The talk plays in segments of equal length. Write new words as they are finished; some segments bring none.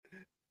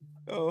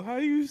Oh, how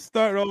you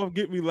start off,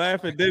 get me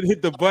laughing, then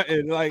hit the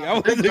button? Like I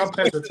was Jump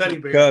past the teddy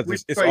bear. because We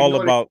you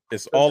know what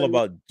it's all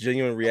about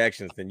genuine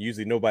reactions, and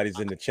usually nobody's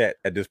in the chat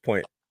at this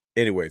point,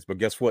 anyways. But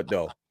guess what,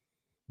 though?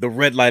 The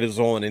red light is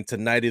on, and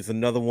tonight is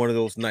another one of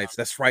those nights.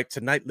 That's right,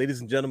 tonight,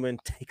 ladies and gentlemen,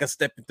 take a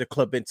step into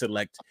Club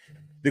Intellect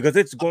because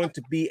it's going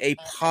to be a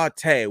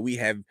party. We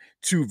have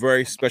two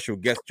very special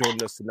guests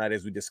joining us tonight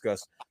as we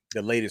discuss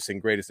the latest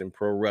and greatest in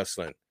pro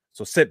wrestling.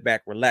 So sit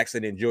back, relax,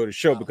 and enjoy the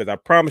show because I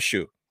promise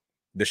you,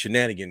 the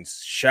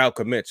shenanigans shall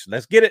commence.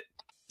 Let's get it.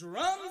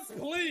 Drums,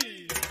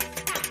 please.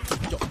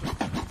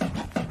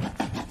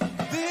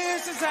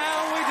 This is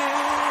how we do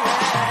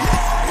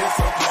it. It's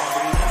a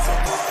party, it's a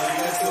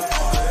party, it's a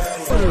party.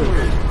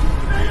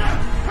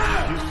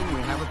 Houston,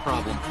 we have a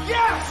problem.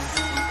 Yes!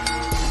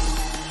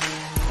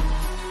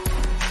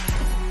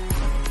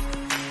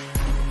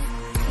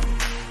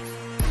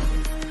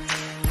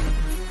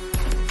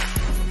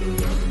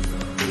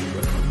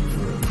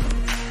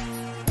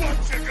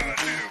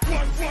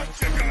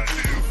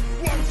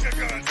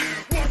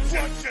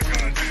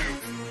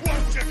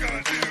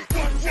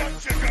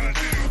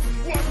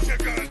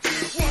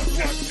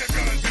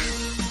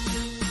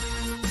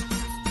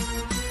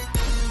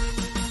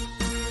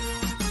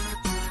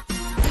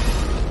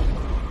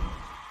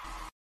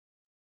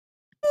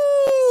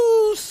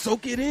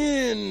 Soak it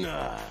in.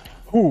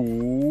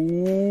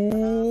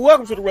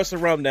 Welcome to the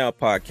Wrestling Realm Now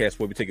podcast,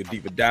 where we take a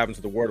deeper dive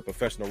into the world of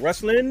professional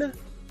wrestling.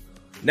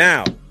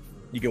 Now,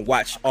 you can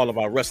watch all of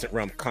our Wrestling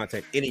Realm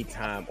content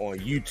anytime on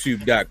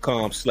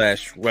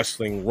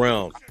youtube.com/Wrestling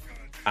Realm.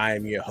 I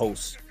am your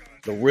host,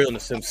 the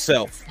realness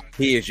himself.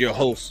 He is your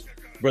host,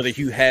 Brother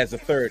Hugh has the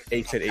third,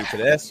 H to the A to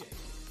the S,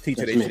 T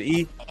to the H to the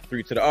E,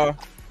 3 to the R,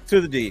 to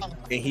the D,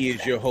 and he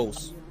is your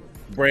host,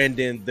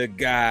 Brandon, the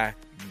guy,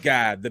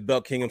 the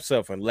Belt King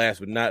himself, and last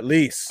but not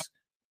least,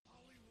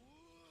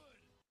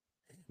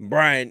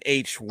 Brian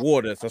H.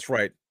 Waters. That's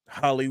right,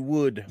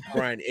 Hollywood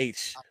Brian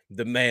H.,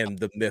 the man,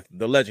 the myth,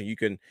 the legend. You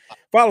can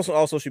follow us on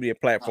all social media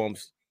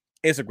platforms: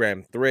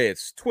 Instagram,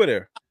 Threads,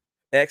 Twitter,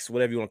 X,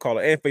 whatever you want to call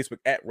it, and Facebook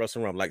at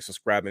Wrestling Realm. Like,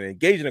 subscribe, and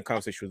engage in the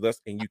conversation with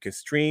us. And you can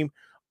stream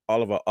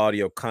all of our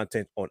audio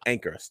content on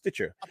Anchor,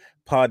 Stitcher,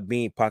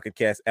 Podbean, Pocket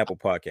Cast, Apple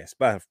Podcasts,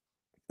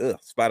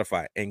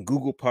 Spotify, and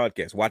Google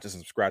Podcasts. Watch us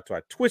and subscribe to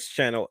our Twitch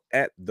channel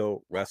at The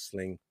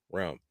Wrestling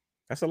Realm.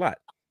 That's a lot.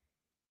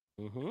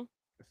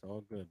 It's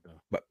all good,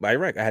 though. But by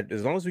right,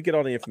 as long as we get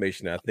all the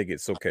information, I think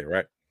it's okay,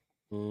 right?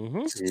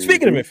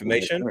 Speaking of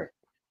information,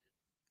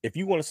 if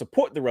you want to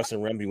support the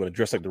Wrestling Realm, you want to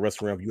dress like the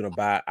Wrestling Realm, you want to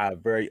buy our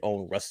very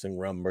own Wrestling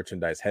Realm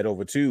merchandise, head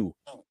over to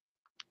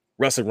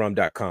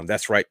WrestlingRealm.com.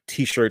 That's right,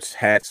 t-shirts,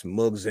 hats,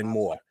 mugs, and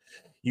more.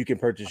 You can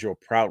purchase your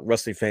Proud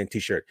Wrestling Fan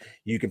t-shirt.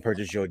 You can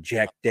purchase your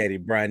Jack Daddy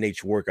Brian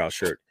H. workout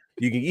shirt.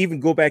 You can even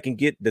go back and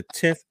get the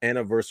 10th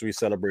anniversary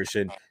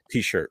celebration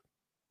t-shirt.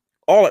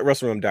 All at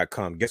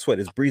WrestlingRealm.com. Guess what?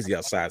 It's breezy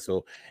outside,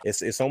 so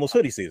it's almost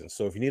hoodie season.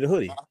 So if you need a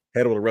hoodie,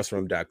 head over to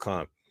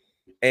WrestlingRealm.com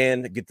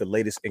and get the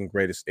latest and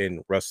greatest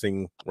in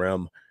Wrestling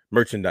Realm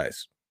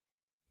merchandise.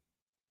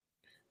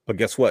 But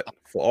guess what?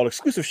 For all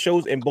exclusive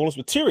shows and bonus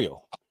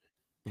material,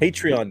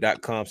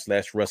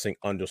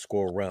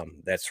 Patreon.com/Wrestling_Realm.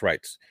 That's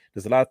right.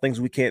 There's a lot of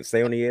things we can't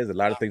say on the air. There's a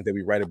lot of things that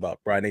we write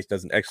about. Brian H.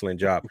 does an excellent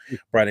job.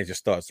 Brian H.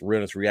 just starts.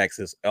 Realness Reacts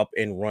is up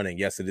and running.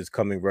 Yes, it is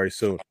coming very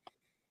soon.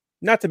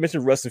 Not to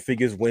mention Wrestling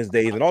Figures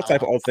Wednesdays and all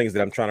type of other things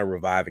that I'm trying to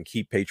revive and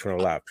keep Patreon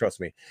alive. Trust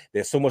me,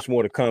 there's so much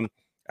more to come.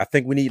 I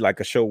think we need like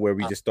a show where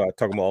we just start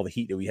talking about all the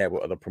heat that we have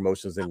with other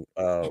promotions and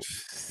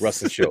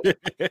wrestling shows.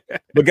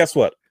 But guess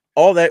what?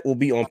 All that will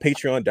be on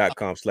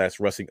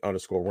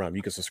Patreon.com/Wrestling_Realm.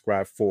 You can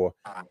subscribe for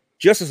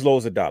just as low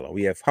as $1.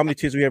 We have how many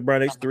tiers we have,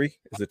 Brian H? 3?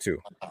 Is it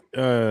 2?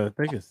 I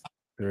think it's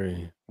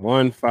 3.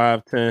 1,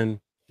 5,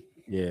 10.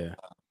 Yeah,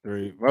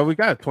 3. Well, we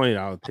got a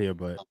 $20 tier,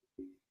 but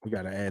we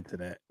got to add to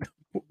that.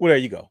 Well, there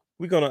you go.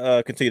 We're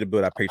gonna continue to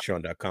build our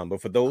Patreon.com.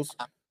 But for those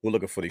who are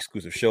looking for the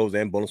exclusive shows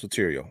and bonus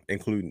material,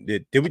 including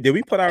did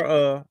we put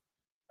our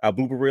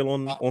blooper reel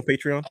on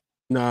Patreon?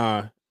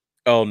 Nah.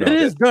 Oh no, it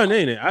is done,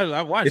 ain't it?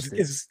 I watched it.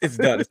 It's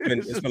done.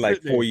 It's been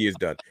like 4 years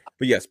done.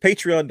 But yes,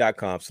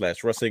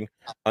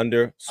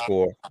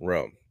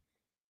 Patreon.com/Wrestling_Realm.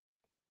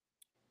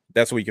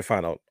 That's where you can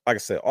find out, like I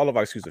said, all of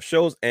our exclusive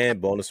shows and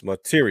bonus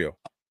material.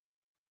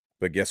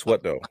 But guess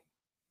what, though?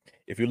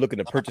 If you're looking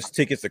to purchase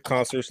tickets to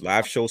concerts,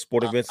 live shows,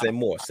 sport events, and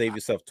more, save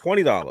yourself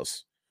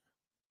 $20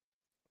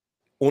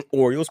 on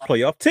Orioles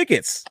playoff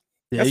tickets.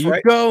 There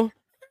you go.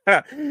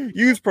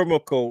 Use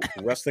promo code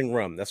Wrestling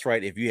Realm. That's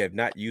right. If you have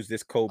not used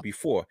this code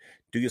before,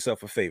 do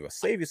yourself a favor.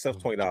 Save yourself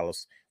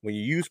 $20 when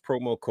you use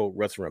promo code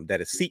Wrestling Realm.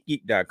 That is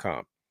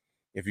SeatGeek.com.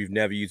 If you've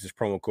never used this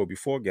promo code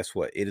before, guess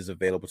what? It is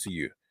available to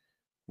you.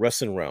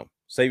 Wrestling Realm.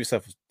 Save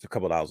yourself a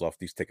couple of dollars off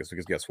these tickets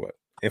because guess what?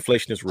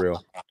 Inflation is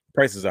real.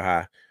 Prices are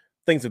high.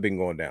 Things have been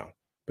going down.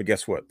 But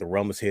guess what? The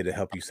Realm is here to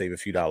help you save a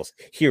few dollars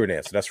here and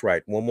there. So that's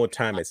right. One more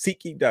time at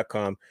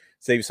SeatGeek.com.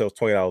 Save yourself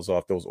 $20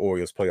 off those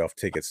Orioles playoff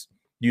tickets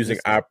using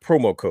our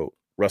promo code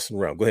Wrestling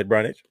Realm. Go ahead,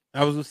 Brian H.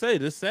 I was going to say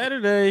this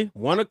Saturday,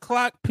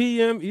 1:00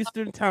 p.m.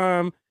 Eastern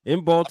Time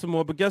in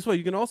Baltimore. But guess what?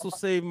 You can also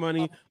save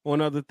money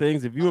on other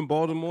things. If you're in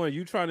Baltimore and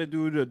you're trying to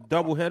do the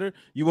double header,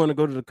 you want to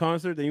go to the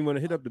concert, then you want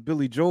to hit up the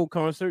Billy Joel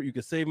concert, you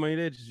can save money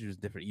there. Just use a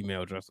different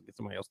email address to get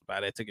somebody else to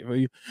buy that ticket for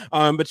you.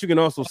 But you can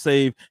also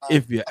save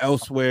if you're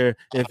elsewhere.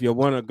 If you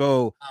want to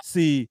go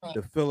see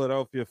the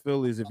Philadelphia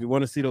Phillies, if you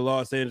want to see the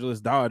Los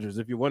Angeles Dodgers,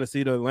 if you want to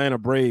see the Atlanta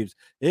Braves,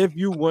 if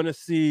you want to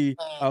see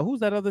who's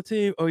that other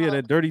team? Oh yeah,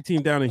 that dirty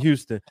team down in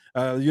Houston.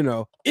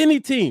 Any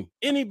team,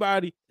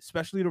 anybody,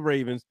 especially the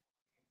Ravens,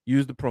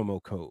 use the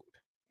promo code.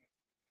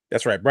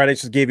 That's right. Brian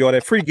H just gave you all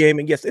that free game.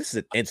 And yes, this is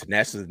an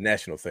international,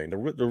 national thing. The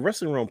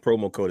Wrestling Realm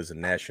promo code is a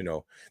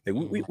national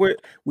thing.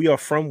 We are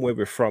from where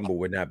we're from, but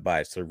we're not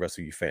biased to the rest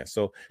of you fans.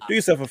 So do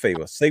yourself a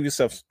favor. Save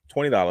yourself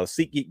 $20.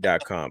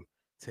 SeatGeek.com.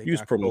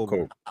 Use promo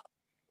code.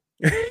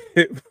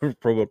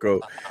 Promo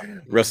code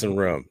Wrestling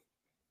Realm.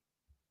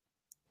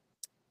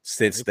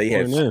 Since they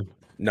have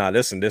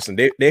listen,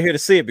 they're here to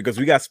see it because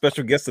we got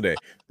special guests today.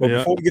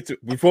 But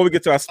before we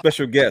get to our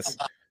special guests,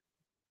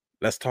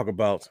 let's talk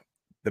about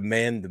the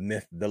man, the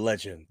myth, the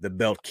legend, the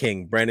belt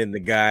king, Brandon the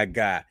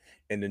Guy,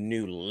 and the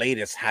new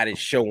latest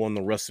hottest show on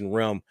the Wrestling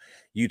Realm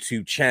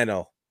YouTube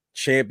channel,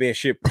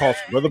 Championship Culture.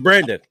 Brother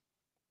Brandon.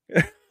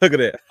 Look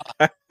at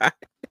that.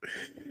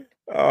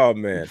 Oh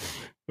man.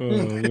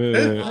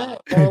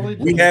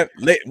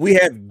 We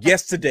have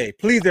guests today.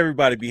 Please,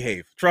 everybody,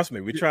 behave. Trust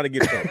me, we're trying to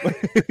get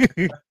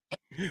them.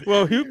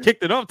 Well, you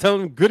kicked it off. Tell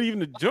him good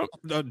evening, jump.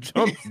 Gumps.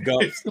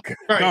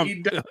 Right,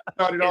 he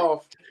started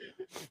off.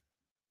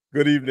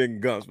 Good evening,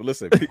 Gumps. But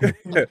listen,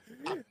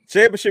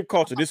 Championship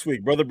Culture this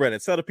week, Brother Brandon.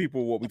 Tell the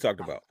people what we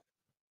talked about.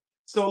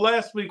 So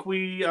last week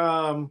we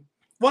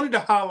wanted to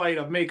highlight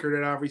a maker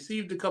that I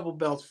received a couple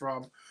belts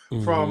from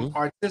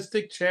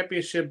Artistic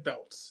Championship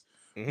belts.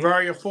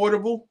 Very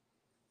affordable,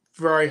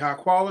 very high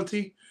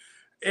quality.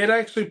 It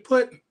actually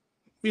put,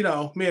 me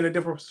in a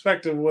different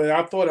perspective where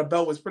I thought a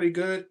belt was pretty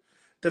good.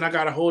 Then I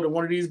got a hold of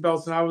one of these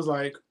belts and I was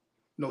like,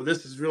 no,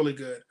 this is really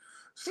good.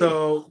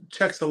 So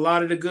checks a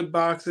lot of the good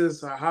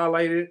boxes. I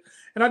highlighted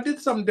and I did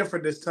something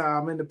different this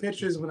time. In the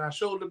pictures, when I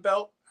showed the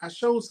belt, I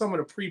showed some of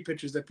the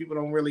pre-pictures that people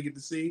don't really get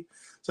to see.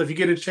 So if you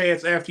get a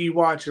chance after you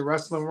watch your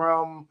Wrestling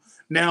Realm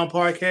Now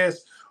podcast,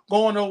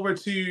 going over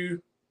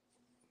to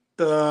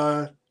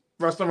the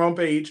Wrestling Realm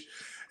page,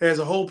 there's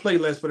a whole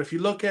playlist. But if you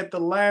look at the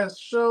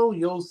last show,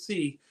 you'll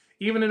see,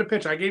 even in the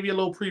picture, I gave you a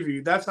little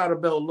preview. That's how the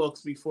belt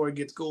looks before it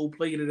gets gold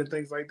plated and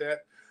things like that.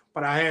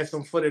 But I had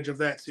some footage of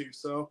that too.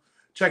 So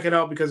check it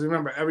out because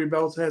remember, every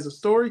belt has a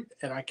story,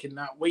 and I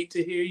cannot wait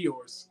to hear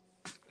yours.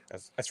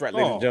 That's right,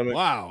 ladies and gentlemen.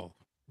 Wow.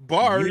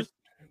 Bars.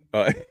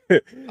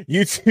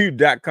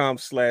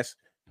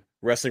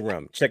 YouTube.com/Wrestling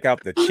Realm. Check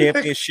out the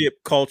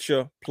Championship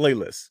Culture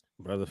playlist.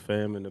 Brother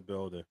Fam in the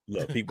building.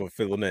 Look, people are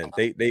filling in.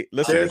 They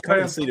listen. They come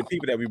and see the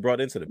people that we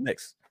brought into the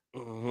mix.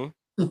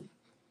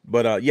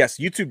 But yes,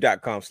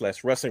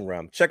 YouTube.com/Wrestling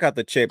Realm. Check out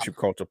the Championship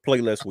Culture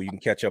playlist where you can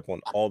catch up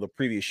on all the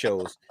previous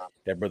shows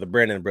that Brother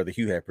Brandon and Brother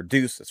Hugh have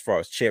produced as far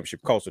as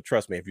Championship Culture.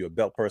 Trust me, if you're a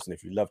belt person,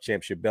 if you love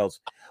championship belts,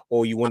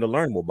 or you want to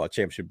learn more about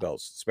championship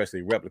belts,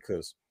 especially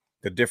replicas,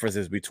 the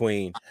differences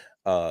between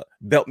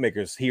belt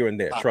makers here and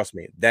there. Trust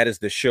me, that is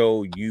the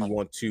show you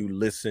want to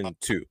listen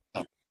to.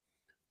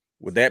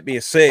 With that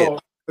being said,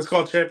 it's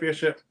called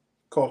Championship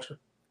Culture.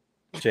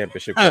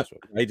 Championship Culture.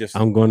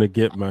 I'm going to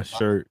get my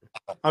shirt.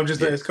 I'm just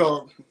saying it's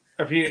called.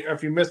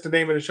 If you missed the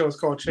name of the show, it's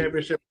called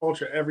Championship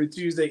Culture every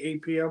Tuesday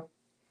 8 p.m.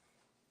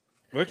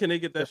 Where can they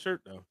get that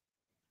shirt though?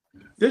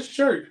 This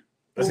shirt.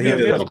 He did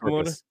that on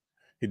purpose.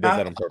 He does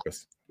that on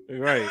purpose.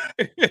 Right.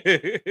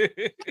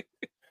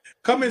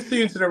 Come and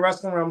see into the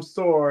Wrestling Realm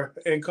store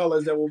in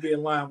colors that will be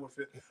in line with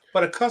it.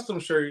 But a custom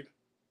shirt,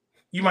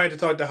 you might have to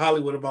talk to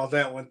Hollywood about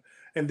that one.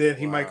 And then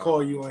he might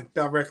call you and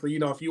directly,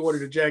 if you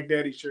ordered a Jack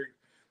Daddy shirt,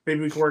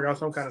 maybe we can work out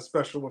some kind of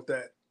special with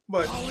that.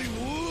 But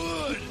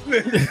Hollywood!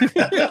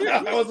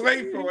 I was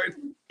waiting for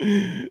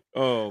it.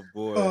 Oh,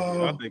 boy.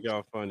 I think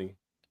y'all funny.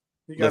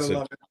 You gotta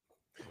love it.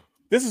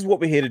 This is what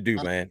we're here to do,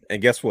 man.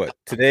 And guess what?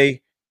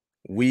 Today,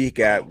 we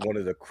got one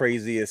of the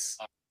craziest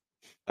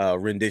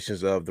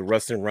renditions of the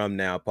Wrestling Realm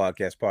Now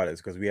podcast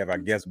products because we have our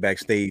guests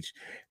backstage.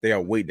 They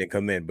are waiting to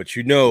come in. But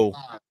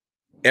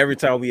every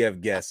time we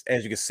have guests,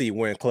 as you can see,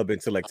 we're in Club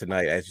Intellect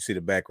tonight, as you see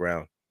the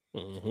background.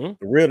 The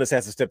realness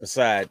has to step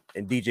aside,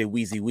 and DJ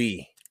Weezy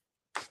Wee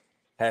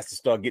has to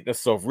start getting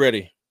herself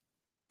ready.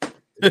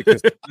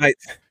 Because tonight,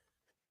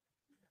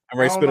 I'm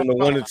ready to spin on the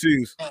 1 and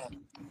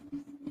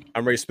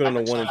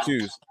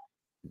 2s.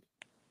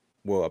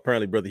 Well,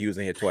 apparently, Brother Hughes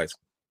in here twice.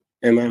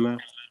 Am I?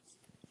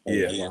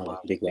 Yeah.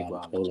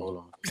 Hold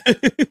on.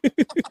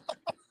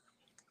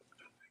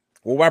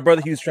 Well, while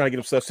Brother Hughes trying to get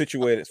himself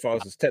situated as far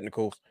as his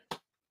technicals,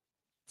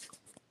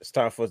 it's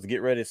time for us to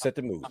get ready to set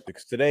the mood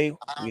because today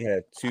we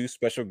have two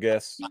special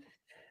guests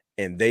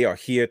and they are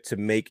here to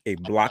make a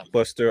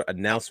blockbuster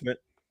announcement.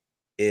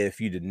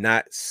 If you did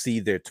not see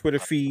their Twitter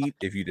feed,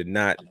 if you did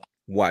not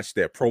watch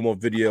their promo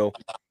video,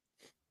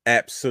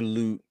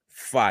 absolute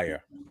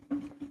fire.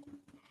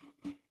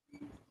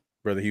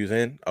 Brother Hughes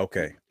in.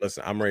 Okay,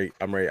 listen, I'm ready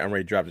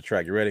to drop the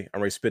track. You ready?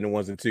 I'm ready to spin the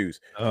ones and twos.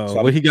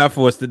 So what he got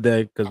for us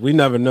today? Because we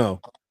never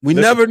know.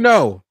 Never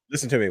know.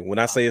 Listen to me. When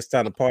I say it's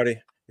time to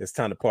party, it's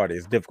time to party.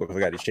 It's difficult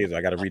because I got these shades.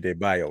 I got to read their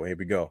bio. Here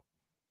we go.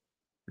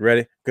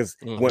 Ready? Because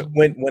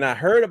when I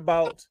heard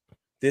about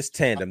this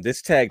tandem,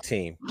 this tag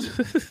team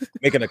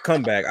making a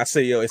comeback, I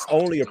say, yo, it's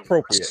only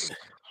appropriate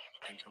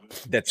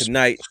that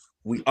tonight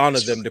we honor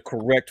them the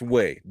correct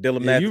way.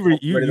 Dylan Matthews,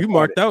 you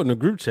marked out in the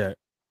group chat.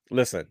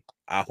 Listen,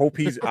 I hope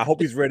he's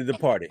ready to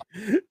party.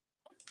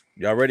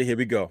 Y'all ready? Here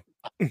we go.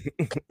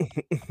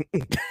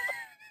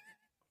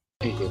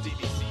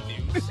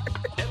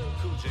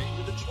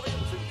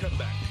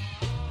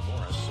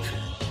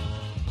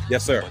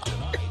 Yes, sir.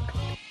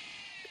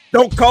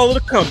 Don't call it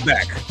a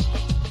comeback.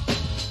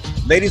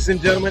 Ladies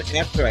and gentlemen,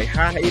 after a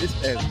hiatus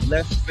that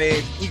left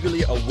fans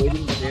eagerly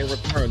awaiting their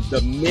return,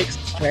 the Mixed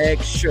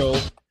Tag Show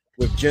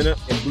with Jenna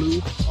and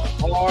Blue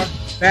are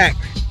back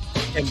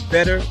and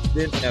better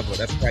than ever.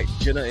 That's right,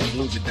 Jenna and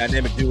Blue, the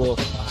dynamic duo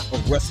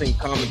of wrestling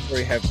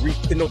commentary, have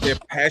rekindled their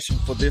passion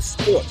for this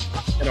sport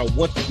and are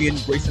once again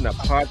embracing a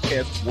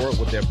podcast world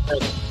with their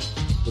presence.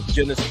 With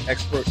Jenna's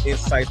expert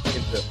insights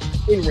into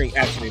in-ring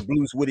action and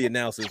Blue's witty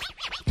analysis,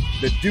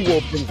 the duo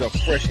brings a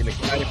fresh and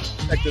exciting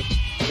perspective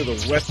to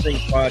the wrestling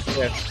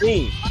podcast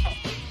scene,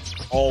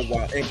 all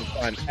while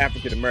amplifying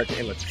African American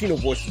and Latino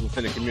voices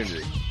within the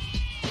community.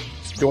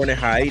 During their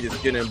hiatus,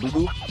 Jenna and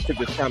Blue took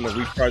the time to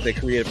recharge their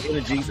creative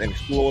energies and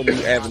explore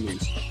new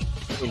avenues,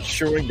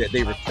 ensuring that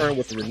they return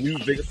with a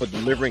renewed vigor for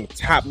delivering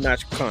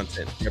top-notch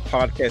content. Their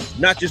podcast is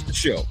not just a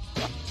show.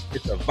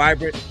 It's a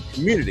vibrant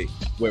community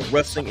where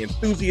wrestling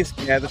enthusiasts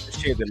gather to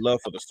share their love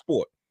for the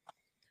sport.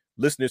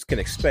 Listeners can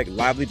expect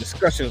lively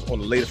discussions on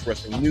the latest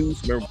wrestling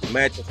news, memorable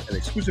matches, and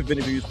exclusive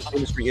interviews with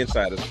industry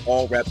insiders,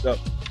 all wrapped up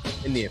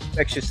in the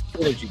infectious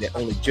energy that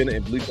only Jenna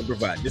and Blue can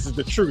provide. This is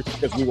the truth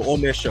because we were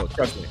on their show,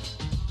 trust me.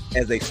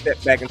 As they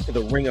step back into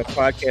the ring of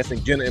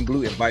podcasting, Jenna and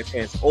Blue invite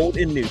fans old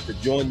and new to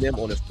join them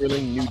on a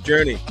thrilling new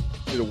journey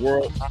to the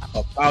world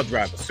of pile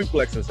drivers,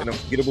 suplexes, and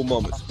unforgettable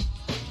moments.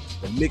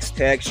 The Mixed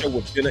Tag Show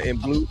with Jenna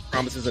and Blue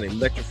promises an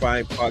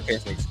electrifying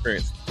podcasting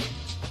experience,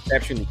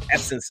 capturing the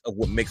essence of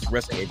what makes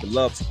wrestling a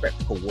beloved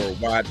spectacle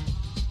worldwide,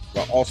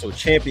 while also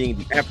championing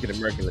the African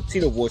American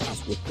Latino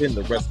voices within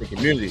the wrestling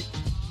community.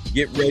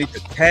 Get ready to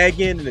tag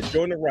in and to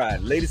join the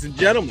ride. Ladies and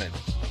gentlemen,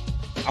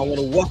 I want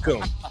to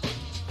welcome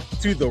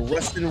to the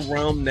Wrestling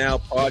Realm Now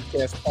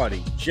podcast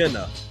party,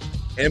 Jenna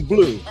and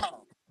Blue,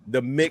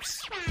 the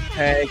Mixed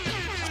Tag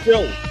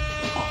Show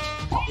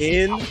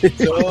in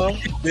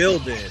the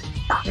building.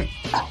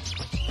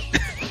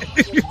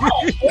 You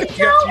got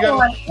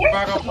to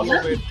back up a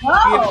little bit.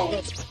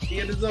 He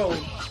in the zone.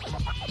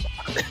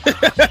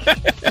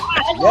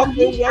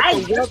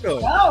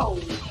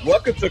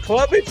 Welcome to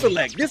Club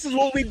Intellect. This is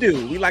what we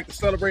do. We like to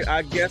celebrate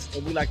our guests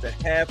and we like to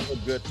have a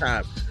good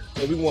time.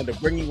 So we wanted to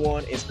bring you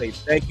on and say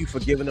thank you for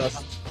giving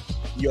us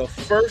your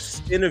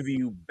first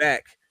interview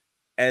back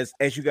as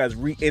you guys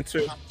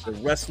re-enter the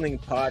wrestling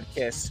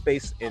podcast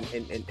space and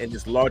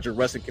this larger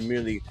wrestling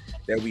community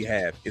that we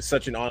have. It's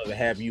such an honor to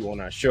have you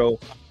on our show.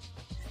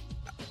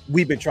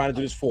 We've been trying to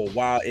do this for a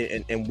while,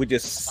 and we're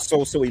just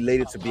so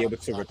elated to be able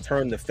to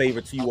return the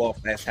favor to you all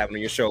for having on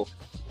your show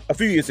a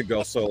few years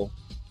ago. So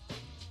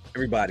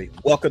everybody,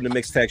 welcome to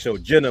Mixed Tag Show.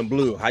 Jenna and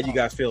Blue, how you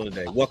guys feeling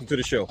today? Welcome to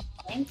the show.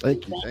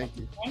 Thank you.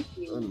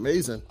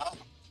 Amazing.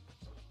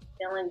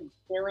 Feeling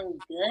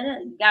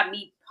good. You got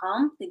me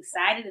pumped,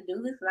 excited to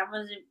do this because I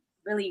wasn't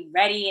really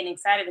ready and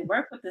excited to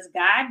work with this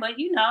guy. But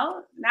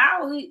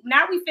now we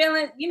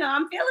feeling.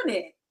 I'm feeling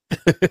it.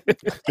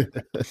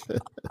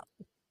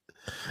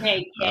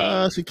 Hey,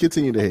 she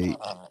continued to hate.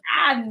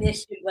 I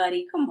miss you,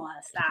 buddy. Come on,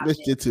 stop.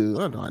 Missed you too.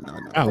 Oh, no.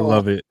 I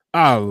love it.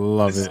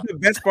 This is the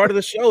best part of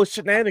the show is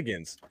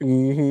shenanigans.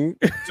 Mm-hmm.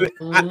 So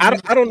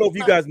I don't know if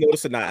you guys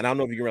noticed or not, and I don't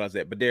know if you can realize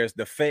that, but there's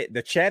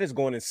the chat is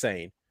going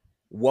insane.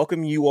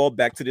 Welcome you all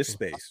back to this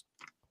space.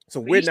 So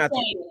we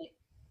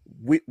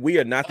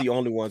are not the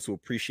only ones who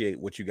appreciate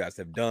what you guys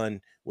have done,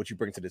 what you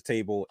bring to the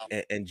table,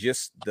 and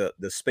just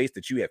the space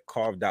that you have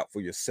carved out for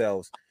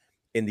yourselves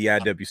in the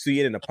IWC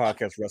and in the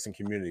podcast wrestling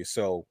community.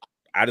 So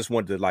I just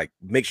wanted to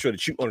make sure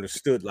that you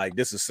understood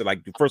this is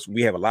first,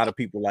 we have a lot of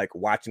people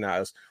watching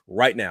us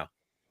right now,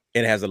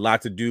 and it has a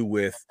lot to do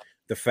with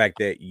the fact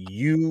that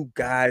you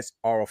guys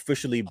are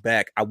officially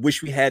back. I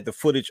wish we had the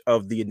footage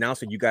of the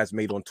announcement you guys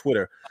made on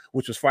Twitter,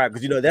 which was fire,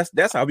 because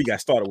that's how we got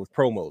started with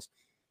promos.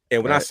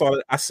 And when I saw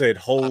it, I said,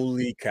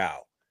 "Holy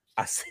cow!"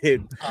 I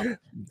said,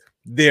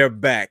 "They're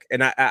back."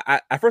 And I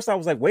at first I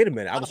was like, "Wait a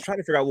minute!" I was trying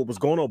to figure out what was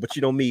going on, but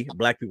me,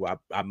 black people,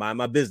 I mind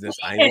my business.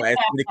 I ain't gonna ask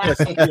any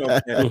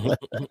questions.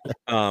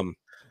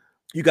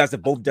 You guys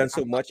have both done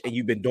so much, and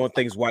you've been doing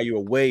things while you're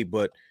away,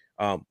 but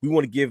we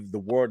want to give the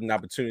world an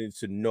opportunity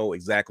to know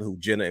exactly who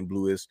Jenna and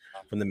Blue is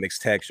from the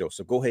Mixed Tag Show.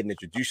 So go ahead and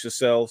introduce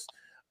yourselves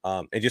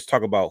and just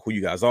talk about who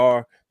you guys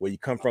are, where you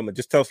come from, and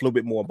just tell us a little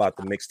bit more about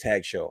the Mixed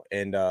Tag Show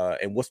and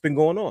what's been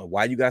going on,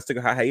 why you guys took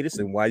a hiatus,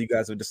 and why you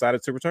guys have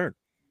decided to return.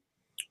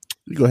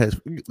 You go ahead,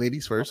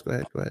 ladies first. Go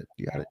ahead.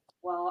 You got it.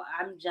 Well,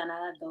 I'm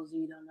Jenna. Those of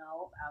you who don't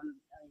know, you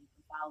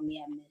can follow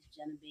me at Miss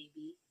Jenna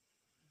Baby,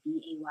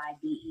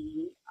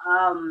 BAYBE.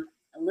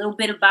 A little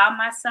bit about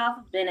myself.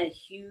 I've been a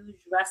huge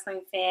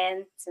wrestling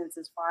fan since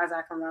as far as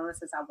I can remember,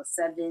 since I was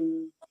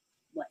 7,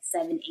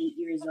 8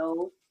 years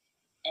old.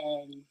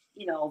 And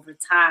over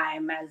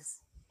time, as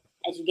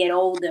you get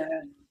older,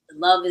 the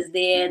love is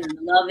there, and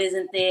the love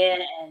isn't there.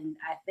 And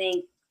I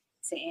think,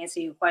 to answer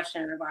your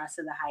question in regards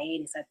to the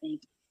hiatus, I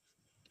think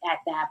at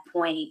that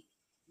point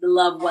the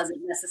love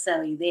wasn't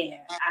necessarily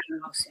there. I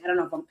don't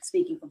know if I'm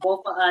speaking for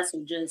both of us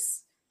or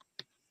just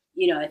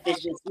if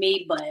it's just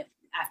me, but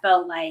I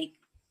felt like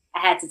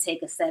I had to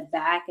take a step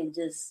back and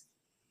just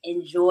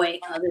enjoy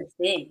other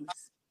things.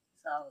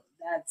 So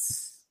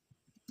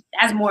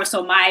that's more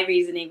so my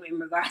reasoning in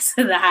regards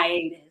to the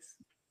hiatus.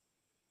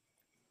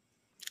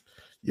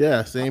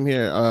 Yeah, same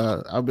here.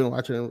 I've been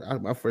watching.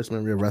 My first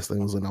memory of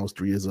wrestling was when I was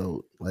 3 years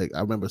old. Like,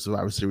 I remember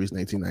Survivor Series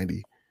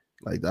 1990.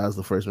 Like, that was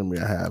the first memory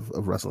I have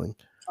of wrestling.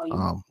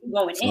 Oh, you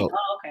going in?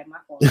 Oh, okay, my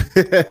fault.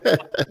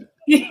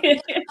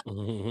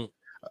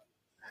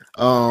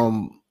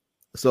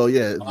 So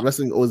yeah,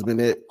 wrestling always been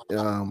it.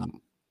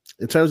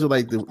 In terms of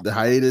like the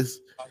hiatus,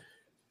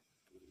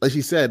 like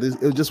she said,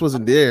 it just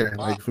wasn't there.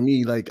 Like, for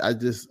me, like, I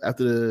just,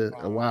 after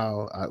a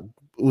while,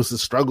 it was a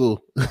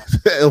struggle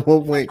at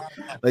one point,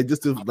 like,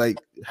 just to like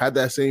have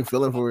that same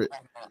feeling for it.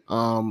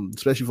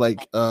 Especially if,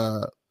 like,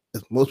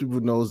 most people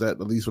knows that,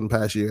 at least from the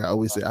past year, I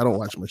always say I don't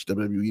watch much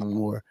WWE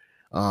anymore.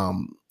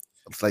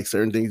 It's like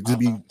certain things, to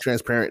be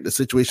transparent, the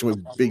situation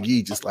with Big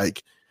E just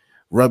like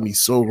rubbed me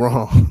so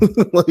wrong.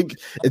 Like,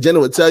 and Jenna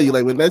would tell you,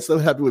 like, when that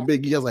stuff happened with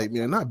Big E, I was like,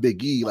 man, not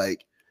Big E,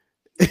 like,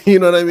 you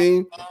know what I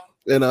mean?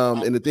 And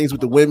the things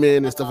with the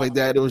women and stuff like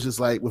that, it was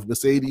just like with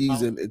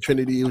Mercedes and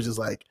Trinity, it was just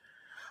like,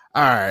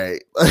 all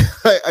right,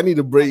 I need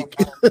a break.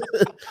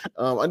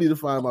 I need to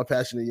find my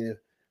passion again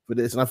for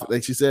this. And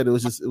like she said, it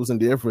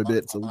wasn't there for a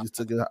bit, so we just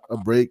took a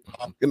break.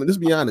 And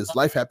just be honest,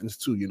 life happens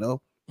too, you know.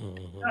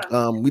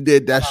 We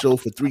did that show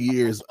for 3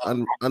 years,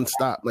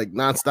 unstopped, like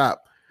nonstop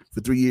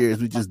for 3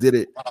 years. We just did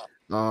it.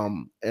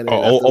 And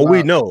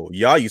we know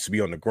y'all used to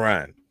be on the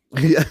grind.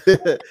 Yeah,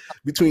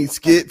 between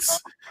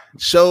skits,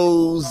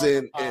 shows,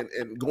 and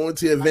going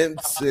to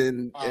events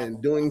and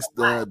doing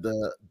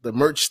the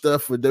merch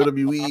stuff for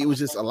WWE, it was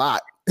just a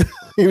lot.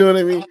 You know what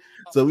I mean?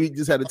 So we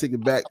just had to take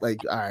it back.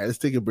 Like, all right, let's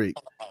take a break.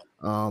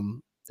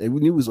 And we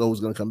knew it was always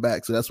going to come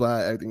back, so that's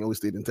why everything always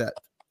stayed intact.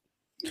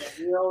 Yeah,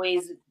 we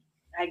always,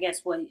 I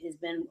guess, what has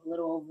been a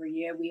little over a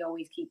year, we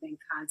always keep in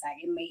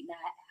contact. It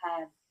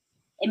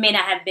may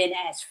not have been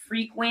as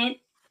frequent,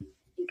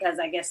 because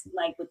I guess,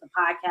 like, with the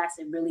podcast,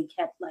 it really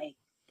kept like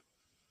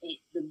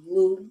the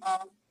glue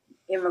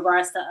in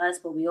regards to us.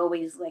 But we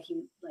always, like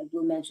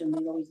Blue mentioned,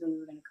 we always knew we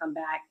were going to come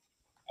back.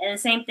 And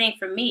the same thing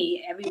for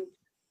me. A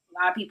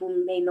lot of people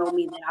may know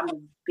me that I'm a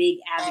big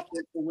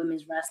advocate for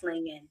women's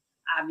wrestling, and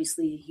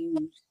obviously a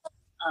huge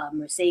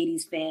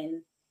Mercedes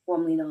fan,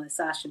 formerly known as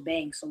Sasha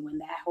Banks. So when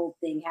that whole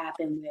thing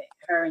happened with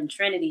her and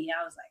Trinity,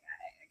 I was like,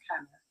 I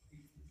kind of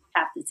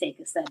have to take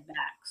a step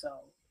back. So,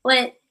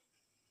 but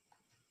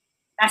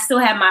I still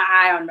had my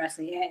eye on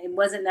wrestling. It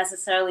wasn't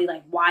necessarily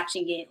like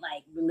watching it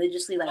like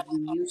religiously like we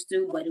used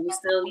to, but it was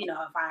still,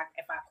 if I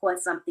caught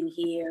something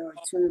here or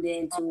tuned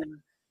into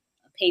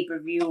a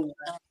pay-per-view or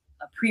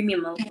a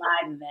premium live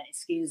event,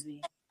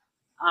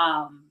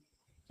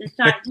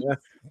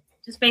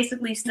 just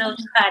basically still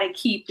try to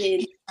keep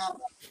it,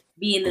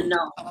 be in the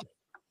know.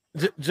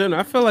 Jenna,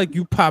 I feel like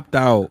you popped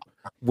out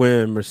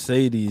when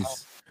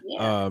Mercedes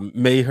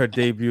made her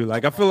debut.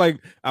 Like, I feel like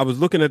I was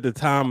looking at the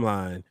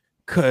timeline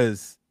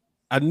because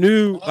I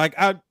knew, like,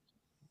 I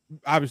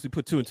obviously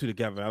put 2 and 2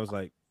 together. I was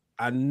like,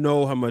 I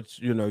know how much,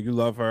 you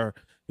love her.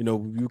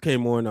 You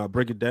came on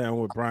Break It Down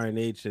with Brian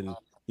H. And,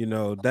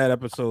 that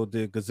episode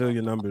did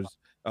gazillion numbers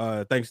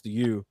thanks to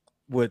you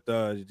with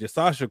the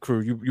Sasha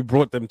crew. You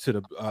brought them to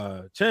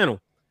the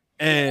channel.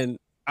 And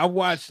I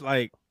watched,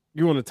 like,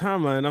 you on the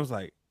timeline. And I was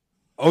like,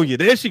 oh, yeah,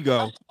 there she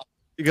go.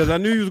 Because I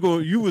knew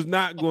you was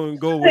not going to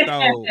go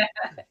without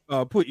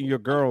putting your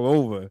girl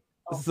over.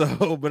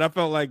 So, but I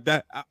felt like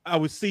that I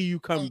would see you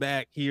come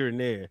back here and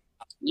there.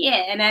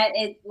 Yeah, and that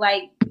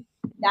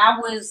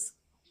was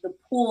the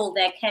pull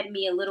that kept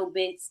me a little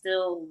bit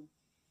still.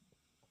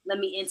 Let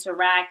me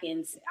interact,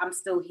 and I'm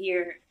still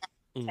here,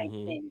 type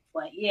thing.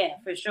 But yeah,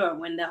 for sure,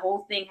 when the whole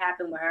thing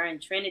happened with her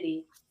and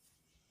Trinity,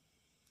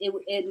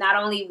 it not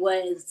only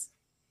was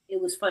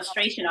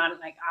frustration on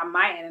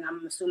my end, and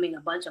I'm assuming a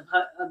bunch of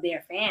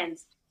their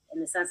fans in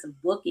the sense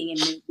of booking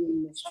and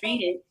being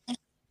mistreated.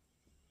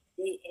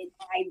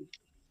 I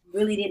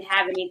really didn't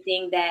have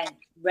anything that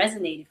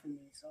resonated for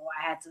me. So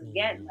I had to,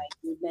 again, like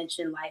you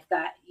mentioned, life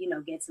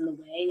gets in the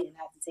way, and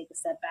had to take a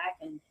step back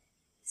and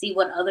see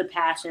what other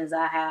passions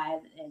I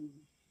had and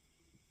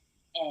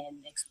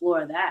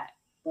explore that.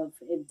 But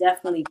it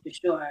definitely, for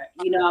sure,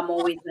 I'm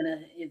always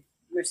if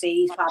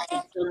Mercedes pops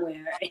up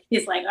somewhere,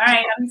 it's like, all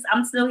right,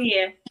 I'm still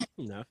here.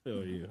 I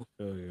feel you.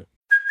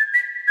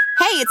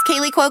 Hey, it's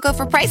Kaylee Cuoco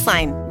for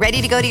Priceline.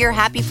 Ready to go to your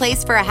happy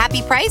place for a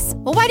happy price?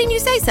 Well, why didn't you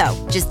say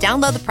so? Just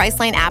download the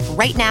Priceline app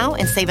right now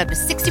and save up to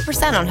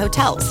 60% on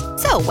hotels.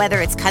 So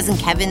whether it's Cousin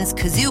Kevin's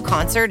Kazoo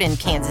Concert in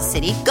Kansas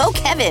City, go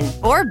Kevin,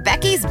 or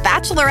Becky's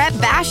Bachelorette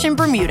Bash in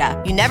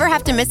Bermuda, you never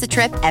have to miss a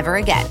trip ever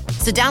again.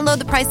 So download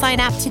the Priceline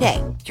app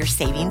today. Your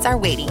savings are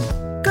waiting.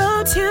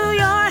 Go to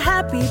your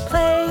happy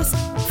place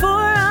for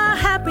a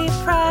happy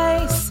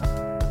price.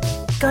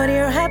 Go to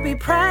your happy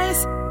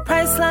price,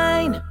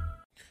 Priceline.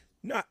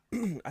 No,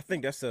 I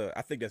think that's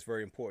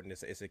very important.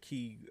 It's a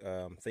key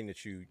thing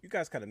that you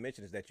guys kind of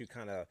mentioned, is that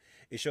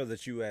it shows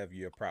that you have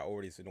your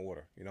priorities in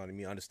order. You know what I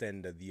mean?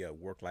 Understanding that the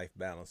work-life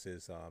balance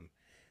is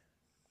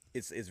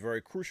it's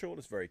very crucial,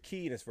 it's very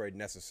key, and it's very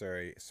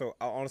necessary. So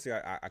honestly,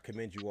 I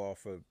commend you all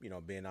for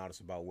being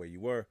honest about where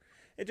you were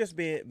and just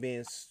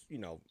being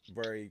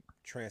very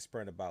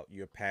transparent about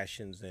your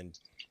passions and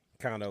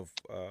kind of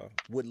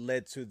what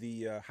led to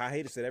the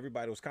hiatus that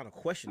everybody was kind of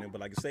questioning.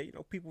 But like I say,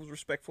 people was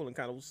respectful and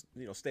kind of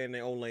staying in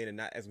their own lane and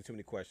not asking too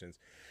many questions.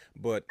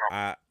 But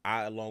I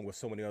along with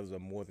so many others, are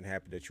more than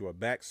happy that you are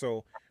back.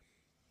 So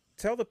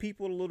tell the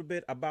people a little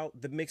bit about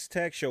the Mixed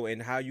Tag Show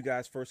and how you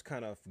guys first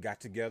kind of got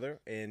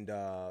together, and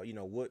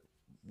what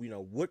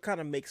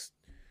kind of makes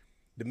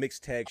the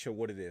Mixed Tag Show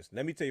what it is.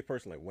 Let me tell you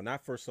personally, when I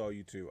first saw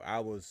you two, I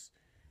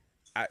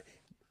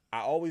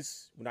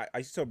always, when I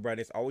used to tell Brian,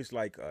 it's always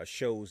like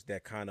shows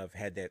that kind of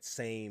had that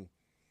same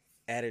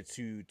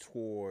attitude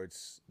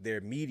towards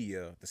their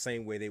media, the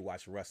same way they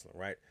watch wrestling,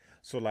 right?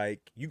 So like,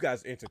 you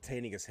guys are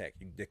entertaining as heck.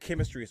 The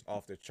chemistry is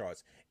off the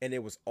charts, and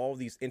there was all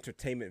these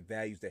entertainment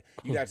values that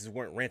you guys just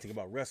weren't ranting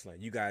about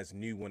wrestling. You guys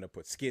knew when to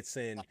put skits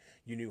in.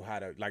 You knew how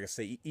to, like I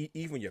say,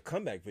 even your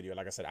comeback video.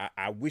 Like I said,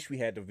 I wish we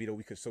had the video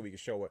we could show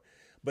it,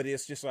 but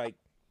it's just like,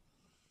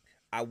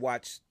 I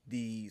watch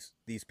these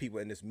people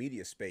in this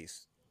media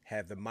space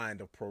have the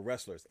mind of pro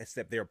wrestlers,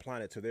 except they're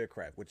applying it to their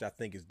craft, which I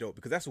think is dope,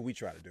 because that's what we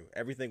try to do.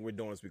 Everything we're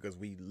doing is because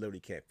we literally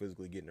can't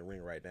physically get in the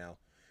ring right now.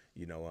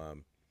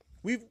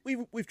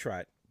 We've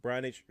tried.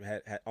 Brian H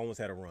had almost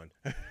had a run.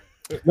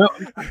 No.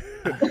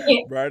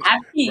 Brian,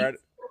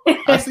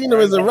 I seen him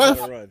as a ref.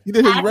 He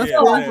did his ref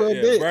for a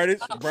bit.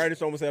 Brian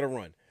H almost had a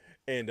run,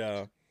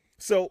 and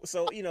so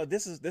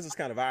this is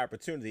kind of our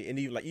opportunity. And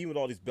even with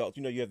all these belts,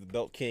 you have the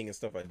Belt King and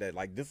stuff like that.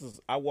 Like,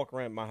 I walk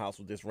around my house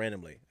with this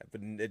randomly,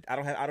 but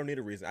I don't need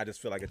a reason. I just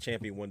feel like a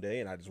champion one day,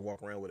 and I just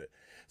walk around with it.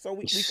 So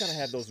we kind of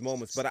have those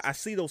moments, but I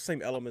see those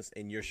same elements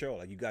in your show.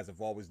 Like, you guys have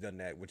always done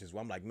that, which is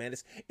why I'm like, man,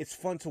 it's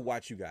fun to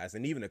watch you guys,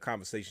 and even the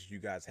conversations you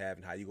guys have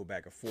and how you go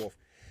back and forth.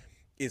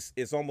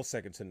 It's almost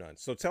second to none.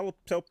 So tell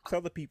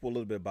the people a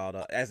little bit about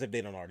as if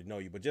they don't already know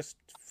you, but just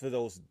for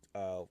those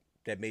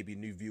that may be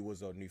new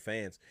viewers or new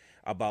fans,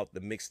 about the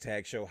Mixed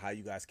Tag Show, how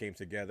you guys came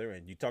together.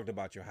 And you talked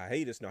about your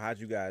hiatus. Now, how'd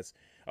you guys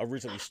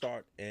originally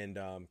start and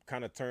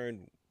kind of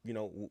turn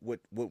what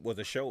was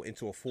a show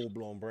into a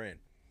full-blown brand?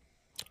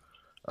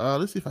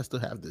 Let's see if I still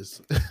have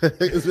this.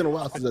 It's been a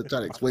while since I tried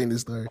to explain this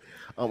story.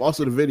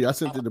 Also, the video I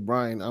sent it to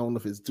Brian. I don't know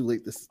if it's too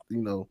late to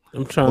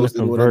I'm trying to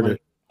convert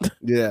it.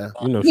 Yeah,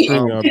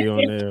 String I'll be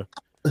on there.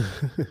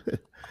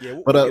 Yeah,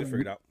 we'll But get it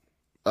figured out.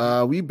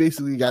 We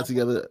basically got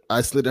together.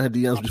 I slid in her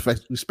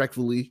DMs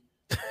respectfully.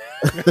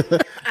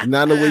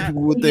 Not the way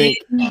people would think.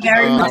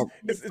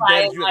 It's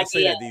bad you have to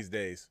say that these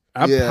days.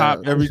 I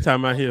pop every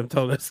time I hear him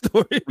tell that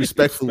story.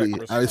 Respectfully,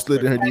 I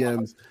slid in her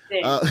DMs.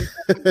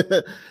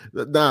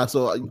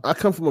 So I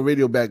come from a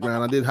radio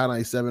background. I did Hot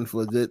 97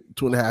 for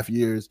 2.5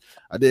 years.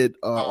 I did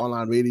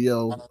online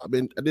radio. I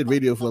did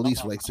radio for at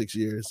least like 6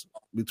 years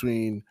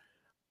between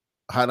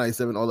Hot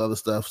 97, all the other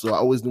stuff. So I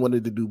always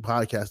wanted to do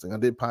podcasting. I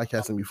did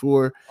podcasting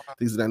before,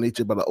 things of that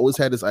nature, but I always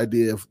had this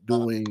idea of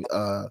doing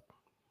a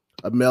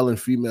male and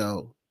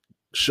female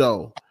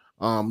show,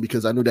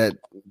 because I knew that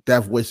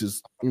voice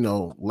is,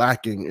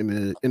 lacking in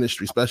the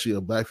industry, especially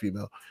a black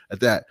female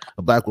at that,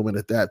 a black woman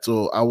at that.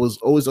 So I was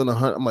always on the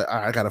hunt. I'm like,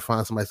 I got to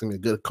find somebody that's going to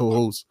be a good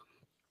co-host,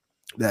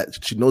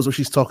 that she knows what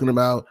she's talking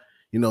about,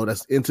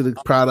 that's into the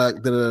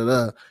product,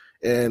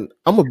 And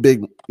I'm a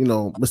big,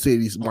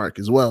 Mercedes mark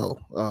as well.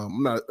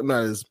 I'm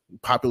not as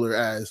popular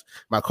as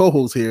my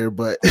co-host here,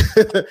 but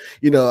I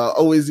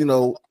always,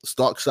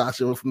 stalk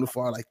Sasha from the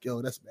far, like,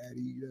 yo, that's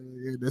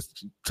baddie, that's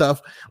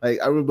tough. Like,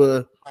 I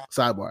remember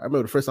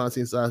the first time I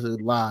seen Sasha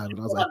live, and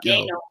I was like,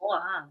 yo, no more,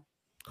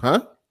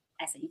 huh?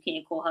 I said, you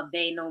can't call her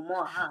bae no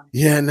more, huh?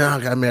 Yeah, now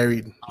I got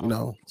married,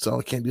 so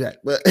I can't do that.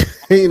 But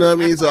you know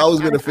what I mean? So I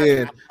always been a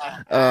fan.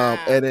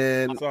 And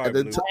then I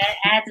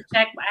had to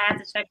check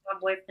my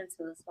boyfriend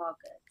too. It's all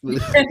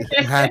good.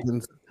 It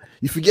happens.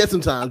 You forget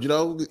sometimes,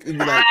 Don't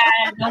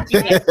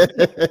forget.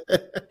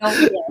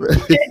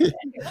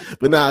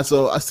 But nah,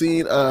 so I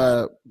seen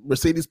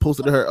Mercedes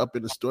posted her up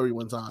in the story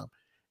one time.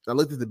 And I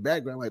looked at the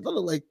background, like, that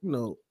look like,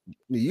 New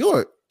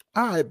York.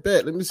 I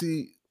bet. Let me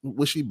see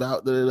what she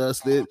about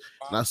slid.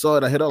 And I saw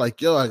it. I hit her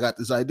like, yo, I got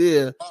this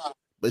idea.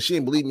 But she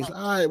didn't believe me. She said,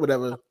 all right,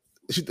 whatever.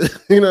 She,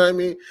 you know what I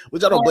mean?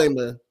 Which I don't blame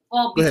her.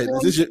 Well, go ahead.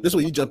 This is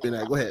what you jump in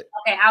at. Go ahead.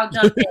 Okay, I'll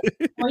jump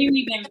in.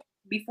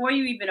 Before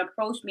you even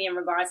approached me in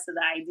regards to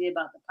the idea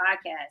about the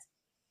podcast,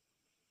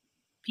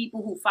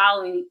 people who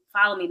follow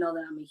me know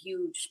that I'm a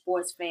huge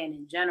sports fan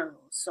in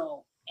general.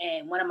 So,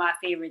 and one of my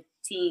favorite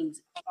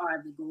teams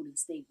are the Golden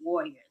State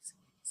Warriors.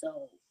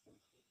 So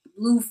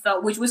Blue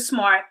felt, which was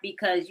smart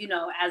because, you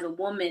know, as a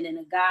woman and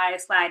a guy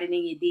sliding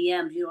in your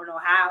DMs, you don't know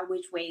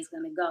which way it's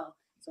going to go.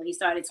 So he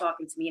started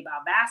talking to me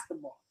about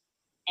basketball.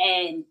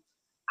 And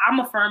I'm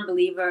a firm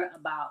believer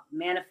about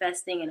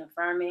manifesting and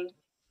affirming,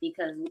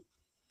 because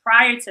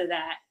prior to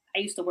that, I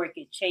used to work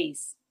at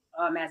Chase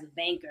as a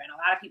banker. And a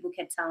lot of people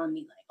kept telling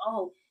me, like,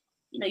 oh,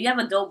 you know, you have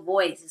a dope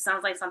voice. It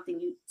sounds like something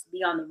you to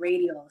be on the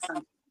radio or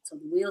something. So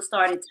the wheels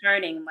started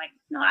turning. I'm like,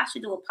 no, I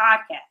should do a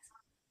podcast.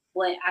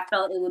 But I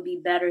felt it would be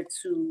better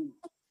to,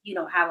 you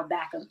know, have a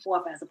back and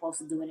forth as opposed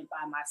to doing it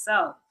by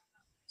myself.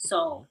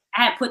 So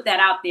I had put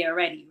that out there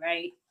already,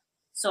 right?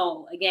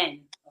 So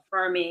again,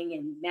 affirming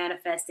and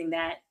manifesting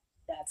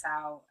that's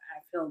how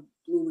I feel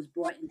Blue was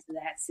brought into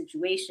that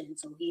situation.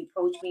 So he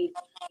approached me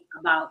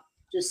about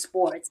just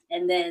sports,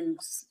 and then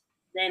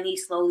he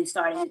slowly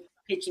started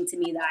pitching to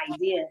me the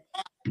idea.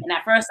 And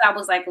at first I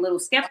was like a little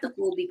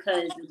skeptical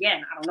because,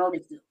 again, I don't know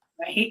this dude,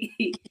 right?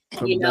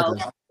 You know,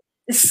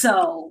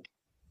 so,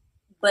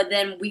 but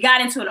then we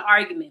got into an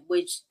argument,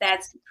 which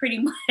that's pretty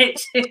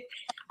much,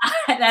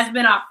 that's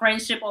been our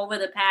friendship over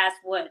the past,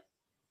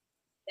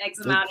 X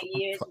amount of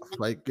years.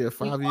 Like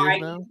 5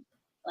 years now?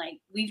 Like,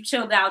 we've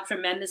chilled out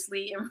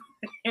tremendously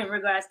in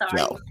regards to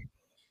arguing.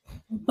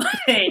 But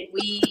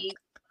we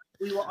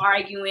were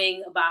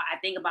arguing about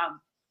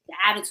the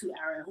Attitude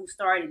Era, who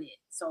started it.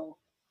 So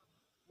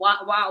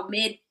while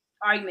mid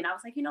argument, I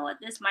was like, you know what,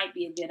 this might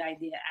be a good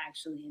idea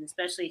actually, and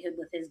especially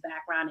with his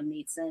background, it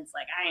made sense.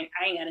 Like,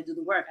 I ain't got to do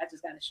the work, I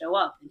just got to show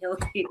up, and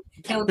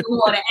he'll do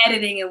all the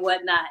editing and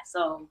whatnot.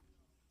 So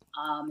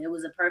it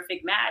was a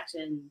perfect match,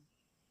 and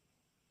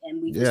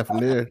we from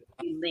there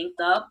we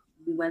linked up.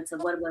 We went to,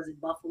 what was it,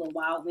 Buffalo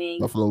Wild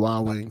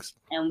Wings,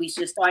 and we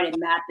just started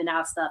mapping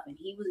out stuff. And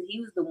he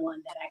was the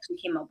one that actually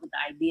came up with the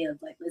idea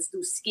of, like, let's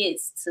do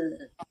skits to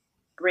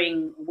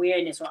bring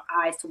awareness or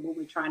eyes to what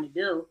we're trying to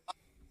do.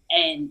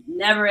 And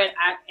never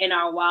in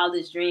our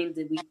wildest dreams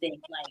did we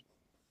think, like,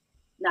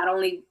 not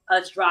only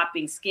us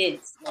dropping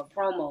skits or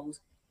promos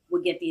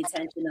would get the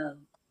attention of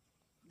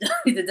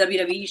the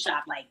WWE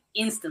shop, like,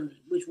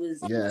 instantly, which was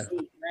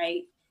insane,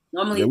 right?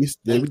 Normally, we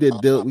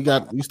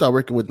started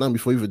working with them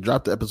before we even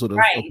dropped the episode of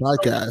the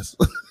podcast.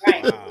 So,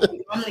 right.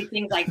 Normally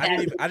things like that.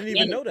 I didn't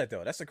even know that,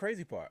 though. That's the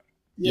crazy part.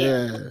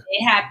 Yeah.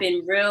 It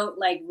happened real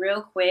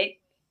quick.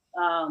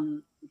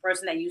 The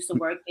person that used to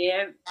work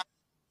there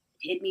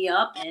hit me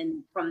up,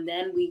 and from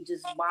then we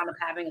just wound up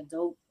having a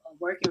dope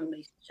working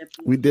relationship.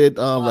 We did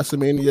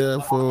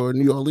WrestleMania for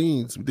New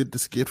Orleans. We did the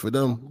skit for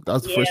them. That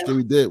was the first thing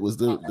we did, was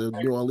the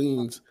New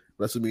Orleans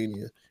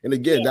WrestleMania. And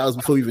again, that was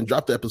before we even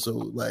dropped the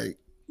episode. Like,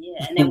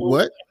 and then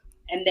what?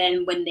 And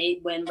then when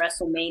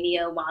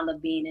WrestleMania wound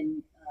up being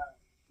in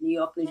New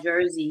York, New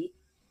Jersey,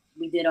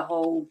 we did a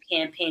whole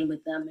campaign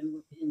with them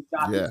and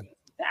dropped it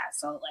that.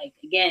 So, like,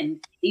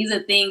 again, these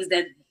are things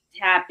that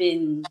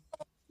happen.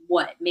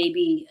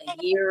 Maybe a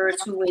year or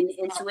two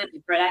into it,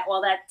 for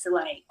all that to,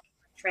 like,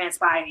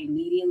 transpire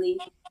immediately.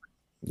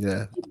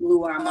 Yeah, it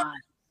blew our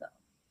mind. So.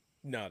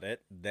 No,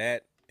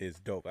 that is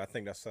dope. I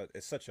think it's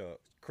such a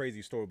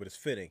crazy story, but it's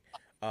fitting.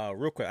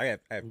 Real quick, I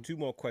have two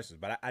more questions,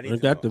 but I need to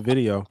got the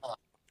video.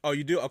 Oh,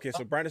 you do? Okay,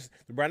 so Brian has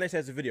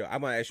the video.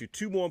 I'm gonna ask you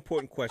two more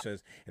important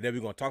questions, and then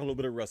we're gonna talk a little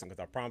bit of wrestling,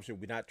 because I promise you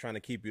we're not trying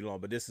to keep you long.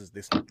 But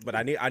but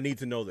I need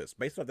to know this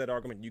based on that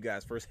argument you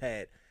guys first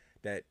had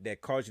that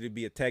caused you to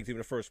be a tag team in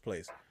the first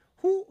place.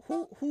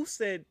 Who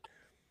said?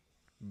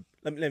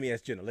 Let me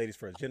ask Jenna, ladies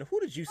first. Jenna, who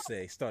did you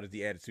say started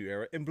the Attitude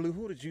Era? And Blue,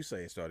 who did you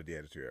say started the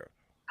Attitude Era?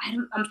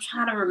 I'm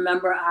trying to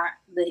remember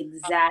the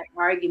exact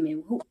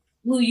argument.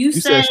 Who you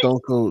said? You said Stone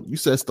Cold. You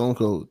said Stone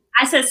Cold.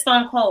 I said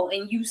Stone Cold,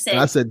 and you said.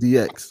 And I said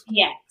DX.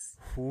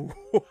 And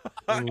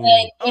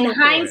in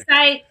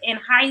hindsight,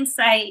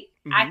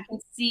 mm-hmm. I can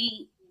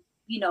see,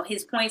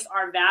 his points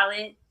are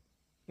valid,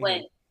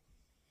 but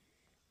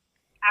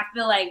I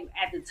feel like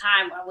at the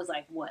time I was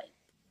like, what?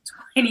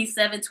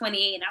 27,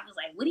 28, and I was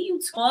like, what are you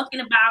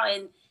talking about?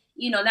 And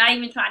not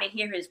even trying to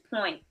hear his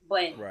point,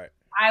 but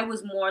I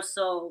was more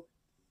so,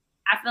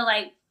 I feel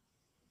like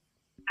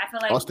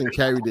Austin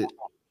carried it.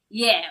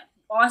 Yeah,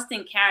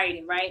 Austin carried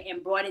it, right,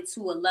 and brought it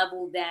to a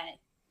level that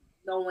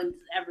no one's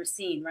ever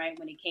seen, right,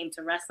 when it came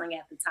to wrestling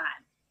at the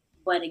time.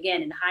 But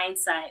again, in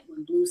hindsight,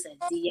 when Blue said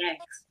DX,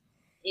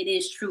 it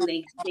is true.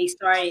 They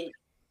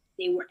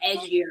were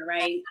edgier,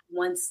 right,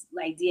 once,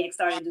 like, DX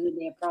started doing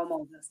their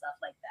promos and stuff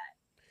like that.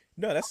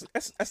 No,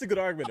 that's a good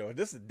argument, though.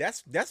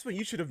 That's when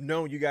you should have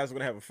known you guys were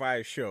gonna have a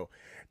fire show.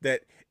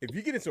 That if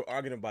you get into an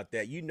argument about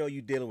that,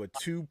 you're dealing with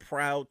two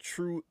proud,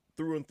 true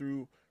through and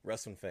through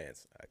wrestling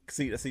fans.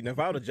 See, now if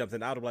I would have jumped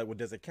in, I would have like, well,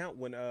 does it count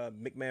when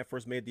McMahon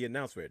first made the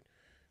announcement?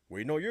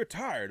 Well, you're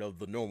tired of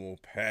the normal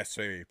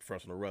passe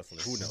professional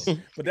wrestling. Who knows?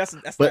 But that's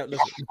but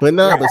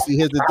see,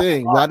 here's the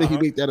thing. Why did he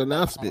make that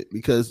announcement?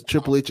 Because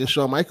Triple H and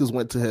Shawn Michaels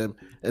went to him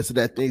and said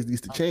that things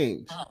needs to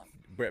change.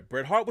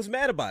 Bret Hart was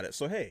mad about it.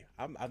 So hey,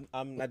 I'm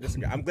not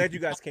disagreeing. I'm glad you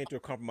guys came to a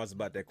compromise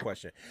about that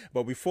question.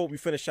 But before we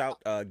finish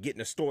out getting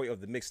the story of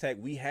the mixed tag,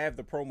 we have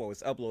the promo.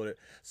 It's uploaded,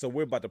 so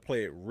we're about to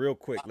play it real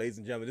quick, ladies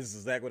and gentlemen. This is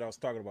exactly what I was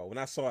talking about. When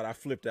I saw it, I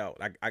flipped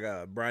out. I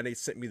got Brian. They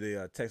sent me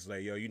the text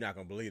like, "Yo, you're not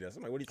gonna believe this."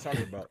 I'm like, "What are you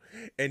talking about?"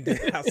 And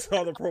then I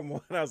saw the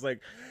promo, and I was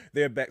like,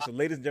 "They're back." So,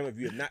 ladies and gentlemen,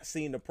 if you have not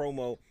seen the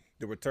promo,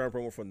 the return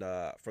promo from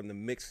the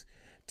mixed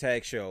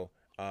tag show,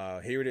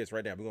 here it is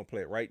right now. We're gonna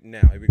play it right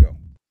now. Here we go.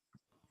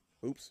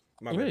 Oops,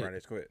 my bad, Brian.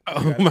 Go ahead.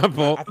 Oh, my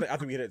fault. I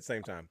think we hit it at the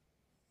same time.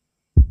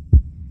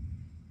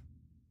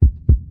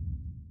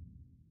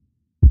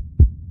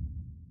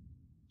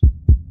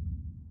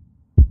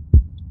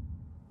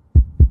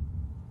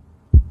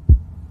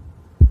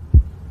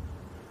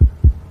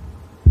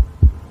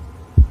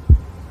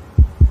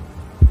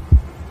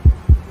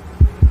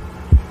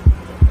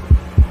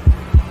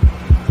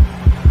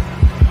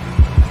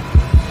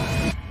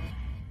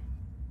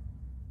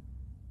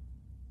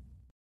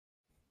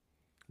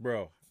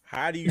 Bro,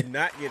 how do you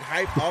not get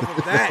hyped off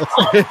of that?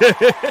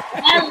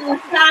 That was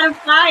not a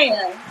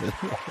fire.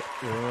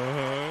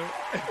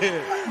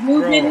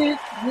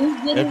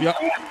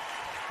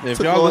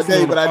 If y'all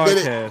listening on the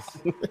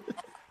podcast,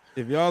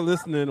 if y'all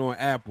listening on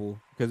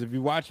Apple, because if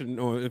you're watching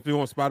or if you're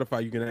on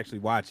Spotify, you can actually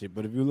watch it.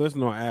 But if you're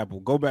listening on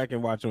Apple, go back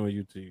and watch it on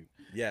YouTube.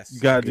 Yes,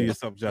 you gotta do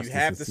yourself justice. You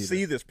have to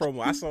see this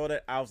promo. I saw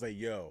that. I was like,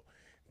 yo,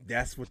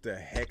 that's what the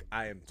heck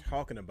I am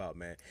talking about,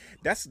 man.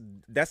 That's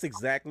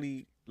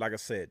exactly. Like I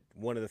said,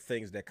 one of the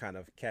things that kind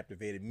of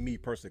captivated me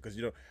personally, because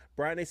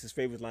Brian Ace's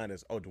favorite line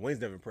is, "Oh, Dwayne's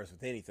never impressed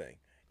with anything,"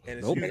 and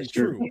it's usually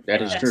true.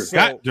 That is true.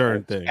 Scott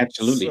Durn thing,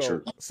 absolutely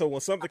true. So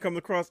when something comes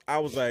across, I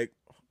was like,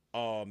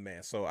 "Oh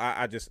man!" So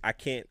I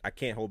can't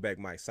hold back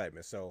my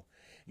excitement. So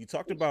you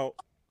talked about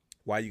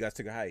why you guys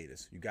took a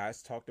hiatus. You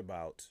guys talked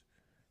about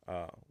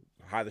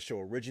how the show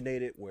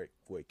originated, where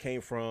it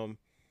came from,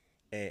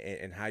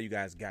 and how you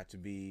guys got to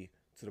be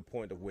to the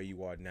point of where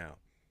you are now.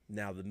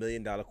 Now, the $1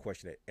 million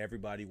question that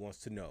everybody wants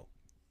to know,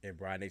 and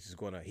Brian H is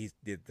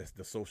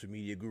the social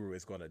media guru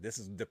is this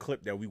is the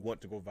clip that we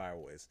want to go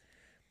viral is,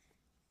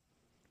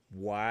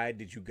 why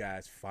did you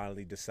guys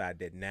finally decide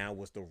that now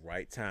was the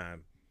right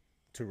time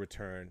to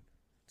return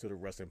to the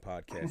wrestling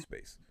podcast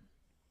space?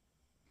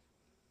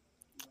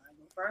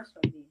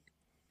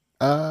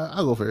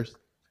 I'll go first.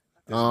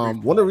 One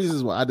of the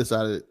reasons why I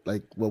decided,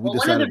 decided. One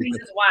of the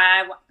reasons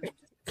why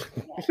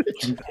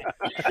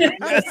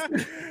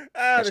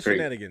the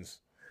shenanigans.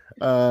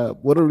 One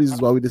of the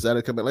reasons why we decided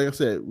to come back, like I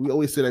said, we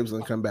always said I was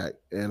going to come back,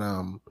 and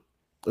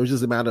it was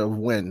just a matter of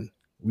when.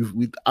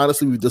 We've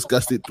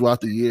discussed it throughout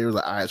the year.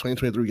 Like, all right,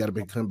 2023, we got a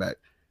big comeback.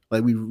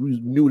 Like we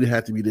knew it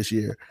had to be this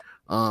year,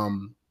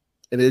 and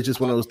it's just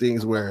one of those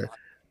things where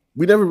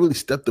we never really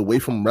stepped away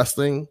from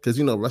wrestling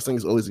because wrestling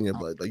is always in your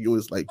blood. Like you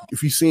always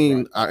if you've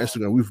seen our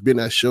Instagram, we've been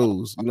at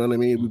shows. You know what I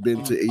mean? We've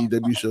been to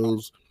AEW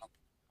shows,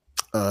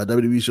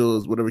 WWE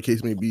shows, whatever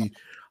case may be.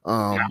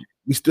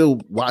 We still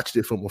watched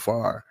it from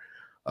afar.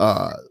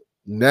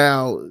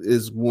 Now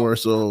is more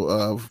so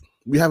of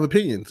we have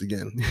opinions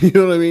again. You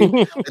know what I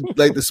mean?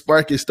 Like the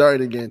spark is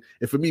starting again.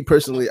 And for me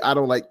personally, I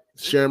don't like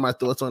sharing my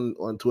thoughts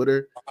on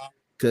Twitter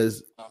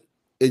because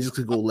it just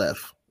could go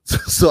left.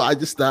 So I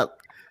just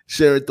stopped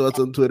sharing thoughts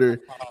on Twitter,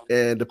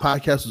 and the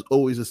podcast was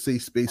always a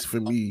safe space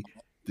for me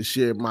to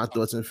share my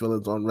thoughts and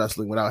feelings on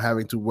wrestling without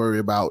having to worry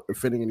about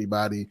offending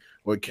anybody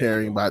or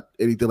caring about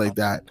anything like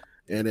that.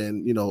 And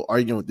then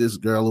arguing with this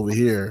girl over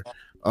here.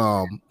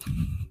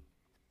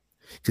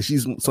 Because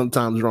she's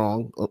sometimes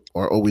wrong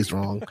or always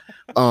wrong.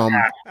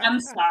 I'm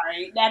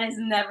sorry, that is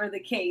never the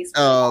case.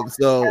 So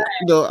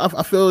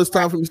I feel it's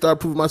time for me to start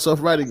proving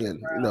myself right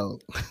again. How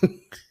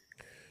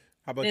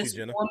about this you,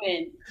 Jenna?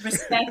 Woman,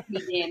 respect me,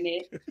 damn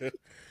it.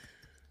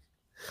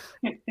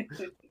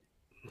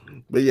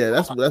 But yeah,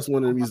 that's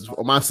one of the reasons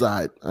on my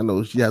side. I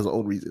know she has her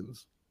own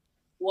reasons.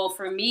 Well,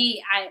 for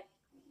me,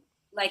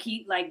 like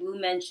Lou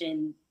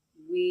mentioned,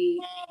 the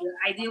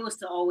idea was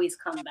to always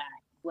come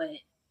back, but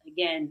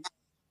again,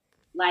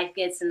 life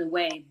gets in the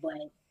way.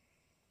 But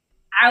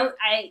I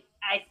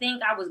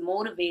think I was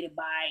motivated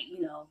by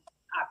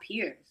our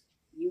peers,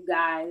 you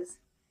guys,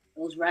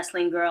 those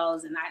wrestling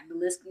girls, and the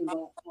list can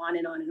go on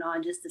and on and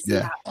on, just to see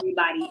how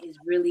everybody is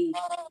really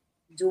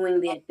doing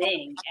their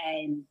thing.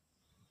 And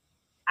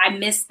I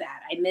miss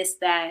that. I miss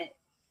that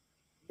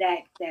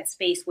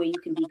space where you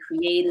can be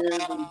creative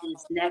and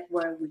just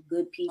network with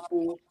good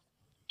people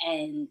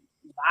and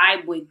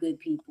vibe with good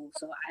people.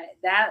 So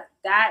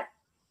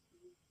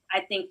I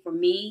think for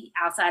me,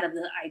 outside of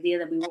the idea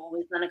that we were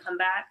always going to come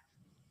back,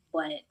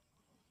 but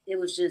it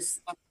was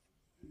just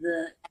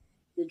the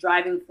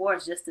driving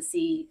force just to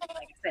see,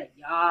 like I said,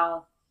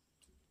 y'all,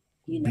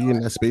 be in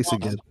that space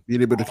again,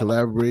 being able to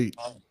collaborate.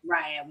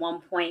 Right. At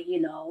one point,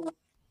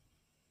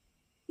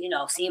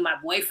 seeing my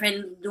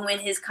boyfriend doing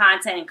his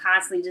content and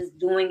constantly just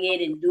doing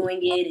it and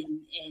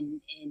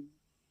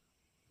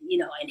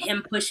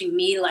him pushing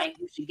me like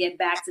we should get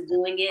back to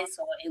doing it.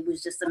 So it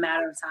was just a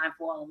matter of time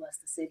for all of us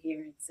to sit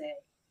here and say,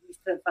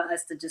 for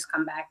us to just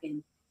come back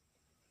and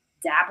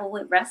dabble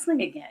with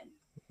wrestling again.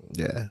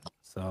 Yeah.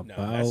 It's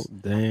about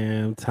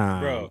damn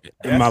time, bro.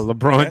 In my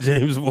LeBron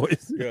James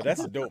voice. Girl,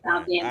 that's a dope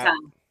one.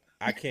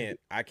 I can't.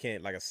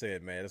 Like I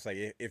said, man. It's like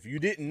if you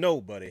didn't know,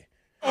 buddy.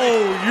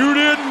 Oh, you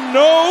didn't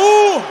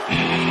know?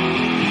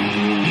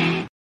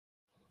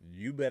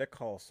 You better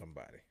call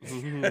somebody.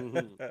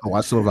 I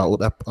watched some of our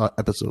old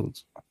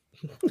episodes.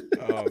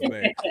 Oh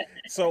man.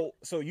 So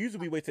usually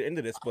we wait to the end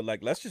of this, but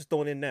like let's just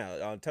throw it in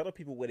now. Tell the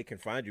people where they can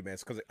find you, man.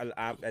 Because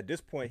at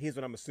this point, here's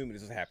what I'm assuming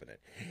this is happening.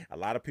 A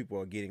lot of people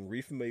are getting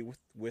re-familiar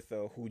with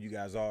who you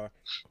guys are,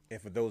 and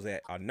for those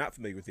that are not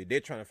familiar with it, they're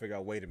trying to figure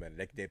out. Wait a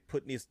minute, they're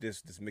putting this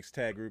mixed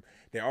tag group.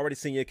 They're already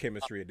seen your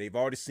chemistry. They've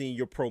already seen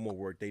your promo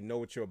work. They know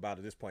what you're about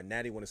at this point.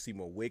 Now they want to see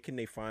more. Where can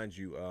they find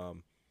you?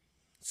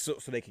 So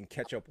they can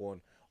catch up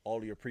on all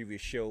of your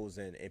previous shows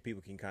and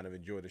people can kind of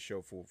enjoy the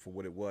show for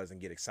what it was and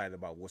get excited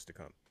about what's to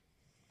come.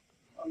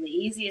 Well, the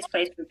easiest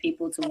place for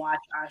people to watch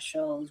our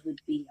shows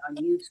would be on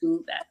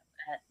YouTube at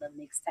the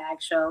Mixed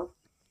Tag Show.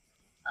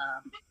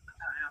 Our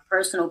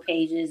personal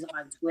pages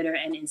on Twitter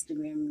and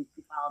Instagram. You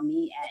can follow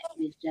me at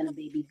Miss Jenna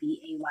Baby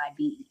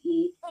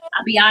BAYBEE.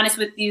 I'll be honest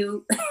with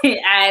you,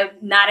 I'm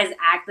not as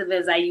active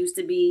as I used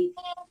to be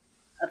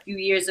a few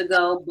years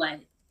ago, but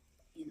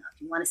if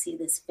you want to see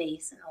this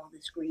face and all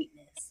this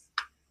greatness,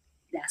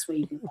 that's where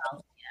you can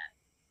follow me at.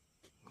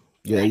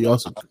 Yeah, you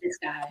also this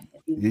guy.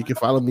 You can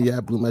follow me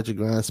at Blue Magic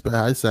Grind, Spit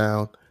High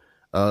Sound.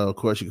 Of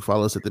course, you can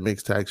follow us at the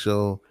Mixed Tag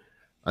Show.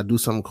 I do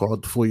something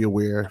called For Your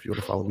Wear if you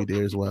want to follow me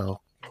there as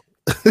well.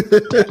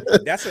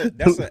 That's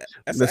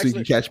where you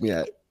can catch me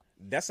at.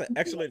 That's an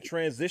excellent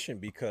transition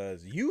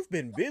because you've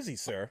been busy,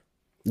 sir.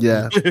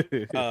 Yeah.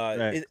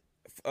 I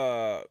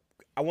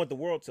want the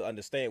world to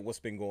understand what's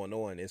been going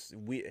on.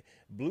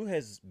 Blue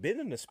has been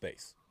in the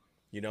space.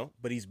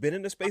 But he's been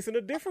in the space in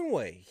a different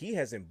way. He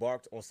has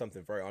embarked on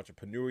something very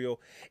entrepreneurial.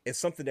 It's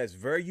something that's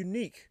very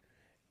unique.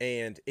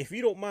 And if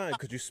you don't mind,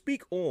 could you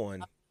speak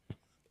on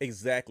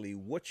exactly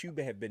what you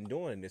have been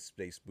doing in this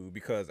space, Boo?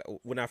 Because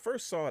when I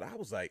first saw it, I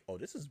was like, oh,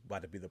 this is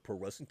about to be the pro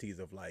wrestling tease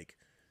of like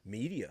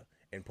media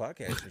and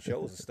podcasts and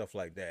shows and stuff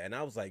like that. And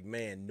I was like,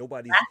 man,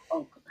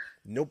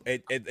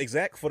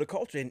 exact for the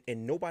culture.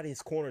 And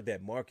nobody's cornered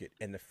that market.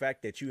 And the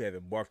fact that you have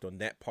embarked on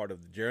that part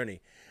of the journey,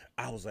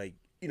 I was like,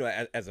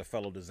 as a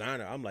fellow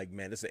designer, I'm like,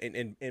 man, this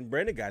and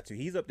Brandon got to.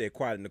 He's up there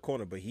quiet in the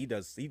corner, but he's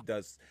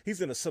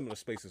in a similar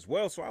space as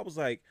well. So I was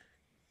like,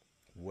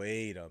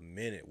 wait a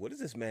minute, what is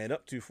this man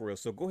up to for real?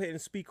 So go ahead and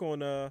speak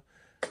on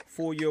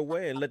For Your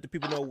Way and let the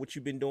people know what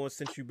you've been doing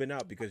since you've been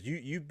out because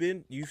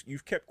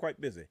you've kept quite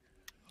busy.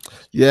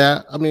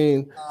 Yeah, I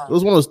mean, it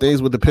was one of those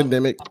things with the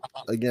pandemic.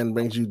 Again,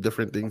 brings you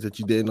different things that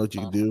you didn't know you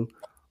could do.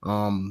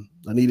 I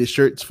needed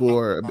shirts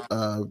for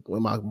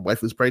when my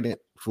wife was pregnant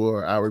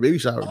for our baby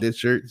shower. Did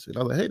shirts, and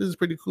I was like, "Hey, this is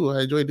pretty cool.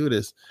 I enjoy doing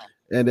this."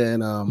 And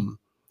then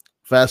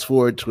fast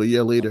forward to a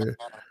year later,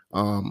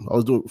 I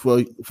was doing for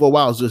a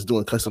while. I was just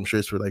doing custom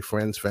shirts for like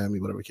friends,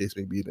 family, whatever the case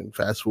may be. Then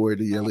fast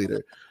forward a year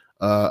later,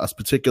 a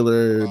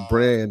particular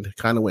brand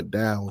kind of went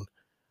down,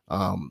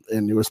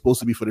 and they were supposed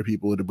to be for the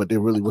people, but they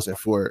really wasn't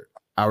for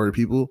our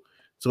people,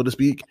 so to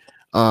speak.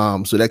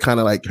 So that kind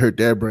of like hurt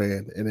their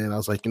brand. And then I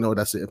was like,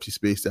 that's an empty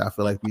space that I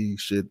feel like we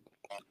should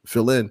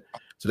fill in.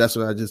 So that's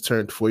when I just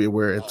turned For Your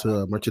Wear into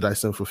a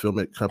merchandise and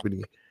fulfillment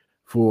company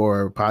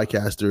for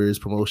podcasters,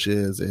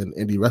 promotions, and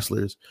indie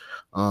wrestlers,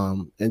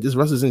 and just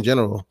wrestlers in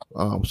general.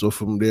 So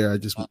from there, I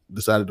just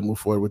decided to move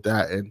forward with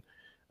that. And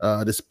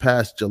this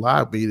past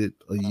July, I made it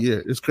a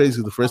year. It's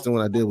crazy. The first thing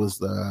I did was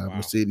the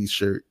Mercedes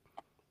shirt,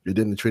 and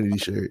then the Trinity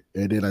shirt.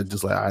 And then I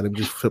just let me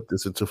just flip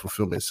this into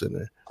fulfillment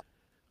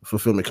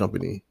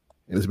company.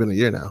 And it's been a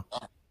year now.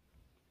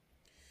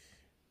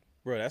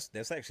 Bro,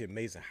 that's actually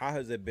amazing. How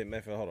has it been,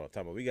 man? Hold on,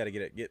 time out. We gotta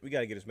get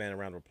this man a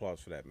round of applause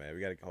for that, man.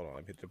 We gotta hold on.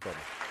 Let me hit the button.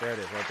 There it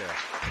is, right there.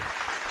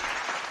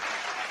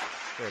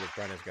 There it is.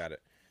 Brandon's got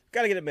it.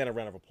 Gotta get a man a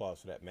round of applause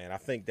for that, man. I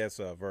think that's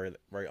very,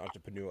 very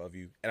entrepreneurial of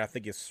you, and I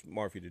think it's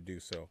smart for you to do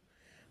so.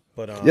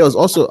 But yeah, it was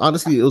also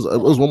honestly, it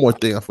was one more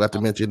thing I forgot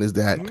to mention is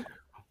that.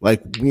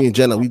 Like me and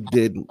Jenna, we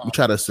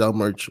try to sell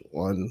merch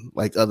on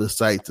like other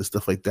sites and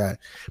stuff like that.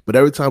 But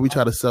every time we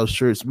try to sell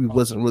shirts, we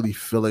wasn't really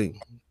filling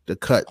the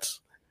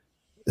cuts,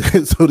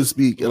 so to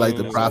speak, and like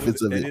the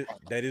profits of it.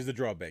 That is the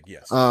drawback,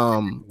 yes.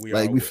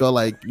 We felt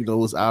like it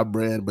was our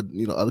brand, but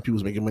other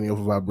people's making money off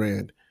of our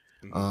brand.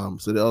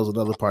 So that was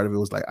another part of it.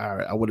 Was like, all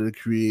right, I wanted to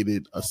create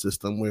a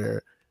system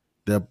where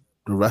the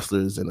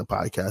wrestlers and the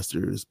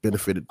podcasters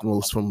benefited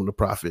most from the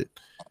profit.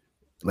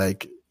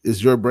 Like,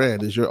 it's your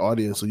brand, it's your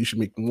audience, so you should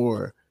make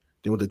more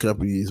than what the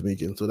company is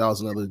making. So that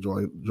was another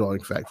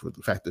drawing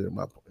factor in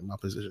my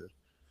position.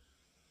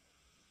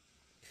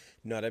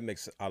 No, that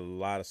makes a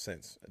lot of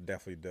sense. It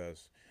definitely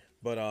does.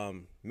 But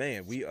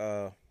man, we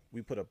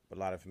put up a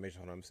lot of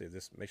information on. Let me say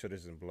this. Make sure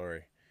this isn't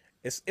blurry.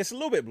 It's a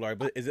little bit blurry,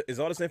 but is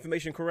all this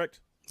information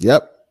correct?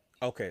 Yep.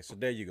 Okay, so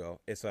there you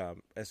go. It's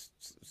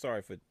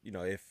sorry for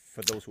if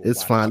for those who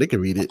it's fine. They can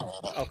read it.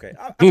 Okay,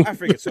 I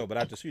figured so, but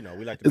I just we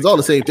like to. It's all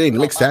the same thing. The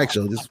Mixed Tag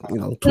Show, just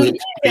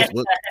Twitch,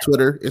 Facebook,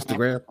 Twitter,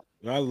 Instagram.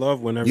 I love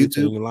when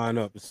everything line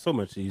up. It's so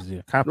much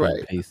easier. Copy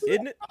and paste,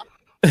 isn't it?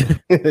 So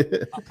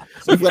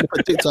we got to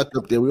put TikTok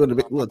up there. We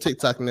want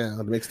TikTok now.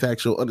 The Mixed Tag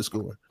Show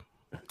 _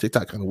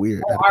 TikTok kind of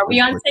weird. Are we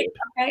on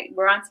TikTok? Okay,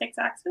 we're on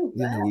TikTok too.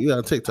 Yeah, we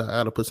on TikTok. I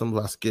gotta put some of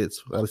our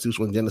skits. I gotta see which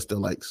one Jenna still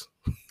likes.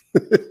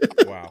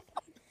 Wow.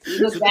 You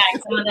look back,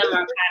 some of them are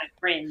kind of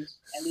cringe.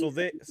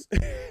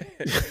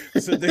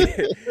 So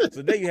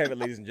there you have it,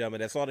 ladies and gentlemen.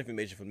 That's all the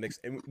information for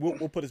Mixed. And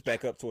we'll put this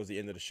back up towards the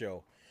end of the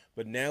show.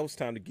 But now it's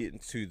time to get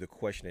into the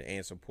question and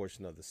answer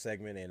portion of the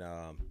segment and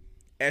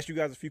ask you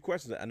guys a few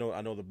questions. I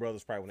know the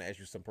brothers probably want to ask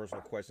you some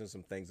personal questions,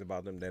 some things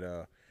about them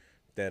that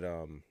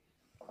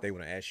they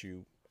want to ask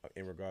you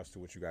in regards to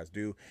what you guys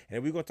do.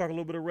 And we're gonna talk a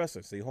little bit of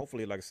wrestling. See,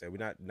 hopefully, like I said, we're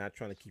not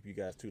trying to keep you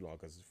guys too long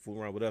because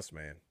fool around with us,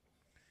 man.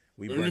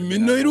 We burn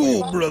midnight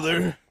oil,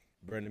 brother.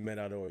 Burn the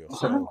midnight oil.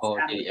 So, all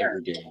day,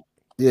 every day.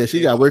 Yeah,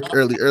 she got work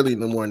early in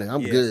the morning.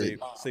 I'm good.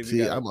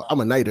 See, I'm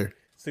a nighter.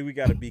 See, we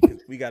gotta be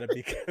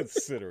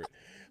considerate.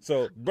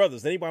 So,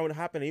 brothers, anybody want to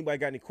hop in? Anybody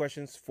got any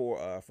questions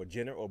for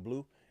Jenner or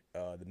Blue?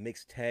 The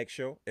Mixed Tag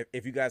Show.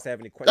 If you guys have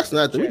any questions,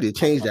 that's not. We need to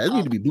change that. It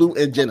need to be Blue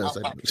and Jenner. It's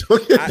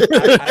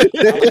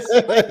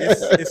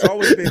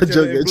always been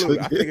Jenner and Blue.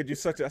 I figured you're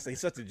such a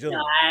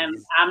gentleman.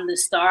 I'm the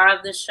star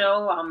of the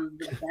show. I'm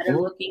the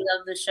better looking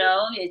of the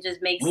show. It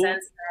just makes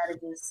sense that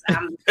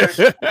I'm the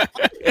person.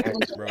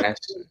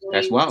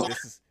 That's wild.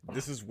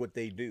 This is what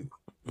they do.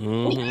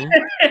 Mm-hmm.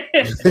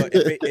 But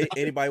if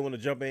anybody want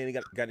to jump in,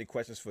 got any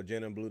questions for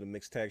Jenna and Blue, the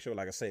Mixed Tag Show?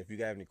 Like I say, if you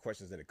got any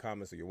questions in the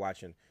comments or you're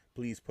watching,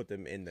 please put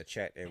them in the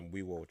chat and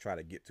we will try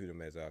to get to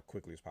them as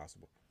quickly as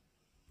possible.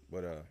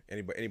 But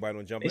anybody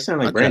want to jump in? They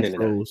sound like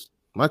Brandon.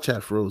 My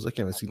chat froze. I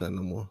can't even see nothing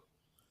no more.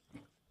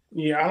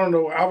 Yeah, I don't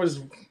know. I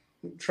was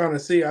trying to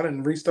see. I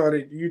didn't restart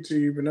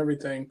YouTube and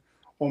everything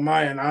on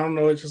my end. I don't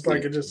know. It's just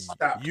like it just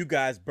stopped. You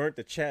guys burnt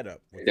the chat up.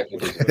 That's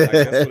what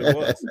it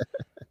was.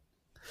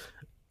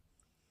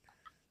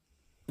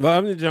 Well,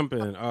 I'm gonna jump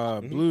in.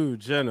 Blue,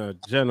 Jenna,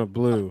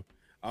 Blue.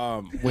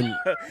 When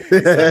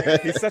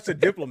he's such a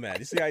diplomat.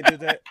 You see how he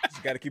did that? He's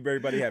got to keep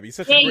everybody happy. He's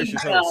such a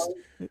gracious host.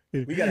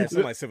 We gotta have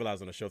somebody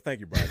civilized on the show. Thank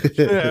you, Brian.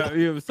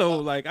 Yeah. So,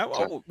 like, I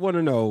want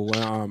to know,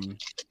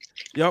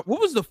 y'all, what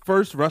was the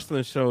first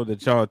wrestling show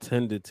that y'all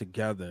attended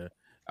together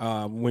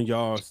when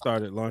y'all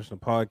started launching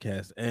the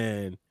podcast,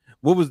 and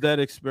what was that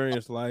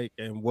experience like?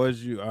 And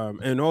was you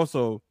and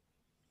also.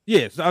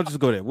 Yeah, so I'll just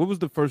go there. What was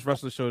the first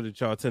wrestling show that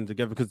y'all attended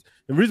together? Because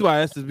the reason why I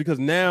asked is because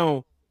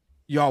now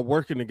y'all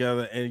working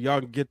together and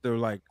y'all can get to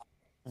like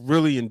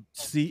really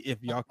see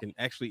if y'all can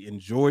actually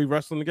enjoy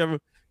wrestling together.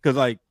 Because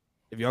like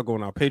if y'all go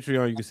on our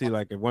Patreon, you can see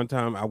like at one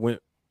time I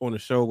went on a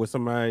show with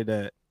somebody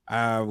that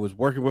I was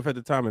working with at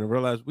the time and I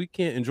realized we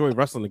can't enjoy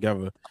wrestling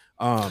together.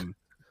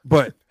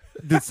 But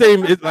the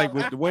same is like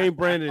with Dwayne,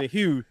 Brandon, and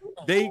Hugh,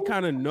 they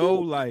kind of know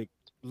like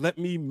I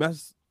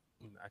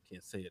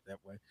can't say it that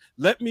way.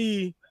 Let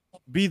me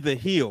be the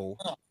heel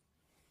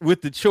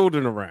with the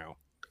children around.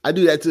 I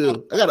do that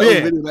too. I got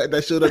a video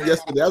that showed up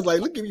yesterday. I was like,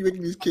 look at me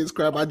making these kids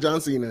cry about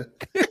John Cena.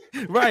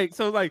 Right.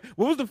 So like,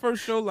 what was the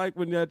first show like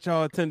when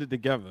y'all attended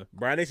together?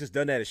 Brian H has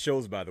done that at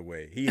shows, by the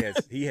way. He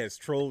has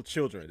trolled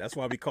children. That's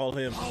why we call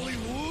him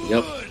Hollywood.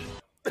 Yep.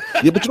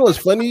 Yeah, but you know what's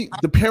funny?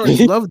 The parents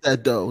love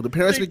that though. The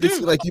parents make it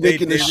seem like you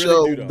making this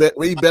show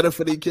way better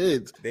for their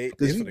kids.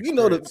 Because you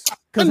know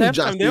I knew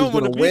John Cena was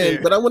going to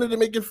win, but I wanted to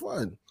make it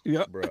fun.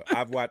 Yeah, bro.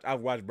 I've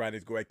watched Brian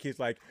go at kids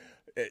like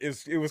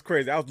it was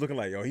crazy. I was looking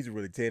like, yo, he's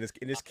really 10.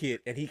 And this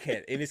kid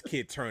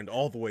turned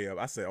all the way up.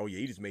 I said, oh yeah,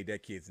 he just made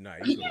that kid's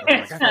night.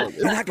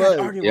 I got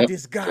arguing with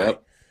this guy.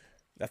 Yep.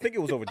 I think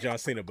it was over John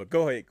Cena, but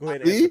go ahead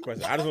and answer the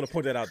question. I just want to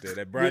point that out there.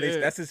 That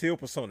Brian, that's his heel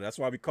persona. That's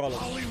why we call him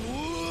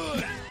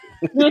Hollywood.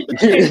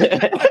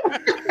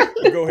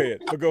 Go ahead.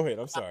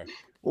 I'm sorry.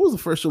 What was the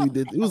first show we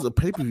did? It was a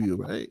pay-per-view,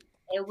 right?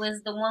 It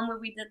was the one where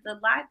we did the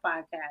live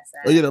podcast.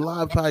 Oh yeah, the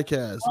live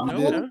podcast. What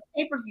was the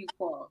pay-per-view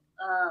called?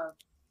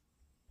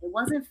 It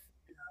wasn't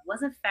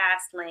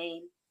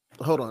Fastlane.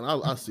 Hold on,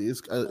 I'll see.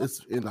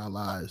 It's in our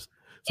lives.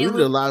 So we did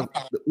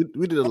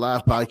a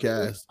live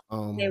podcast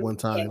one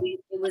time. Yeah,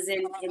 it was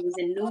in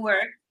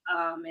Newark.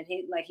 And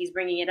he's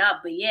bringing it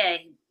up, but yeah,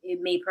 it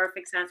made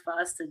perfect sense for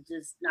us to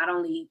just not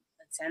only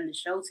attend the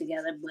show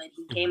together, but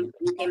he came up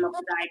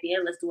with the idea.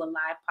 Let's do a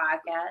live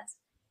podcast.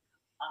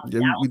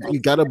 We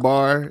got a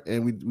bar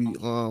and we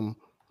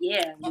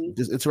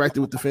just interacted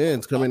with the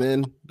fans coming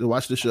in to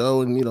watch the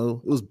show, and it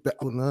was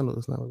it's not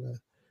that.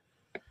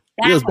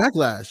 It was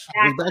Backlash. It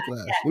was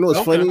Backlash. You know what's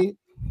funny?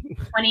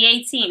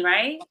 2018,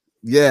 right?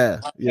 Yeah.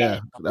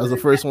 That was the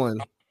first one.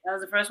 That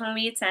was the first one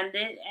we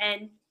attended,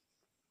 and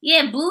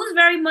yeah, Blue's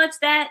very much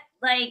that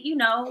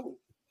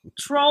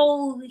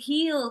troll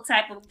heel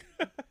type of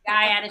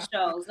guy at a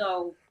show.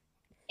 So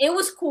it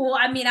was cool.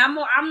 I mean, I'm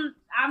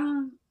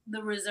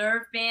the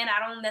reserve fan. I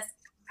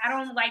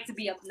don't like to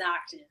be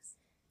obnoxious.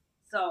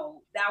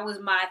 So that was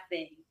my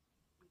thing.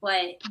 But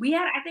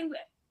I think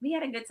we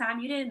had a good time.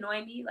 You didn't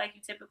annoy me like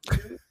you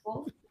typically do.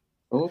 Cool.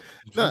 Oh,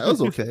 no, it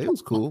was okay. It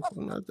was cool.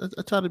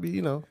 I try to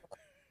be,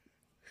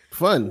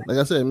 fun. Like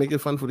I said, make it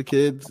fun for the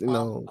kids.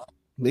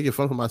 Make it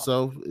fun for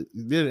myself.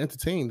 They're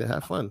entertained. They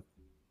have fun.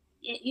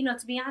 you know,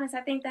 to be honest,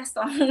 I think that's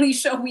the only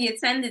show we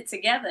attended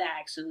together.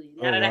 Actually,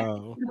 now that I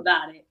think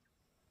about it,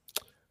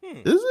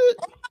 is it?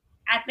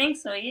 I think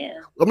so. Yeah.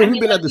 I mean,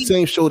 we've been at the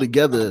same show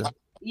together.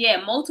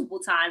 Yeah, multiple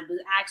times, but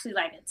actually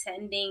like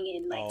attending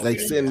and like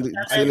sitting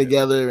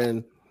together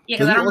and.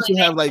 Because we also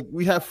have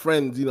we have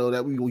friends, you know,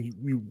 that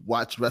we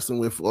watch wrestling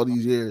with for all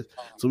these years.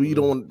 So we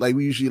don't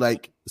we usually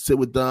sit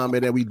with them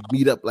and then we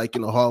meet up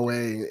in the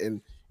hallway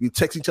and we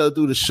text each other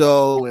through the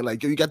show and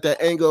you got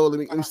that angle. Let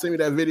me send me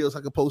that video so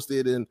I can post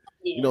it and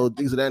you know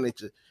things of that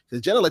nature.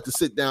 Because Jenna like to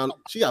sit down.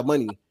 She got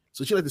money,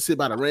 so she like to sit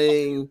by the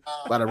ring,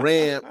 by the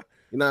ramp.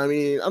 You know what I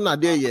mean? I'm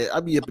not there yet.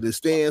 I'll be up in the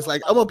stands.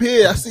 I'm up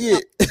here. I see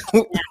it.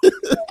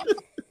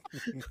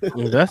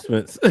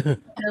 Investments.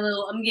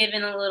 I'm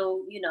giving a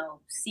little, you know,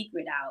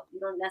 secret out. You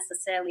don't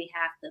necessarily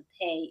have to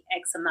pay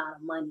X amount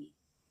of money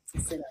to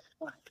sit up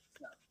front.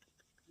 So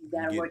you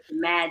gotta work the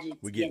magic.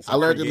 I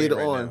learned it later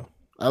on.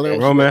 I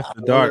learned Rome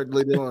after dark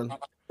later on.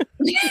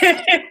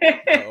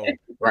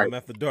 Right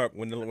after dark,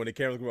 when the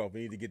cameras go off,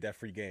 we need to get that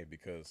free game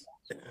because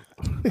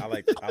I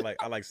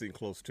like sitting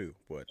close too.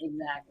 But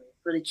exactly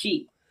for the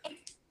cheap.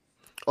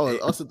 Oh,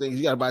 also things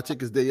you gotta buy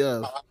tickets day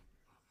of.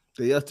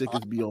 Day of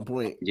tickets be on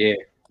point. Yeah.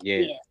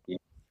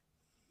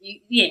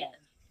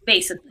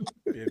 Basically.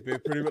 Yeah,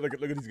 pretty much.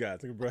 Look at these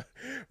guys. Look at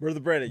Brother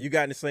Brandon. You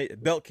got any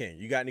Belt King?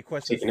 You got any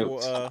questions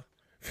for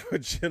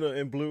Jenna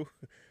and Blue?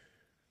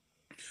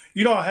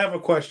 You don't have a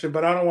question,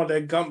 but I don't want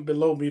that gump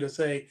below me to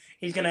say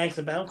he's gonna ask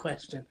a belt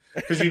question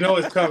because you know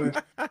it's coming.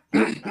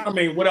 I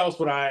mean, what else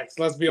would I ask?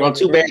 Let's be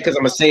honest. Too bad because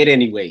I'm gonna say it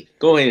anyway.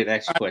 Go ahead and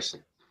ask your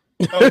question.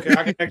 Okay,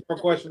 I can ask my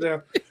question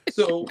now.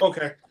 So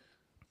okay.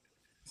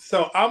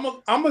 So I'm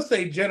gonna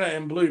say Jenna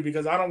and Blue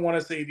because I don't want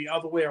to say the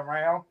other way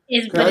around.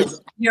 You're right.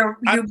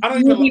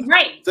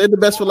 Say the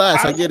best for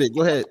last. I get it.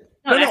 Go ahead.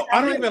 No,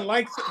 I don't even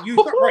like you.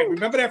 Right?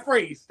 Remember that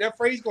phrase? That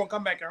phrase gonna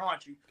come back and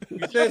haunt you. You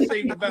said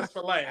save the best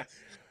for last,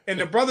 and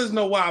the brothers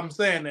know why I'm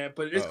saying that,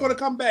 but it's gonna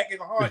come back and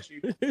haunt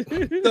you.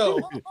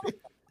 So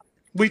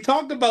we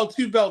talked about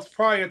 2 belts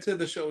prior to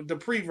the show, the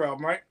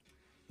pre-realm, right?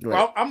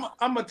 Well, I'm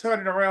gonna turn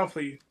it around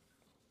for you.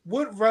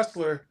 What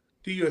wrestler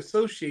do you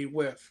associate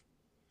with?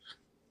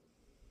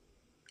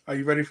 Are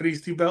you ready for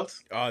these 2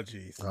 belts? Oh,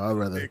 jeez. I'd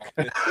rather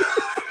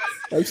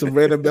like some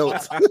random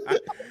belts.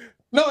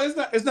 No, it's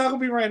not. It's not gonna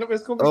be random.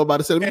 It's gonna be. About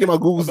to say, let me get my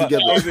Googles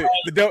together.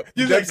 The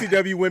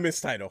WCW women's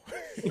title.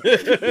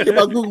 Get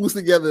my Googles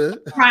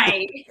together.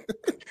 Right.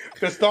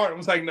 The start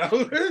was like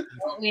no.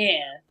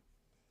 Yeah.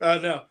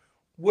 No.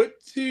 What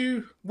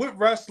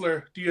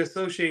wrestler do you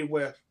associate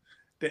with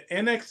the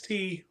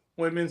NXT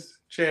Women's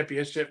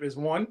Championship? Is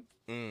one.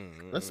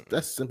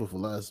 That's simple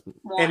for us.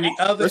 And the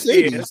other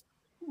is.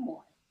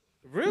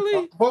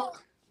 Really?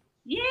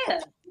 Yeah.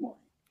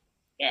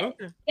 Yeah.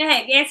 Okay. Go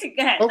ahead. Answer.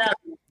 Go ahead. Okay.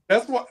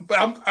 That's what.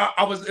 But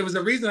I was. It was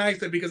a reason I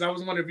asked it because I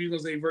was wondering if you were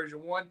gonna say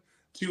version 1,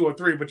 2, or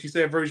 3, but you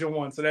said version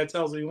 1, so that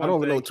tells me one. I don't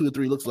even know what 2 or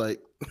 3 looks like.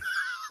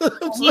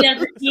 He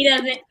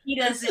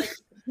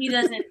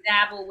doesn't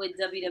dabble with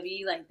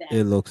WWE like that.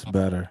 It looks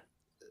better.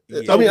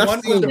 I mean,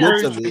 I've seen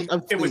bits of it.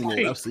 I've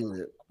seen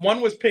it. 1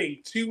 was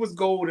pink, 2 was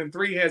gold, and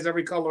 3 has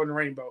every color in the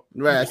rainbow.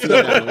 Right.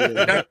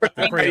 The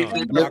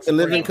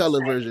living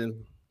color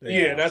version.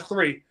 Yeah, that's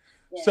 3.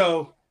 Yeah.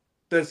 So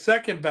the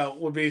second belt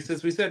would be,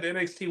 since we said the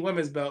NXT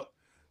Women's belt,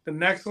 the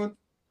next one.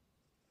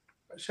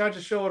 Should I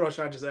just show it or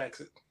should I just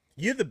ask it?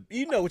 You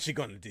know what you're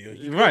gonna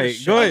do. Right.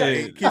 Go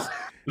ahead.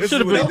 You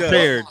should have been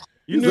prepared.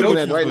 You knew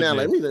that right now.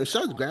 Like me,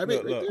 should I grab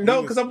it?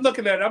 No, because I'm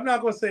looking at it. I'm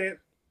not gonna say it.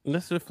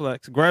 Let's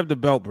reflex. Grab the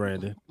belt,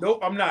 Brandon.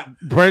 Nope, I'm not.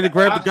 Brandon,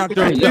 grab the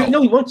goddamn belt.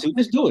 No, you want to.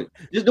 Just do it.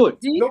 Just do it.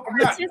 Nope, I'm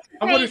not.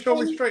 I'm going to show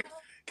me straight.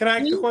 Can I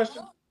ask the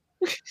question?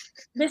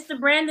 Mr.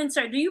 Brandon,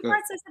 sir, do you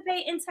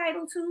participate in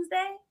Title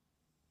Tuesday?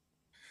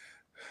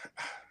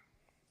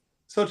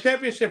 So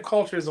championship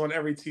culture is on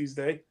every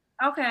Tuesday.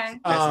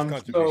 Okay.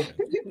 So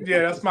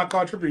yeah, that's my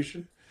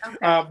contribution.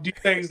 Okay. Do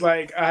things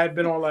like I had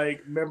been on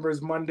like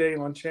Members Monday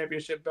on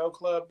Championship Belt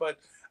Club, but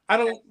I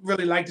don't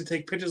really like to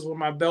take pictures with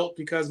my belt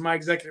because my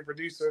executive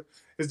producer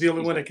is the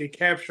only one that can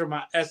capture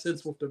my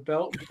essence with the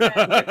belt. So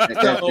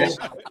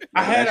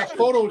I had a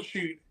photo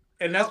shoot,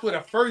 and that's where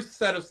the first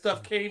set of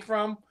stuff came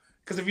from.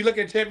 Because if you look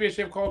at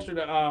championship culture,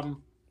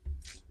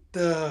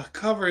 the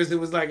covers, it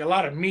was like a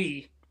lot of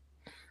me.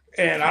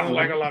 And I don't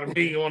like a lot of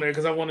me on there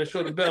because I want to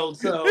show the belt.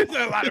 So It's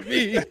a lot of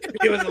me.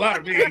 it was a lot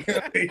of me.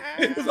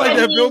 It's like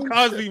that Bill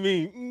Cosby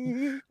meme.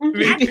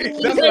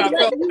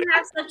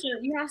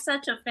 You have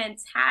such a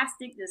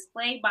fantastic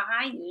display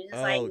behind you. It's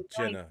like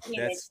Jenna,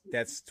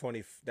 that's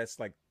 20. That's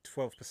like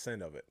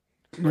 12% of it.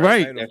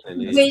 Right.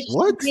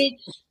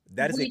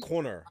 That is a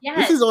corner.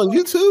 Yes. This is on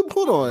YouTube.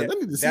 Hold on, let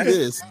me just see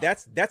this.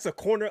 That's a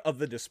corner of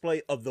the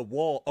display of the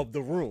wall of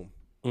the room.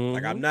 Mm-hmm.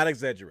 Like I'm not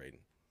exaggerating.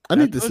 I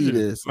need to see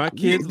this. My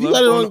kids you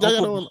got it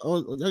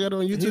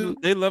on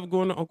YouTube. They love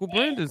going to Uncle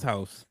Brandon's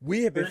house.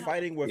 We have been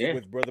fighting with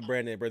Brother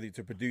Brandon and Brother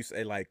to produce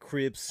a like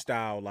crib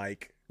style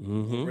like.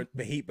 But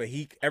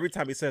he every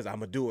time he says I'm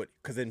gonna do it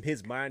because in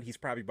his mind he's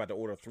probably about to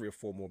order 3 or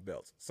 4 more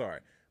belts. Sorry,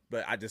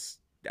 but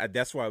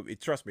That's why.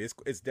 Trust me,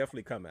 it's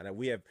definitely coming.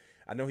 And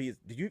I know he is.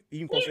 Did you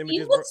even post images?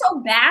 You look so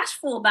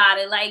bashful about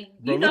it, like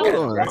Bro, you look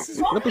know. at him.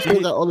 That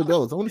person got all the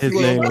belts. I want to His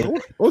see name.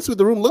 what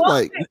the room look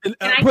like.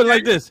 Put it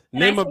like this: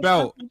 Can I name a say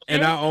belt, something,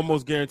 and Jay? I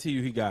almost guarantee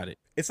you he got it.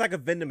 It's like a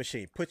vending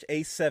machine. Put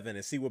A7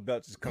 and see what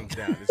belt just comes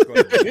down. It's going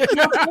to be.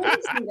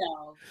 Seriously,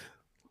 though,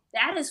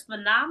 that is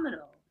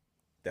phenomenal.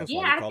 That's Yeah,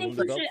 why we I call think him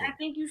the you belt should. king. I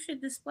think you should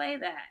display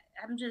that.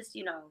 I'm just,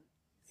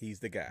 He's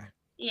the guy.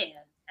 yeah.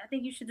 I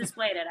think you should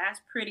display that.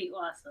 That's pretty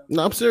awesome.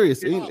 No, I'm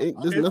serious.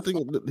 There's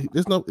nothing.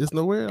 It's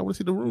nowhere. I want to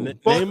see the room. Name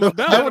a I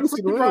belt. want to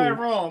see the Brian room.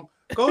 wrong.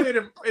 Go ahead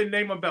and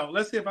name a belt.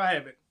 Let's see if I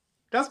have it.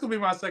 That's gonna be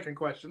my second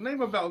question. Name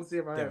a belt and see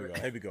if I There have we go.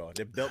 it. Here we go.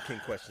 The belt king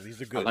questions. These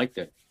are I good. like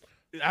that.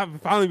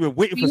 I've finally been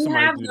waiting for You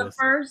somebody have to do the this.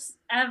 first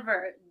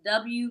ever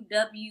WWF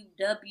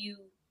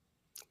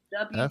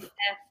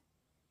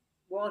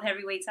World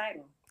Heavyweight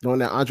title. The one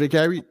that Andre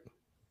carried.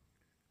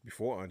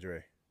 Before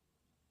Andre.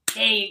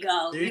 There you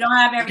go. See? You don't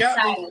have You every got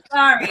me. title.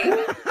 Sorry.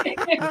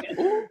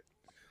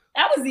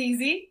 That was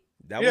easy.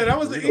 That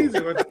was the brutal. easy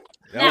one.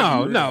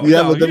 No. You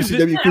have a you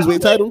WCW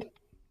Cruiserweight title.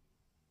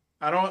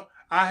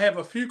 I have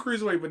a few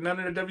cruiserweight, but none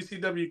of the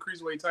WCW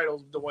cruiserweight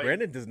titles. Dwayne.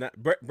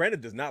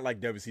 Brandon does not like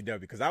WCW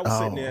because I was Oh,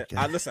 sitting there. okay.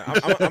 I'm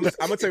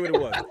gonna tell you what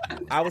it was.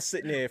 I was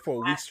sitting there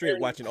for a week straight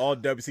watching all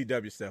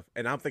WCW stuff,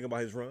 and I'm thinking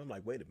about his run. I'm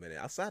like, wait a minute.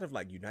 Outside of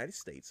like United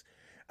States,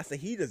 I said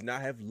he does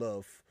not have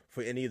love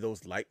for any of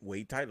those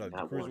lightweight titles,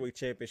 like the Cruiserweight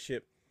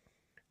Championship.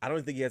 I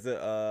don't think he has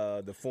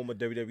the former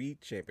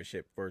WWE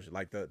Championship version,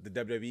 like the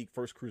WWE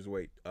first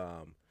Cruiserweight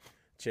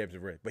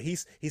championship. But he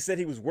said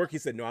he was working. He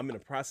said, no, I'm in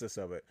the process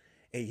of it.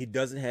 And he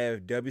doesn't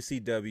have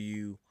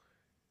WCW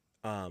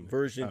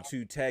version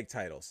 2 tag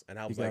titles. And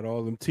I He was got like,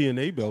 all them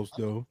TNA belts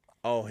though,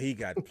 oh, he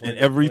got and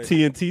every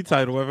TNT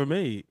title ever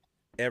made.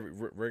 every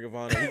Ring of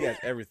Honor. He got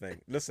everything.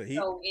 Listen,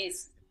 So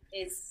it's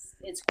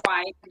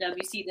quiet.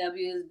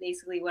 WCW is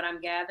basically what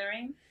I'm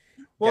gathering.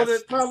 Well,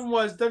 Yes. the problem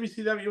was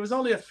WCW. It was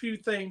only a few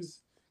things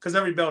because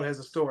every belt has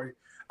a story.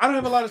 I don't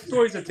have a lot of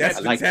stories attached. that's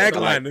to the like that.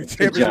 tagline Good of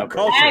championship job,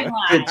 culture.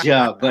 Tagline. Good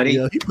job, buddy.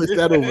 Yeah, he puts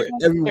that over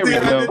everywhere.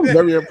 There we go.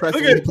 Very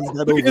impressive. He puts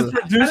that Look at his over.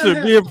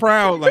 producer being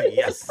proud, like,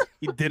 yes,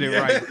 he did it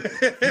right.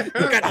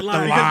 Got the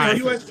line. Because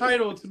the U.S.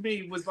 title to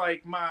me was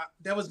like my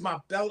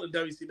belt in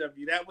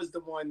WCW. That was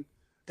the one.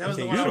 That was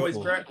the one I always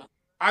Beautiful.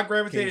 I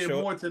gravitated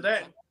show more to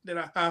that than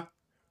I.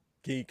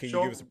 Can you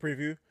Sure. give us a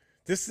preview?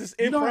 This is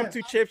You don't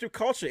impromptu championship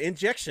culture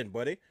injection,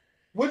 buddy.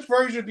 Which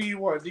version do you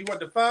want? Do you want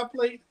the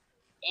 5-plate?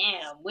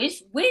 Damn.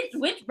 Which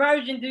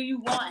version do you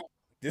want?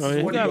 This Oh, is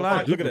he what got you a lot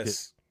want. of Look at duplicates.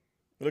 this.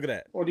 Look at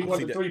that. Or do you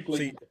want See the that-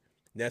 3-plate?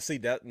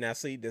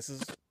 See,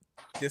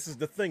 this is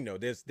the thing though.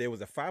 There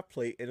was a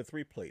 5-plate and a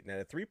 3-plate. Now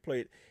the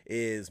 3-plate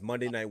is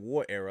Monday Night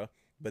War era,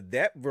 but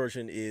that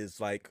version is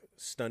like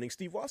Stunning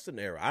Steve Austin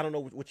era. I don't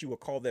know what you would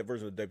call that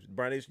version of WCW.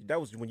 Brian, that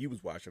was when you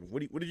was watching.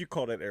 What did you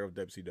call that era of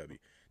WCW?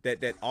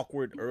 That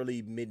awkward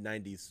early mid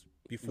 90s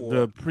before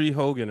The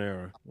pre-Hogan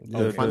era,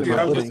 Okay. Finding Yeah,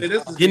 my I was gonna footing. say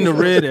this is in the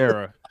red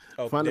era.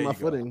 Oh, Finding there my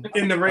you go. footing.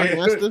 in the red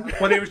Master?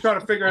 when he was trying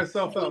to figure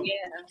himself out. Yeah.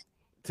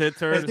 Ted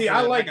Turner And see, said, I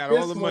I like got all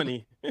this the one.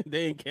 money.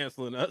 They ain't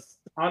canceling us.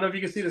 I don't know if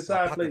you can see the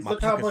side pocket- plates. my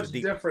Look how pockets are much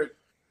deep. different.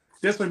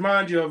 This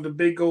reminds you of the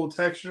big gold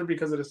texture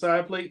because of the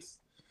side plates.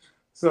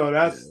 So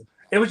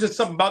it was just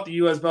something about the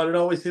U.S. belt. It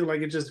always seemed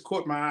like it just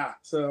caught my eye.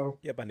 So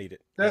Yep, I need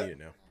it. I That- need it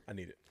now. I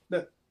need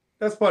it.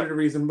 that's part of the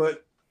reason.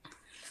 But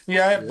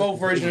yeah, I have both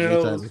versions of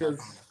good those title.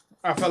 because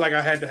I felt like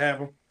I had to have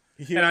them.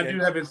 And I do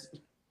have it.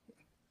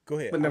 Go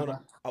ahead. But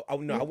I,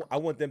 never I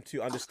want them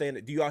to understand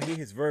it. Do y'all hear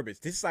his verbiage?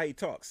 This is how he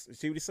talks.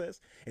 See what he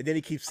says? And then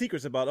he keeps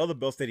secrets about other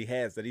belts that he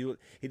has that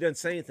he doesn't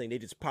say anything. They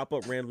just pop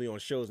up randomly on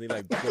shows and he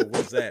like, bro,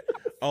 what's that?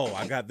 Oh,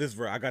 I got this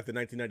version. I got the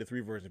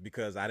 1993 version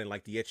because I didn't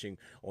like the etching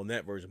on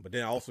that version. But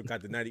then I also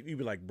got the 90. You'd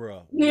be like,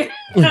 bro, Yeah.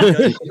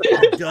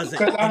 it doesn't.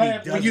 Because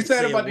and he when you doesn't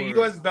said say about a the word.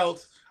 U.S.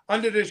 belts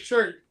under this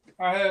shirt,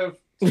 I have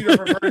 2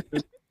 different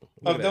versions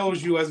Look of at that.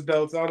 those U.S.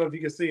 belts. I don't know if you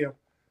can see them.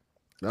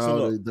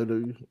 Oh, look,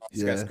 yeah.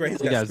 He's got He Scratch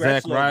got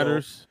Zack logo,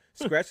 Ryder's.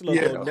 Scratch logo,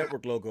 Yeah.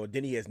 network logo.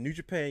 Then he has New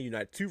Japan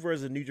United, 2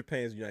 versions of New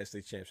Japan's United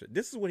States Championship.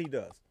 This is what he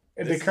does.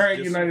 And This the is current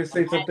just- United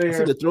States up I see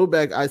there. the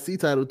throwback IC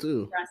title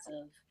too.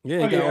 Impressive. Yeah,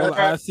 he Oh, got yeah, all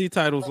I- the IC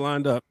titles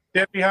lined up.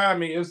 There behind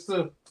me. It's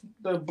the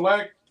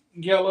black,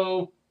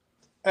 yellow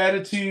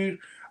attitude.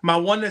 My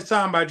one that's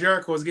signed by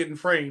Jericho is getting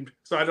framed,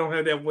 so I don't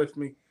have that with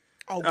me.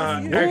 Oh,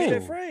 Uh, good for you. whoa.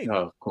 That frame. Oh,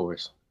 of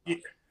course.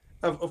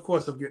 Of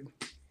course, I'm getting.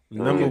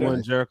 Number yeah.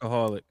 one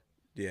Jerichoholic.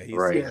 Yeah, he's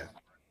Right. Yeah.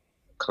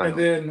 Clown. And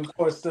then, of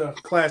course, the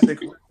classic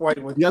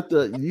white one. You have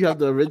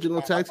the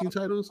original tag team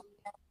titles.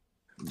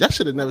 That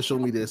should have never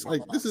shown me this.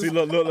 Like this is See,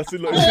 look, let's see,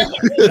 look.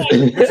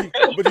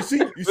 But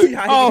you see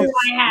how Oh. he Do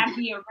I have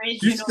the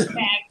original tag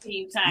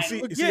team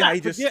title? you see how he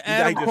just forget you see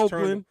how he Adam just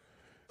Copeland.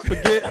 turned.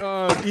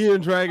 Forget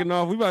Ian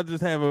Dragunov. We about to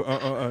just have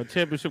a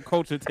championship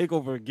culture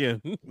takeover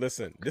again.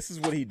 Listen, this is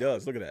what he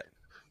does. Look at that.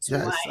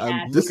 yes. Do I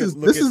have- This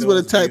Look is at what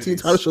a those tag team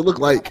beauties. title should look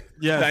like.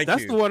 Yeah, Thank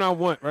that's you. the one I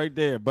want right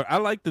there. But I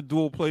like the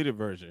dual plated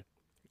version.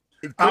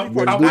 I I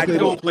want do- the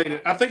gold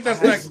plated. I think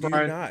that's I next, do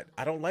Brian. not.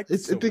 I don't like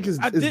It's, this. I think it's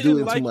I it's didn't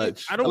doing like too it.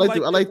 much. I don't like like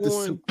the, I like it the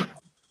going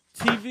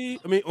TV,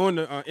 I mean on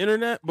the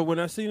internet, but when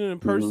I seen it in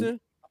person,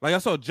 like I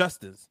saw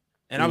Justin's,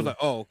 and I was like,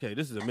 oh, okay,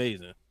 this is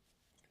amazing.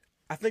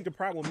 I think the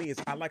problem with me is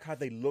I like how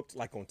they looked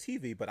like on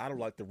TV, but I don't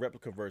like the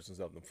replica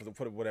versions of them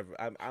for whatever.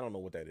 I don't know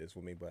what that is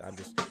with me, but I'm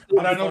just.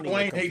 I know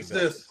Dwayne hates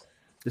this.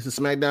 This is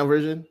SmackDown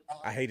version.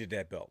 I hated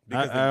that belt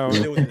because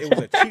it was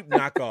a cheap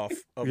knockoff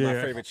of my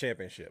favorite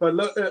championship. But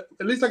look, at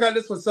least I got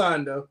this one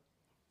signed though.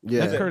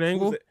 Yeah, that's Kurt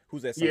Angle.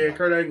 Who's that? Yeah,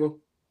 Kurt Angle.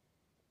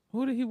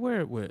 Who did he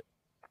wear it with?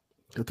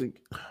 I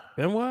think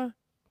Benoit.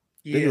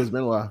 Yeah, it was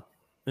Benoit.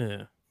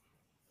 Yeah.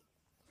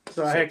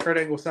 So I had Kurt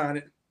Angle sign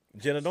it.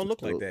 Jenna, don't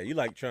look like that. You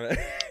like trying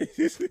to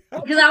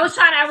because I was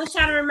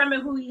trying to remember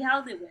who he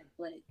held it with.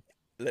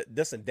 Like,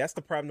 listen, that's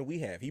the problem that we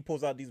have. He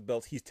pulls out these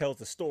belts, he tells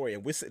the story,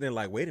 and we're sitting there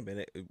like, wait a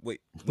minute, wait,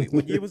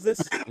 what year was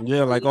this?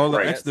 Yeah, like all the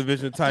X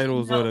Division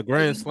titles, or the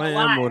Grand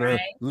Slam, or the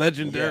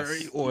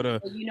Legendary, or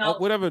the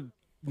whatever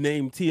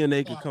name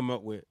TNA could come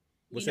up with.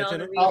 What's that,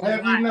 Jenna? I'll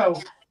have you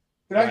know.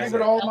 Did I give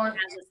it all my? Has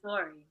a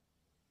story.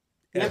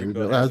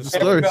 Everybody has a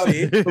story.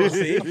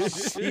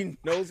 See, she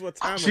knows what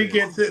time she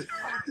gets it.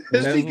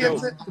 She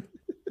gets it.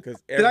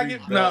 Because every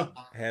belt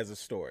has a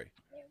story.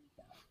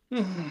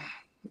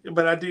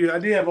 But I do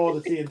have all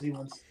the TNT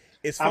ones.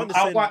 It's fun to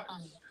send.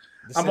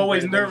 I'm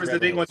always nervous that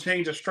they're going to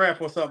change a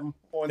strap or something.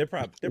 They're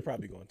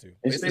probably going to.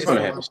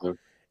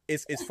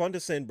 It's fun to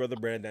send Brother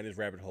Brandon down his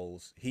rabbit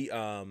holes. He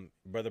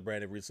Brother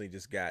Brandon recently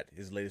just got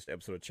his latest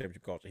episode of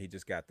Championship Culture. He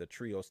just got the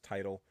Trios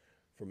title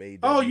from AEW.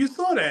 Oh, you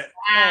saw that?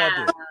 Oh,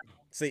 I did.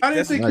 See, I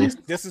didn't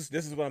think this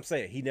is what I'm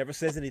saying. He never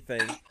says anything.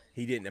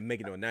 He didn't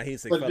make it on. Now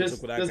he's like, fellas,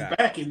 look what I got.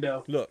 Backing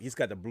though. Look, he's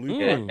got the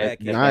blue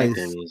backing. Nice.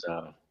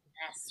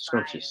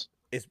 Scrumptious.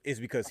 It's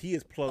because he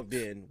is plugged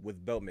in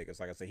with belt makers.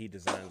 Like I said, he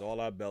designs all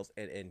our belts,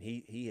 and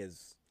he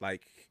is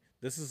like,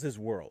 this is his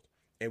world,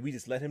 and we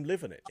just let him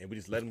live in it, and we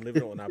just let him live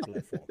it on our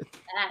platform.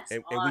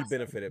 And we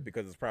benefited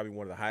because it's probably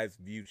one of the highest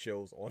viewed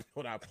shows on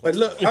our platform. But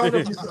look, I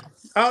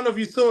don't know if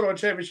you saw it on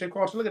Championship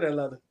Culture. Look at that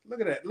leather.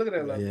 Look at that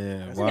leather.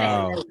 Yeah,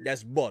 wow.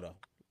 That's butter.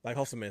 Like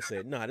Hustleman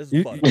said, nah, this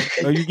is butter.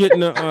 Are you getting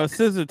the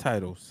scissor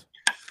titles?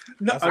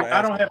 No,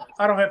 I don't have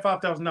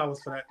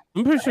 $5,000 for that.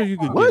 I'm pretty sure you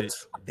could get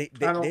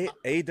it.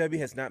 AEW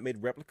has not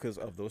made replicas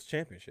of those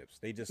championships.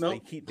 They just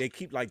they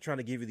keep like trying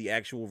to give you the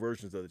actual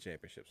versions of the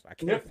championships. I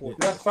can't afford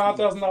that. That's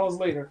 $5,000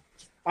 later.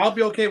 I'll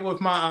be okay with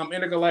my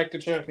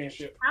Intergalactic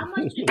Championship. How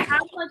much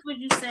would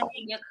you say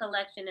your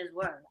collection is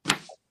worth?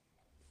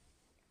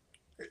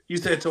 You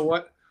said to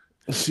what?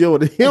 He don't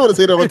want to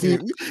say that on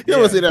TV. He don't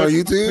want to say that on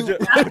YouTube.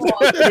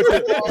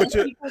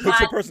 Put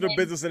your personal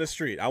business in the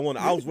street. I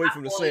was waiting for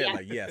him to say it.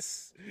 Like,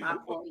 yes. My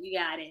fault. You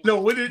got it.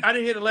 No, I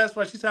didn't hear the last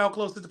part. She said how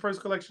close is the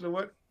first collection or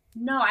what?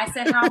 No, I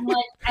said how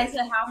much.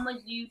 How much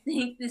do you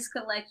think this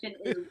collection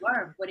is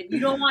worth? But if you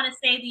don't want to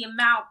say the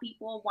amount,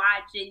 people are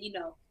watching.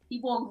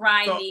 People are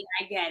grinding.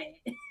 I get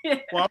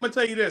it. Well, I'm gonna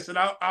tell you this, and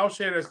I'll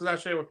share this because I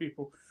share with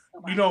people.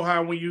 Okay. You know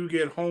how when you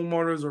get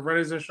homeowners or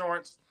renters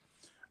insurance,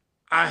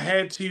 I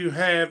had to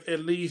have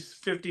at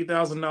least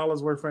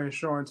 $50,000 worth of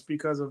insurance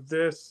because of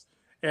this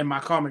and my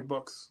comic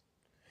books.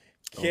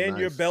 Can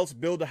your belts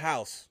build a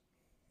house?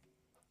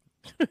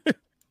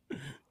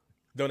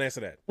 Don't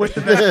answer that. What's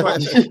the next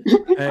question?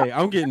 Hey,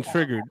 I'm getting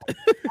triggered.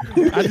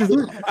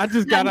 I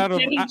just got out of.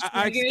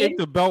 I escaped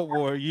the belt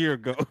war a year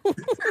ago.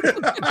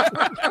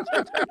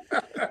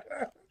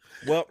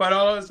 Well, but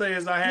all I would say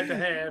is I had to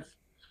have,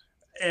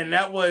 and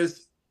that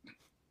was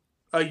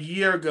a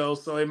year ago,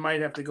 so it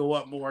might have to go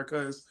up more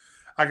because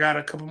I got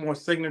a couple more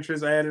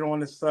signatures added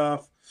on and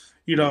stuff.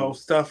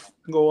 Stuff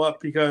go up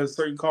because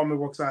certain comic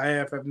books I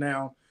have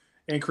now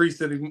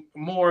increased it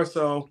more.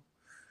 So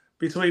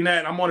between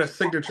that, I'm on a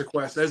signature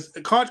quest. As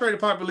contrary to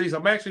popular belief,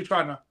 I'm actually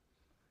trying to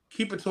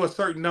keep it to a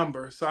certain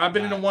number. So I've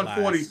been in the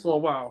 140s for a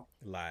while.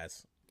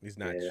 Lies. He's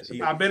not.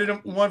 I've been in the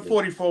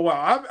 140 for a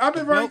while. I've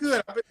been very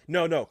good.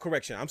 No,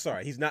 correction. I'm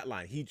sorry. He's not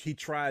lying. He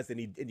tries and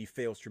he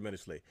fails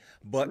tremendously.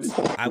 But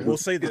I will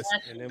say this: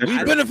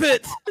 we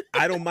benefit.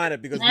 I don't mind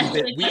it because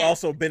we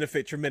also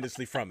benefit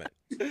tremendously from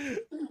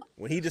it.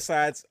 When he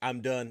decides I'm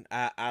done,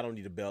 I don't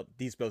need a belt.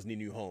 These belts need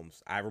new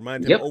homes. I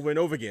remind him over and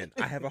over again.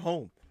 I have a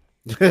home.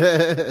 I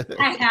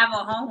have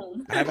a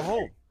home. I have a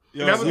home.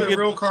 That was a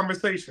real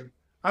conversation.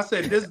 I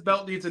said this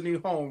belt needs a new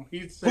home.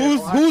 He said,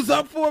 "Who's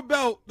up for a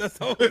belt?" That's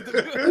all. I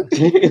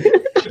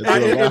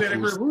didn't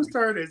agree. Whose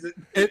turn is it?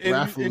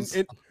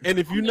 And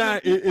if you're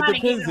not, it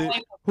depends.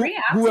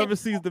 Whoever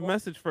sees the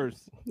message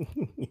first.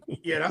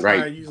 Yeah, that's right.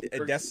 How I use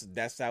it.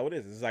 That's how it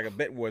is. It's like a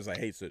bet where it's like,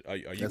 hey, so are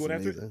you going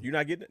after it? You're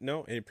not getting it?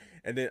 No.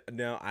 And then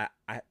now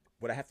I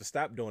what I have to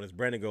stop doing is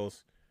Brandon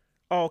goes,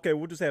 oh, okay,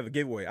 we'll just have a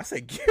giveaway. I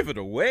say, give it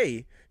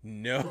away?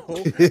 No,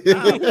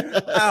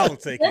 I'll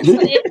take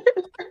it.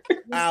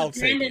 I'll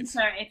take it.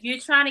 Sir, if you're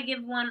trying to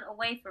give one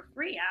away for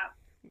free,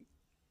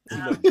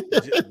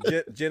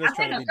 Jenna's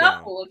trying to be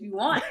down. If you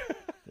want,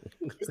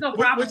 it's no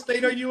problem. Which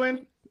state are you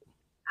in?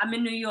 I'm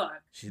in New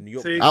York. She's in New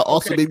York. I'll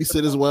also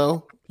babysit as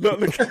well. No.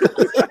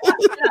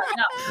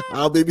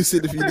 I'll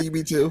babysit if you need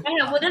me to.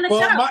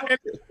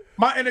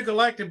 My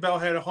intergalactic belt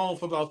had a home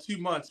for about 2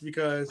 months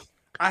because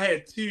I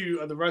had 2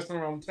 of the Wrestling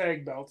Realm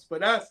tag belts,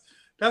 but that's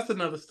that's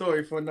another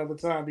story for another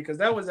time because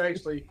that was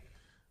actually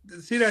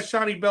see that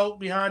shiny belt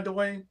behind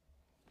Dwayne.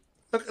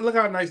 Look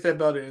how nice that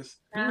belt is.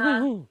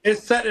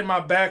 It's set in my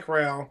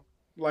background,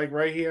 like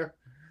right here.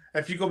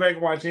 If you go back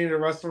and watch any of the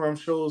Wrestling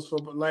shows for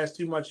the last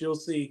 2 months, you'll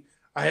see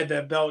I had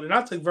that belt, and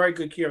I took very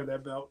good care of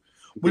that belt.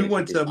 We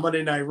went to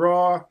Monday Night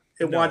Raw.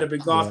 It wound up in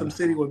Gotham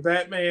City with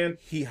Batman.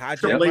 He hijacked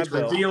Triple H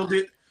my belt. revealed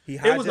it.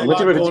 It was a lot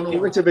going on. He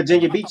went to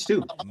Virginia Beach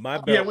too. My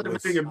belt went to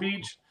Virginia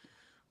Beach.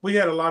 We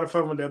had a lot of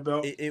fun with that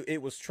belt.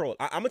 It was troll.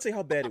 I'm gonna tell you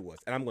how bad it was,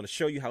 and I'm gonna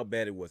show you how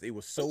bad it was. It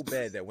was so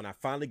bad that when I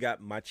finally got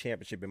my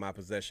championship in my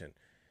possession,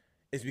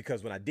 it's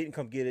because when I didn't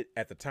come get it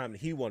at the time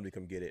that he wanted me to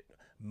come get it,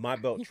 my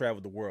belt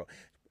traveled the world.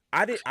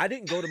 I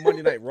didn't go to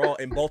Monday Night Raw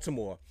in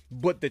Baltimore,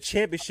 but the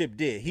championship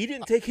did. He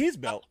didn't take his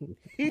belt.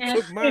 He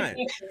took mine.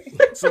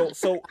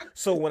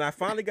 So when I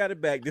finally got it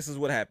back, this is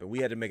what happened. We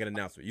had to make an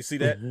announcement. You see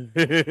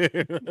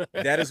that?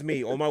 That is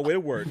me on my way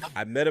to work.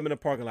 I met him in the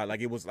parking lot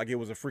like it was a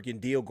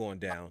freaking deal going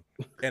down.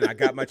 And I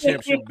got my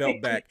championship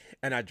belt back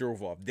and I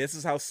drove off. This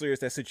is how serious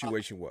that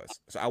situation was.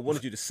 So I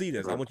wanted you to see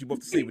this. I want you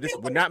both to see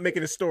it. We're not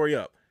making this story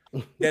up.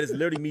 That is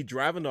literally me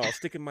driving off,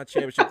 sticking my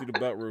championship through the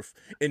belt roof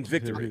in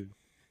victory.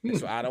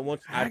 So I don't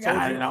want. I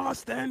told you,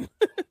 Austin.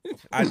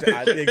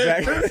 Exactly.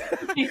 That's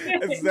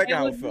exactly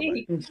how it felt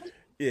like.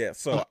 Yeah.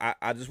 So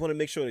I just want to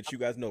make sure that you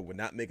guys know we're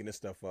not making this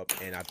stuff up,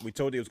 and we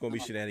told you it was going to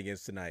be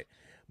shenanigans tonight.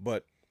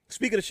 But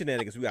speaking of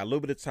shenanigans, we got a little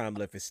bit of time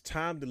left. It's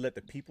time to let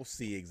the people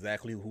see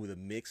exactly who the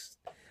mixed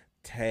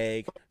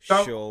tag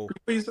show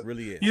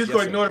really is. You just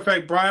going to ignore the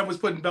fact Brian was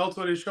putting belts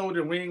on his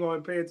shoulder and we ain't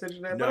going to pay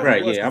attention to that.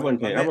 Right? Yeah, I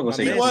wasn't going to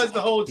say that. He was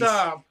the whole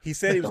time. He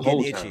said he was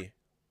getting itchy.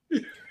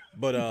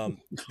 But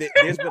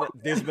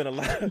there's been a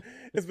lot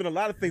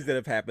of things that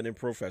have happened in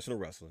professional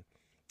wrestling,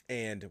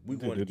 and we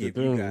want to give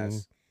you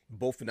guys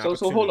both an opportunity.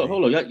 So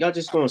hold on, y'all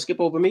just gonna skip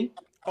over me?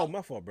 Oh,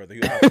 my fault, brother.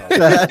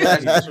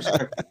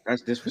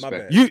 That's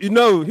disrespectful. You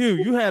know, Hugh,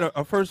 you had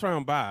a first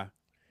round bye.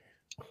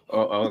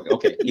 Oh,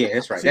 okay, yeah,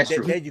 that's right. That's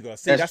true. There you go.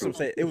 See, that's what I'm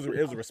saying. It was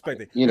a respect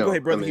thing. You know, go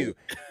ahead, brother Hugh.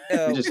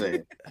 I'm just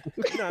saying.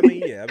 No, I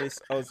mean, I was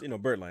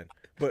birdline.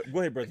 But go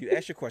ahead, brother Hugh.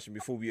 Ask your question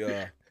before we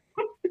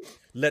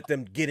let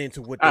them get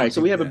into what. All right, so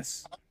we have a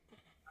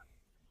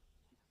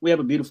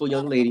beautiful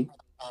young lady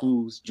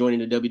who's joining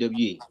the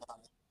WWE.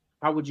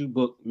 How would you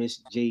book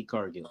Miss Jade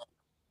Cargill?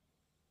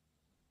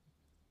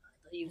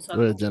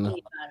 Go ahead, Jenna.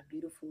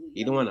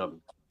 Either one of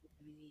them.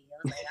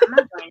 I'm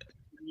not going to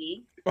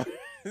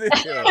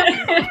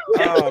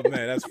Oh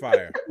man, that's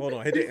fire! Hold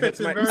on, hit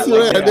my. I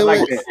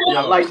like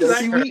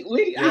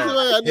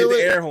that. Hit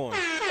the air horn.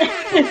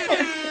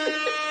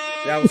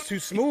 That was too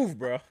smooth,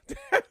 bro.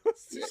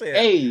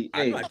 Hey,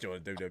 I'm not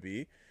joining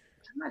WWE.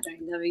 I'm not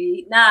joining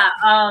WWE. Nah.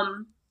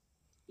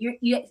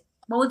 You.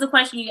 What was the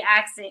question you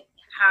asked? It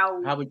how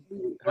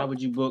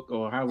would you book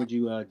or how would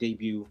you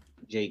debut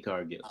Jade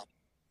Cargill?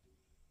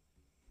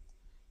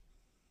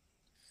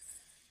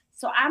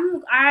 So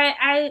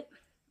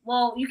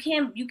well, you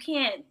can't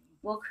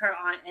book her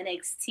on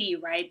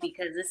NXT, right?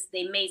 Because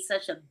they made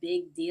such a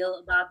big deal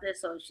about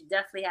this, so she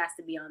definitely has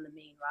to be on the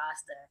main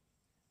roster.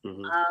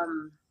 Mm-hmm.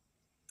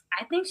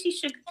 I think she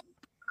should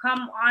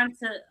come on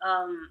to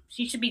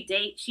she should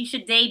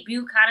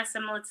debut kind of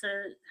similar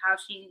to how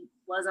she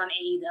was on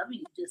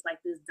AEW, just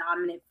like this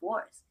dominant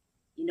force.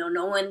 You know,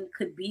 no one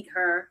could beat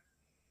her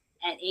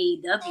at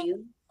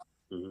AEW.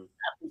 Mm-hmm.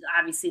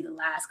 Obviously the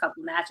last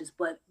couple matches,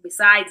 but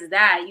besides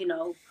that, you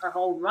know, her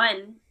whole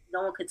run,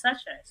 no one could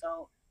touch her.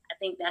 So I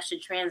think that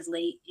should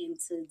translate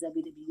into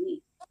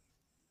WWE.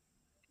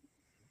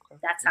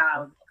 That's how I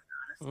would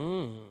look,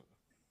 honestly.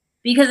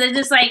 Because it's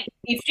just like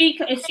if she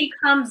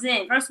comes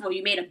in, first of all,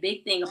 you made a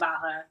big thing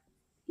about her.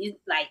 You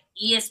like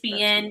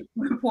ESPN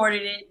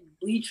reported it,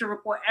 Bleacher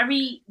Report,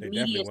 every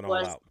media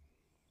source,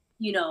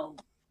 you know,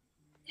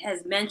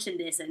 has mentioned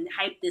this and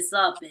hyped this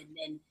up,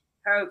 and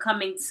her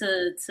coming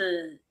to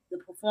the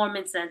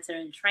performance center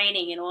and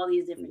training and all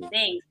these different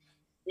things.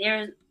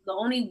 There's the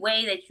only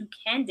way that you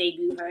can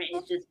debut her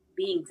is just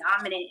being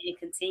dominant and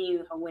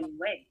continuing her winning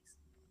ways.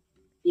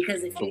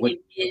 Because if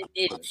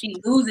she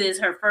loses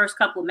her first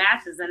couple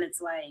matches, then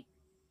it's like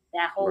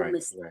that whole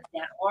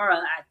that aura,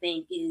 I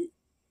think, is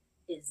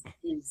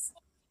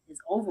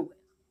over with.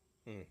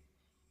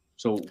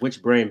 So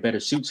which brand better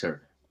suits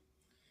her?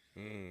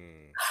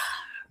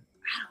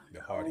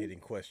 The hard hitting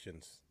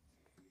questions.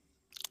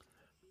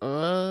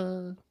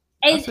 I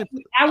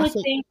would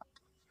think.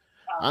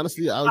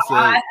 Honestly, I would say.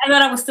 I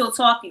thought I was still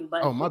talking,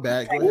 but my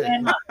bad. Go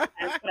ahead. What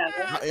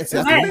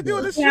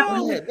doing the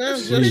show?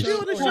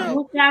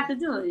 What you have to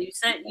do? You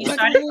said you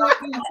started. Go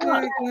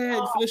ahead.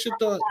 Finish your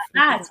thought.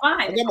 Nah, it's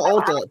fine. I got my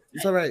own thought.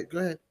 It's all right. Go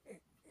ahead.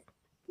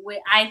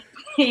 I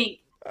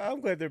think.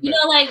 I'm glad they're back.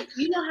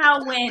 You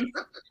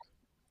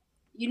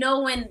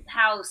know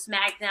how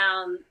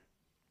SmackDown,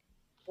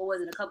 what was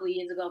it, a couple of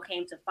years ago,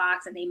 came to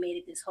Fox and they made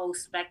it this whole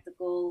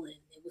spectacle and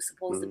it was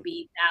supposed to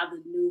be now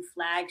the new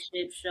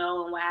flagship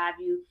show and what have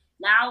you.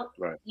 Now,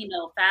 you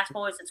know, fast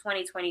forward to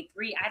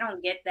 2023, I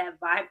don't get that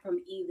vibe from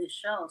either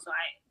show. So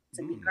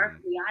to be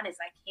perfectly honest,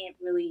 I can't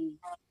really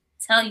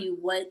tell you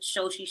what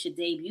show she should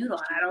debut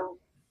on.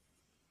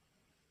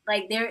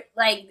 like they're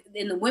like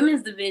in the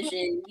women's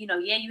division, you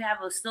have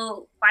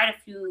still quite a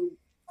few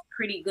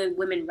pretty good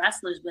women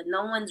wrestlers, but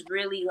no one's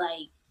really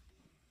like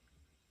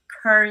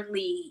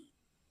currently,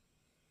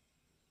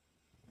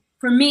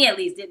 for me at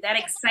least, that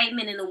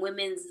excitement in the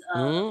women's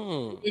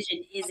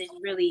division isn't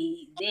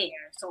really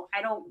there. So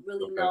I don't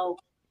really know,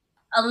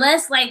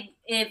 unless like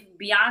if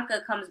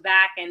Bianca comes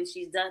back and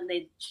she's done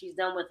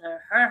with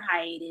her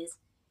hiatus,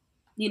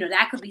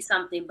 that could be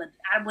something. But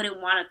I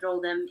wouldn't want to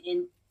throw them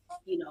in,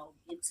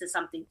 into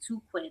something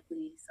too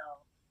quickly. So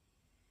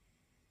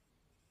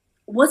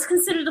what's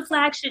considered the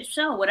flagship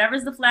show?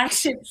 Whatever's the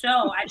flagship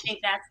show, I think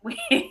that's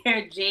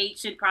where Jade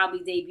should probably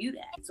debut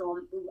at. So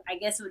I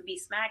guess it would be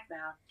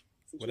SmackDown.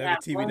 Whatever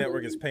TV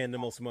network is paying the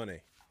most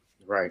money.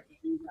 Right.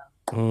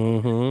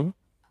 Mm-hmm.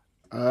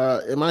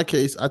 In my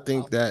case, I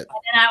think that.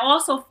 And I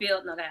also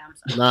feel no. I'm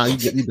sorry. Nah,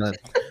 you done.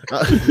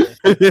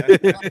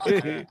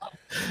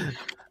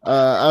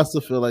 I also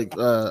feel like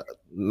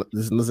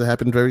this doesn't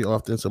happen very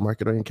often, so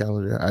mark it on your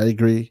calendar. I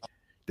agree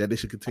that they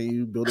should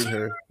continue building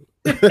her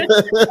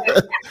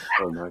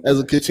as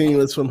a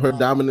continuance from her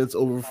dominance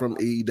over from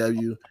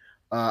AEW.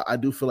 I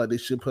do feel like they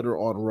should put her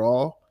on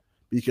Raw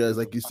because,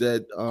 like you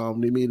said,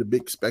 they made a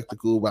big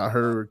spectacle about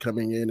her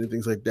coming in and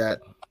things like that.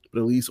 But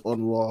at least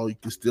on Raw, you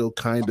can still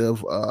kind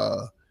of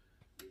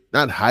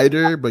not hide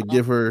her, but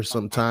give her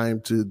some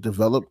time to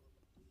develop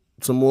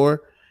some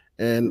more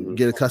and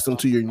get accustomed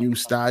to your new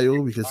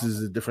style, because this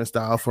is a different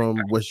style from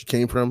where she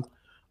came from.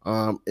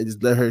 And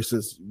just let her,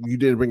 since you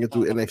didn't bring it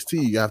through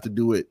NXT, you have to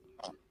do it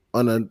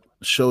on a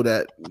show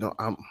that,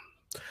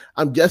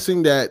 I'm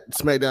guessing that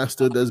SmackDown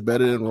still does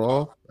better than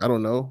Raw. I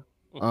don't know.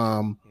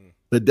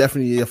 But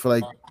definitely I feel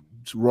like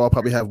Raw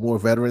probably have more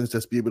veterans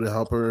that's be able to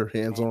help her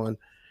hands-on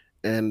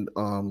and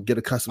get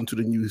accustomed to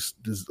the new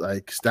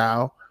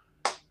style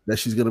that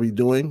she's going to be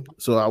doing.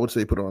 So I would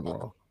say put her on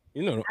Raw.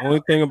 The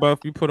only thing about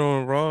if you put her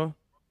on Raw,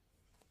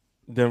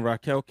 then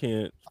Raquel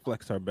can't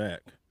flex her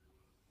back.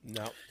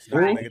 No, it's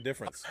not going to make a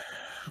difference.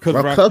 Because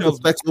Raquel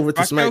flex over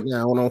to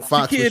SmackDown on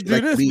Fox. She can't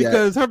do this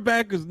because her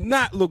back does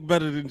not look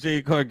better than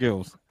Jade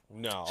Cargill's.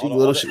 No,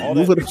 move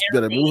her to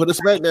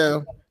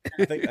SmackDown.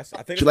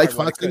 I think she likes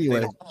Fox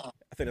anyway.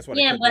 I think that's why.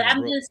 Yeah,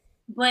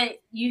 but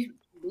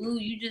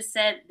you just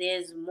said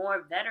there's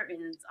more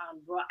veterans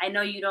on Raw. I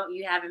know you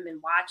haven't been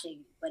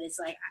watching, but it's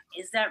like,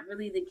 is that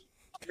really the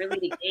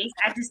case?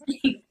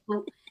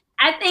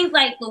 I think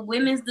like the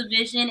women's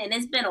division, and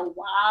it's been a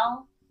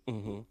while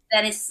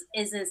that is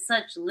in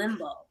such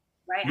limbo,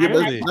 right?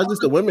 Yeah, not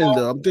just the women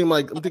though. I'm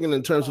thinking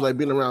in terms of like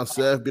being around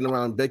Seth, being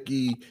around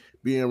Becky,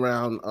 being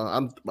around.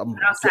 I'm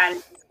outside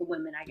of the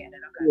women. I get it.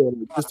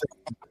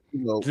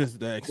 Okay. Just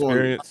the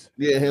experience.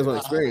 Hands-on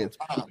experience.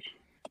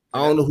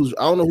 I don't know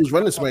who's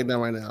running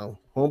SmackDown right now.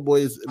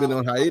 Homeboy has been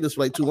on hiatus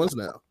for like 2 months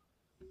now.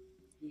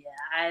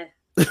 Yeah,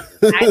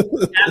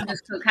 I'm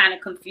just kind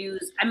of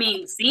confused. I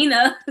mean,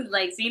 Cena's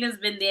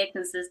been there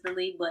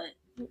consistently, but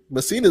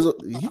he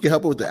can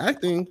help her with the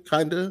acting,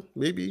 kind of,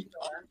 maybe.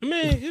 I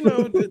mean,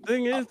 the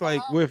thing is,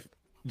 like with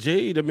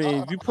Jade, I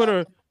mean, if you put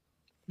her,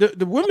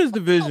 the women's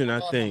division, I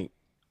think,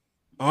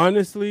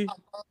 honestly,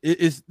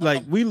 it's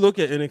like we look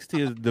at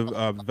NXT as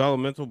the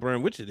developmental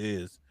brand, which it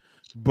is,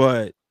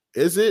 but.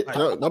 Is it?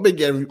 I've been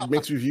getting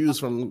mixed reviews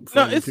from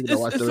no, it's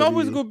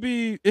always going to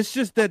be. It's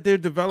just that they're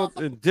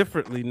developing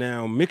differently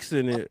now,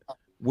 mixing it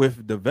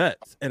with the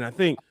vets. And I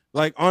think,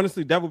 like,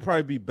 honestly, that would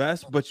probably be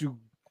best. But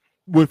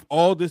with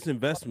all this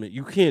investment,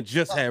 you can't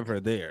just have her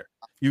there.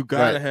 You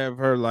got to have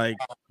her, like,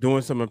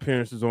 doing some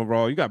appearances on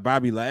Raw. You got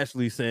Bobby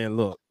Lashley saying,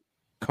 look,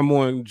 come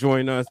on,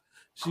 join us.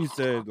 She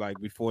said, like,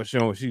 before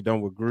showing she's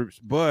done with groups.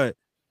 But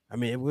I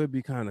mean, it would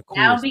be kind of cool.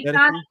 That would be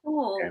kind of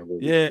cool.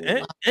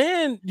 Yeah,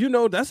 and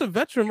that's a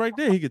veteran right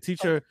there. He could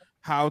teach her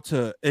how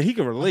to, and he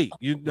can relate.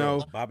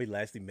 Bobby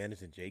Lashley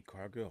managing Jade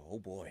Cargill. Oh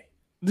boy,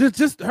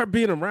 just her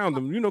being around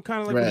them.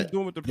 Kind of like what he's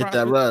doing with the Get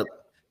that rub.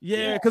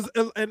 Yeah, because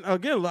and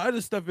again, a lot of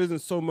this stuff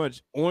isn't so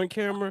much on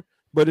camera,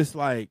 but it's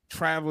like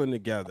traveling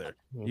together.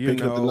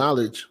 Pick up the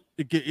knowledge.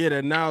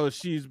 That knowledge.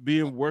 She's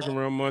working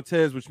around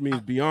Montez, which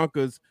means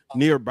Bianca's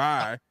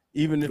nearby.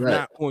 Even if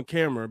not on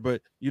camera,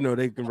 but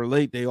they can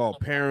relate. They all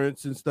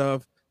parents and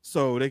stuff,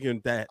 so they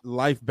can that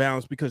life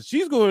balance because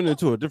she's going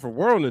into a different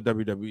world in the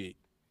WWE.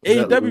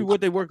 AEW,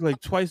 what they work like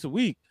twice a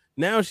week.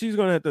 Now she's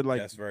gonna have to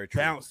like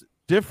bounce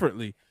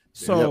differently.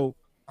 So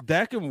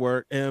that can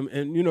work. And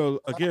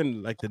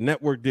again, like the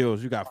network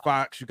deals, you got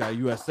Fox, you got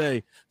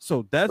USA.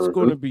 So that's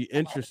going to be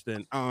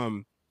interesting.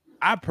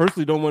 I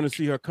personally don't want to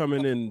see her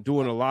coming in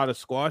doing a lot of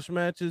squash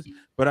matches,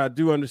 but I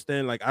do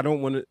understand. Like, I don't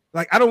want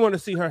to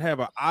see her have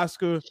an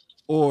Asuka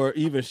or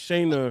even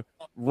Shayna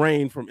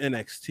reign from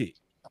NXT.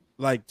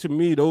 Like, to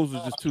me, those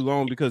are just too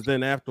long because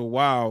then after a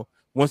while,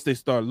 once they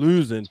start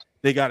losing,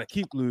 they got to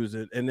keep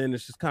losing, and then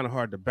it's just kind of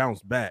hard to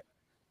bounce back.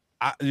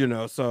 I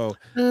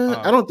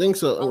don't think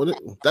so.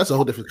 That's a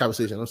whole different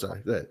conversation. I'm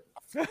sorry. Go ahead.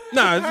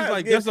 No, it's just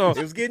like that's all.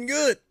 It was getting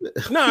good.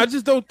 No, I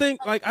just don't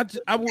think like I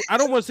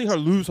don't want to see her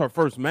lose her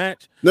first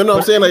match. No,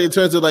 I'm saying like in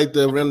terms of like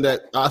the run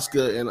that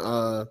Asuka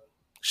and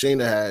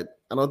Shayna had.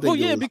 I don't think. Well,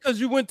 yeah, because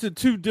you went to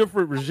two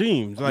different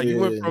regimes. Like you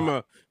went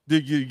from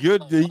your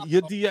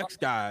DX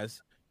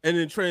guys, and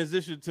then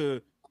transitioned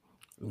to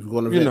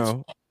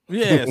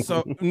yeah.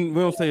 So we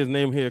don't say his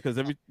name here because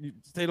you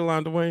say the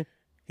line, Dwayne.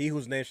 He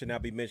whose name should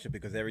not be mentioned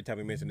because every time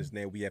we mention his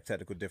name, we have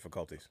technical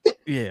difficulties.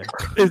 Yeah,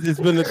 it's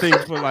been a thing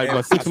for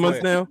like 6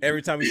 months now.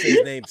 Every time we say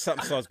his name,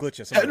 something starts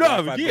glitching. Something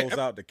Wi-Fi goes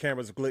out, the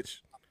cameras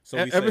glitch. So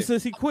ever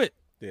since he quit,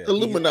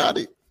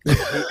 Illuminati.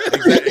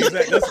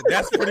 Exactly.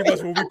 That's pretty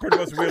much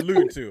what we're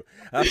alluding to.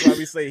 That's why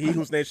we say he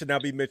whose name should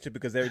not be mentioned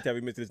because every time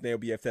we mention his name,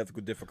 we have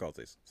technical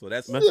difficulties. So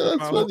that's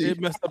it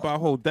messed up our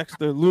whole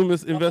Dexter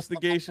Loomis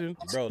investigation,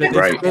 bro.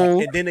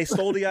 And then they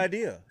stole the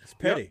idea. It's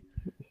petty.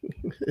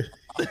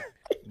 Yep.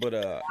 But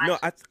no,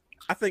 I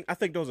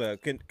think those are.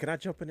 Can I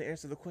jump in and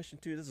answer the question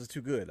too? This is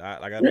too good.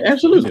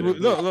 Absolutely.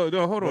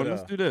 No, hold on.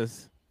 Let's do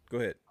this. Go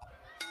ahead.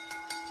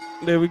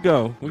 There we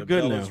go. We're the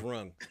good bell now. Is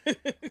rung.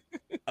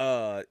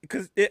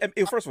 Because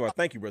first of all,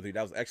 thank you, brother.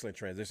 That was an excellent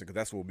transition because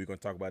that's what we're going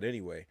to talk about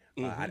anyway.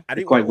 I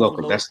didn't quite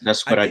welcome.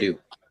 That's what I do.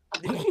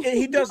 And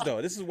he does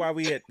though. This is why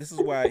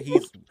he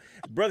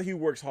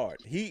works hard.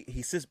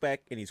 He sits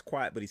back and he's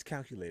quiet, but he's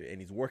calculated and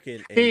he's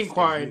working. And he ain't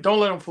quiet. Don't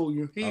let him fool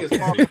you. He is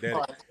quiet.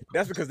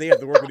 That's because they have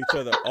to work with each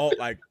other all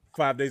like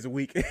 5 days a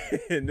week,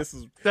 and this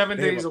is 7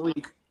 days a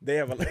week. They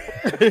have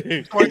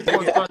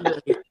 24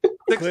 Sunday,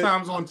 6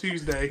 times on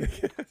Tuesday.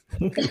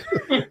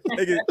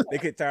 they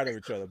get tired of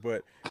each other.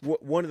 But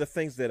one of the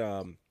things that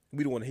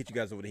we don't want to hit you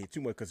guys over the head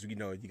too much because you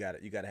got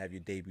to have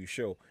your debut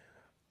show.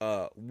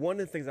 One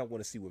of the things I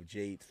want to see with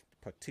Jade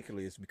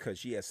particularly is because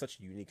she has such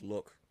a unique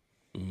look,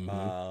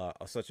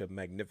 such a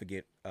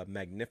magnificent.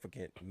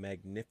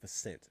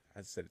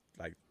 I said it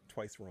like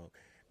twice wrong.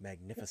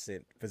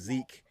 Magnificent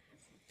physique.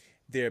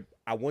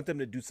 I want them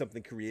to do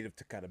something creative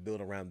to kind of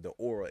build around the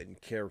aura and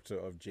character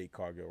of Jade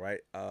Cargill, right?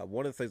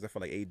 One of the things I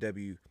feel like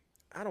AEW,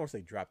 I don't want to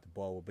say dropped the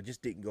ball, but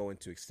just didn't go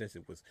into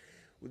extensive was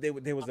there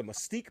was a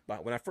mystique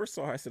about when I first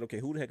saw her. I said, okay,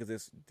 who the heck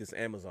is this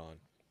Amazon,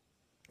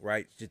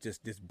 right?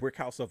 Just this brick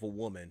house of a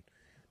woman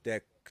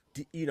that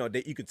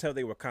that you could tell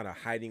they were kind of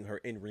hiding her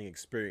in-ring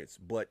experience,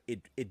 but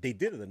they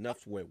did it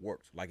enough where it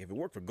worked. Like if it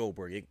worked for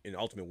Goldberg in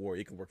Ultimate Warrior,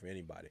 it can work for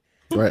anybody.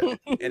 Right.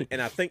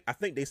 and I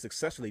think they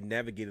successfully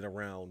navigated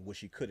around what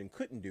she could and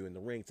couldn't do in the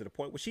ring to the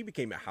point where she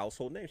became a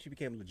household name. She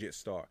became a legit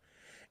star,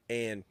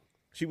 and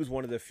she was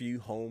one of the few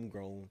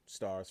homegrown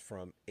stars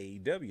from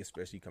AEW,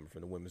 especially coming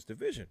from the women's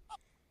division.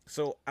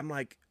 So I'm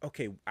like,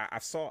 okay,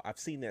 I've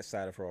seen that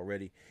side of her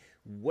already.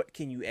 What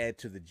can you add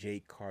to the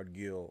Jade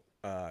Cargill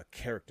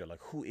character?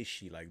 Like, who is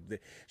she? Like,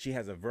 she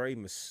has a very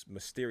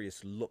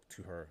mysterious look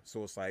to her.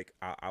 So it's like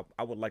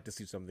I would like to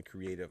see something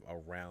creative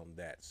around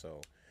that.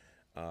 So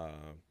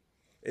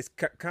it's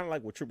kind of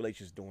like what Triple H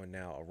is doing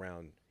now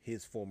around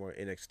his former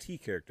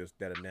NXT characters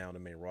that are now in the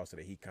main roster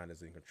that he kind of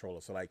is in control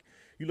of. So like,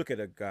 you look at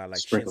a guy like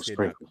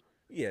Shinsuke.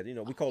 Yeah,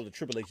 we call it the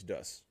Triple H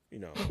dust.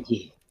 With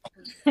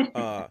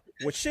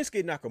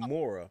Shinsuke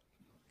Nakamura,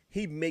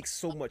 he makes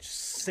so much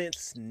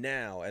sense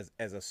now as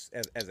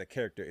a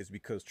character is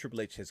because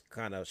Triple H has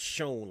kind of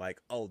shown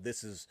like, oh,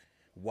 this is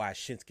why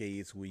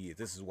Shinsuke is who he is.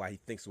 This is why he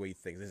thinks the way he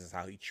thinks. This is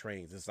how he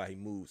trains. This is how he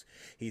moves.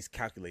 He's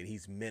calculated.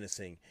 He's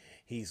menacing.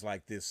 He's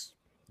like this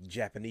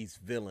Japanese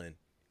villain.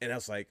 And I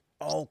was like,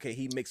 oh, okay,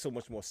 he makes so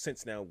much more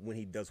sense now when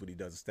he does what he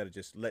does instead of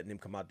just letting him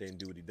come out there and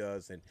do what he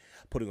does and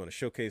putting on a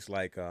showcase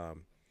like old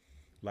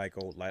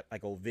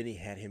Vinny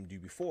had him do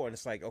before. And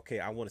it's like, okay,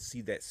 I want to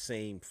see that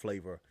same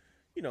flavor,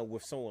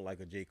 with someone like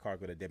a Jade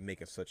Cargill that they're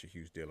making such a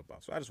huge deal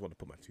about. So I just want to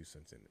put my 2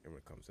 cents in when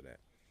it comes to that.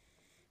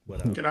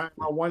 But can I have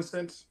my 1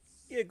 cent?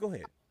 Yeah, go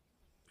ahead.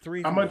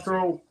 3. I'm gonna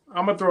throw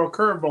a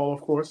curveball,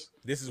 of course.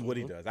 This is what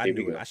he does. I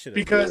knew it. I should have.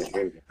 Because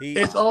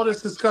it's all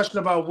this discussion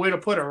about where to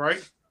put her,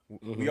 right?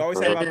 We always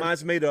have our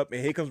minds made up,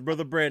 and here comes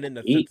Brother Brandon.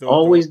 He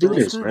always do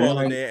this,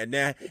 man. In there, and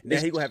now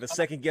he gonna have a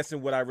second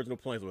guessing what our original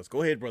plans was.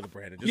 Go ahead, Brother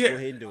Brandon. Just go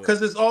ahead and do it.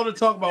 Because it's all to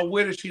talk about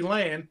where does she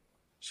land.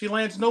 She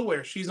lands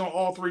nowhere. She's on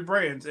all 3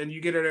 brands, and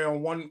you get her there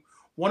on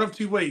one of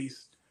 2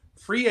 ways: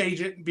 free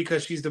agent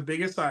because she's the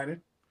biggest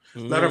signing.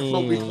 Let her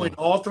float between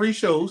all 3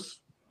 shows.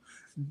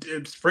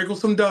 Sprinkle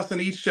some dust in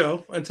each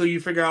show until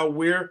you figure out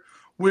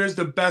where's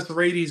the best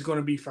ratings going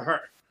to be for her.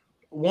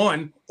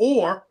 One,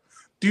 or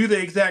do the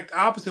exact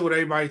opposite what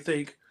everybody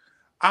think.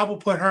 I will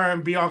put her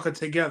and Bianca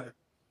together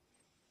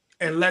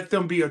and let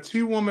them be a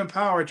 2-woman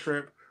power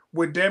trip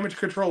what Damage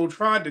Control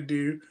tried to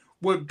do,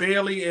 what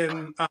Bayley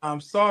and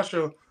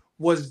Sasha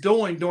was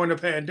doing during the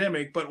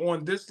pandemic, but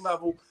on this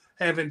level,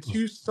 having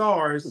 2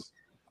 stars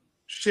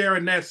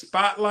sharing that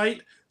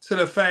spotlight to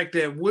the fact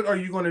that what are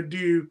you going to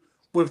do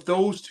with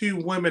those 2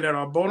 women that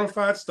are bona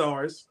fide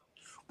stars,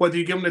 whether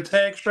you give them the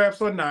tag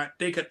straps or not,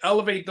 they could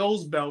elevate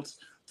those belts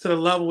to the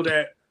level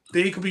that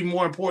they could be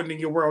more important than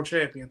your world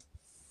champion.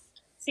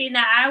 See,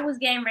 now I was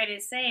getting ready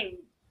to say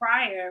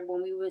prior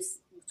when we was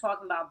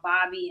talking about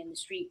Bobby and the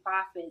Street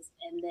Profits,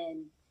 and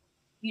then,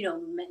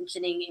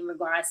 mentioning in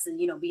regards to,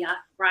 Bianca,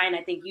 Brian,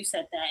 I think you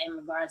said that in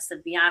regards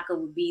to Bianca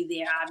would be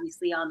there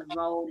obviously on the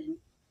road. And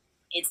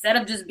instead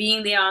of just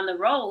being there on the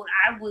road,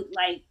 I would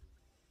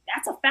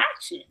that's a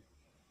faction.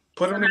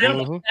 Put them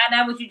together.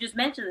 That what you just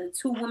mentioned,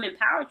 the 2-women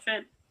power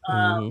trip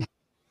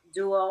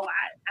duo.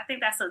 I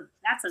think that's a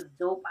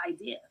dope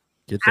idea.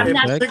 Think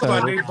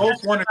about it. They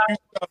both want to do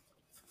stuff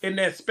in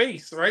that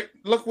space, right?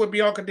 Look what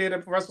Bianca did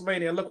at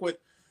WrestleMania. Look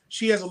what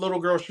she has a little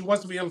girl. She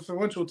wants to be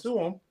influential to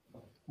them.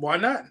 Why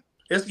not?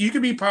 You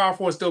can be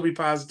powerful and still be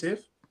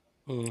positive.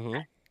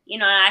 You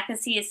know, I can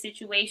see a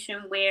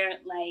situation where,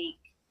 like,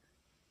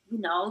 you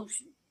know,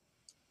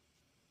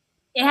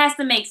 it has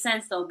to make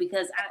sense though,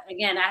 because I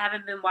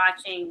haven't been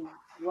watching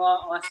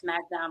Raw or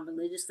SmackDown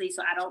religiously,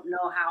 so I don't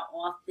know how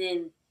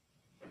often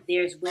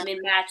there's women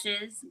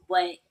matches,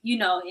 but you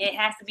know, it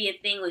has to be a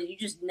thing where you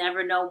just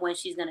never know when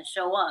she's gonna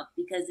show up,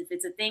 because if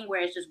it's a thing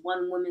where it's just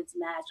one women's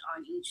match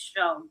on each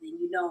show, then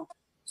you know,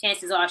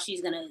 chances are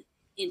she's gonna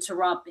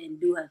interrupt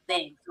and do her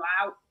thing. So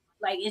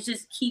it's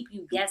just keep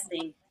you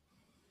guessing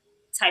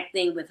type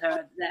thing with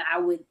her that I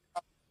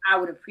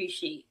would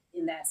appreciate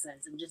in that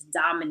sense, and just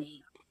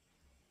dominate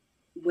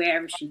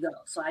wherever she goes.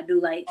 So I do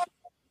like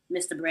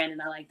Mr. Brandon.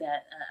 I like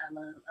that. I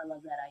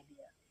love that idea.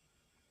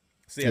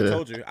 See, I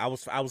told you, I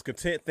was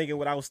content thinking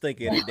what I was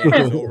thinking. And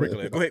that was no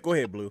regular. Go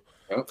ahead, Blue.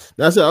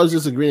 That's it. I was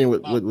just agreeing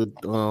with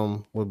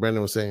what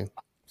Brandon was saying.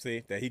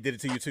 See that he did it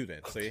to you too.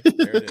 Then see,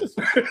 there it is.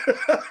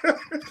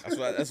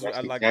 That's what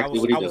I like.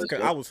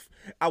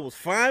 I was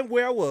fine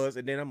where I was,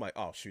 and then I'm like,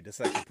 oh shoot,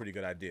 that's actually a pretty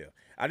good idea.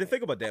 I didn't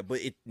think about that, but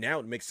now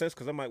it makes sense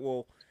because I'm like,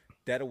 well,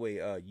 that way,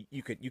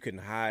 you can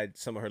hide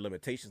some of her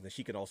limitations, and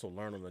she can also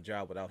learn on the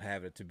job without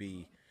having to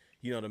be,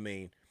 you know what I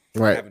mean.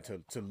 Right.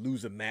 Having to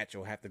lose a match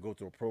or have to go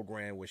through a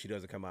program where she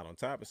doesn't come out on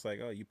top. It's like,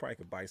 oh, you probably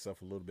could buy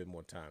yourself a little bit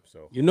more time.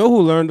 So you know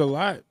who learned a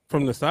lot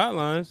from the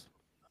sidelines?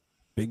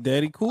 Big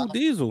Daddy Cool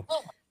Diesel.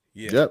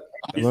 Yeah. Yep.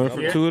 Learned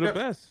from two of the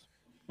best.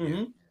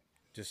 Yeah.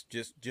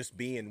 Just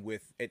being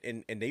with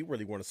and they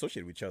really weren't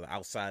associated with each other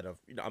outside of,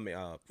 you know, I mean,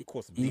 of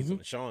course Diesel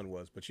and Shawn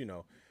was, but you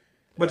know.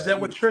 But is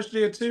that what Trish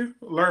did too?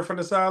 Learn from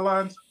the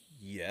sidelines?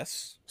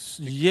 Yes.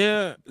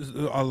 Yeah,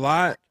 a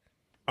lot.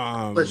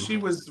 But she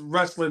was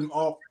wrestling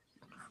off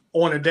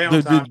on a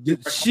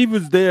downtime. She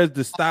was there as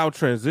the style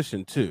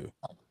transition too,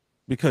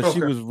 because she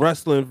was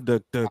wrestling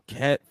the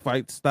cat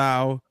fight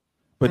style,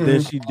 but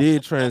then she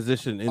did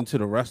transition into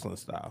the wrestling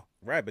style.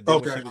 Right, but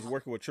then when she was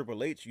working with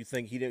Triple H, you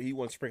think he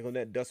wasn't sprinkling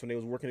that dust when they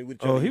was working with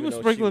each other? Oh, he was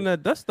sprinkling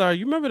that dust star.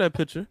 You remember that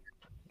picture?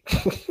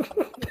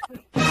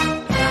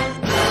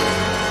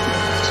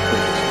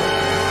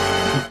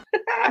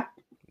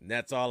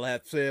 That's all I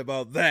have to say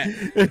about that.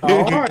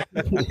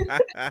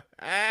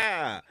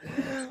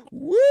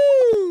 Woo!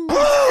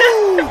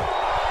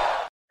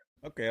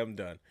 Okay, I'm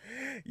done.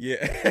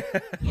 Yeah.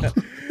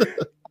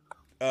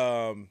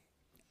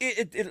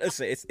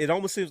 It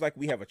almost seems like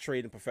we have a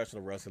trade in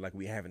professional wrestling like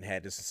we haven't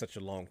had this in such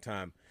a long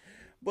time.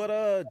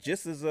 But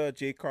just as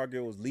Jade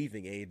Cargill was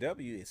leaving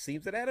AEW, it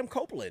seems that Adam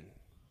Copeland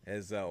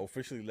has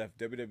officially left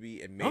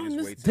WWE and made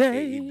his way to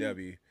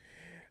AEW.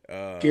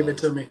 Give it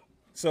to me.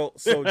 So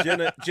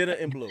Jenna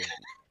and Blue,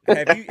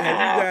 have you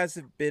guys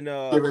been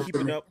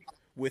keeping up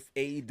with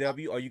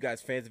AEW? Are you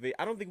guys fans of it?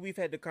 I don't think we've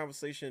had the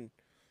conversation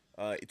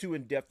too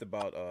in depth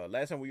about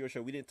last time we were on the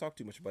show. We didn't talk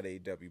too much about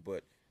AEW,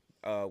 but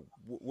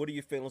what are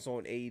your feelings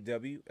on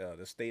AEW?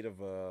 The state of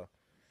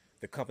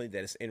the company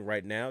that it's in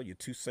right now, your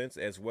 2 cents,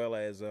 as well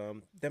as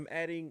them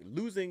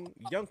losing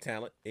young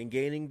talent and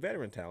gaining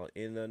veteran talent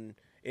in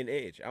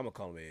Edge. I'm gonna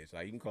call him Edge.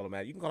 Like, you can call him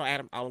Adam. You can call him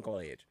Adam. I don't call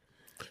him Edge.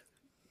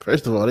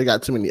 First of all, they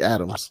got too many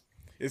Adams.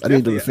 I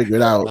need them to figure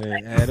it out.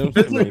 Adam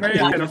Cole,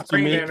 Adam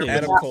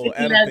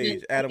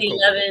Page, Adam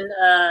Cole. 11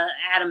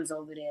 Adams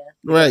over there.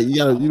 Right,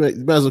 you might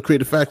as well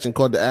create a faction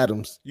called the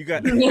Adams. You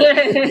got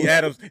the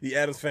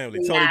Adams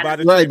family. Tony by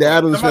the right, the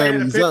Adams family.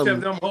 Had a picture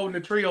of them holding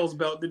the trios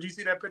belt. Did you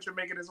see that picture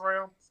making its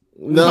rounds?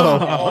 No.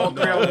 All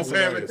three of them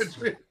having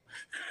the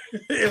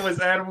it was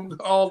Adam.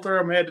 All three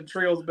of them had the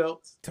trios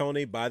belts.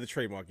 Tony, buy the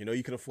trademark. You know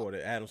you can afford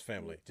it. Adams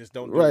family. Just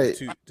don't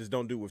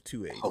do with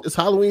 2 A's. It's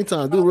Halloween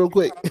time. Do it real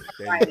quick.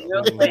 Right,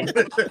 real quick.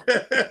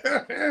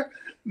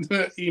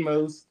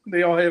 Emos.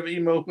 They all have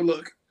emo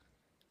look.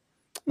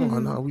 Oh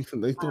no,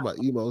 they talk about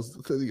emos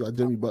because you got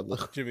Jimmy Butler.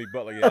 Jimmy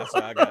Butler, yeah, that's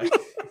what I got. With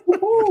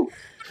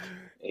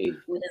his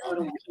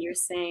little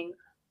piercing.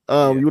 You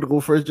want to go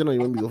first, Jenna? Or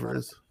you want me to go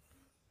first?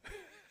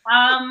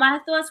 My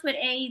thoughts with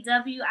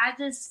AEW.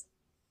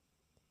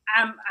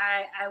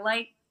 I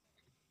like.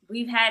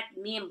 Me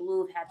and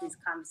Blue have had these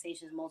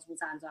conversations multiple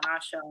times on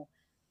our show.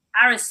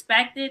 I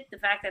respected the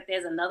fact that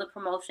there's another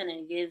promotion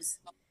and it gives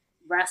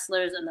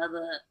wrestlers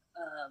another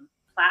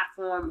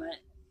platform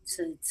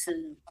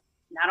to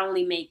not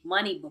only make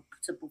money but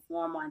to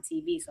perform on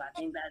TV. So I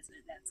think that's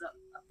a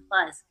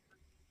plus.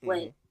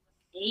 But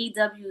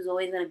AEW is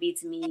always going to be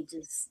to me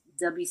just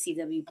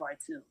WCW Part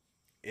 2.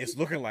 It's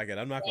looking like it.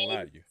 I'm not gonna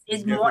lie to you.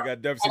 It's definitely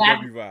got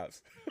WCW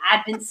vibes.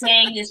 I've been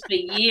saying this for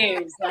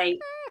years, like,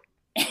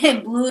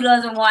 and Blue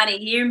doesn't want to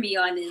hear me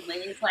on this, but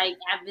it's like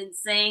I've been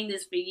saying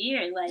this for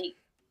years. Like,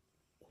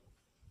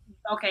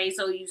 okay,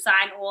 so you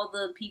sign all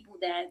the people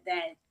that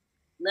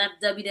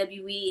left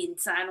WWE and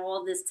sign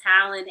all this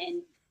talent,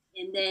 and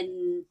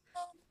then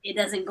it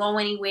doesn't go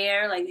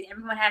anywhere. Like,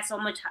 everyone has so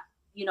much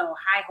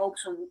high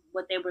hopes from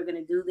what they were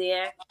gonna do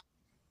there.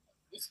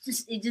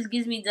 It just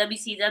gives me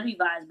WCW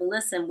vibes. But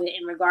listen,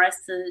 in regards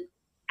to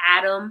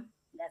Adam,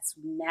 that's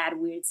mad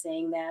weird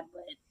saying that,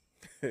 but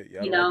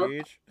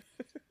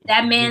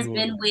that man's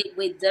been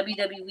with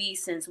WWE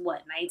since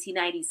what,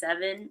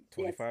 1997.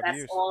 25 that's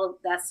years.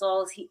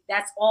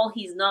 That's all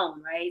he's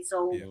known, right?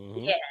 So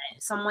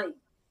someone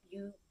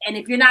and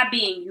if you're not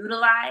being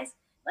utilized,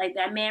 like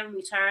that man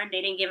returned,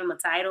 they didn't give him a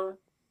title.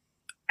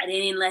 They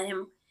didn't let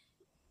him.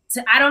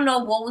 So I don't know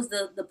what was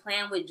the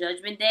plan with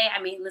Judgment Day.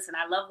 I mean, listen,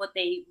 I love what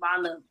they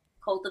wound up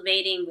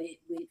cultivating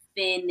with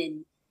Finn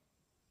and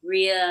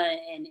Rhea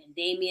and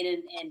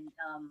Damian and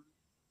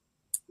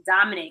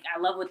Dominic. I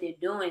love what they're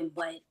doing,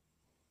 but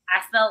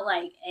I felt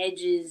like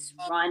Edge's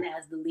run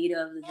as the leader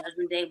of the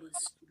Judgment Day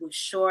was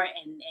short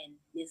and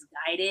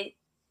misguided.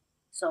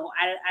 So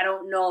I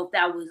don't know if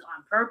that was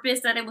on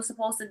purpose that it was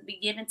supposed to be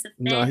given to Finn.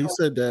 No, he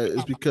said that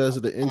it's because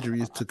of the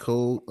injuries to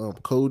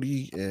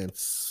Cody and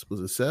was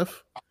it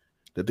Seth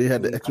that they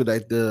had to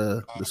expedite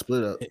the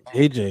split up.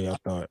 AJ, I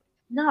thought.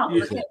 No,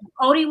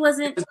 Cody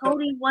wasn't.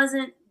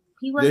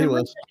 He wasn't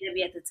with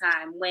WWE at the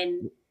time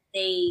when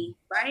they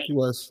He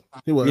was.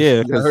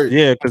 Yeah,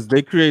 because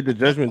they created the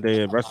Judgment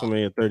Day at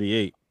WrestleMania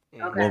 38.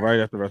 Okay. Well, right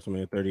after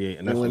WrSmania 38,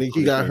 and when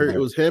he got hurt, it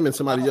was him and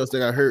somebody else that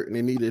got hurt, and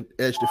they needed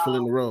Edge to fill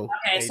in the role.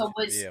 Okay,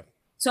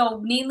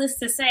 so needless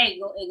to say,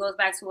 it goes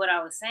back to what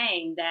I was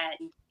saying, that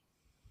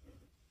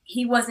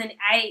he wasn't.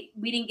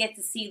 We didn't get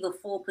to see the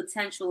full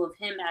potential of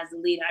him as a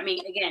leader. I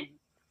mean, again,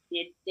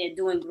 they're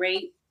doing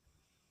great.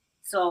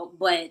 So,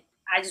 but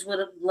I just would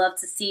have loved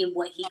to see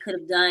what he could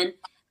have done.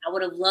 I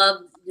would have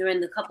loved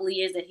during the couple of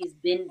years that he's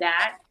been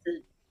back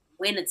to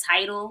win a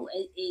title.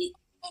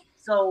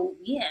 So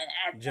yeah,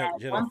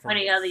 at one point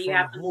or the other, you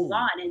have to move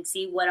on and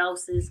see what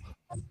else is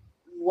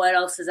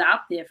out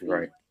there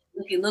for you.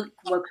 If you look,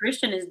 what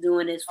Christian is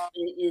doing is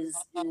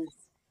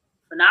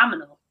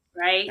phenomenal,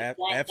 right?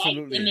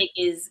 Absolutely.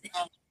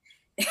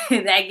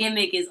 That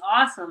gimmick is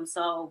awesome.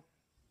 So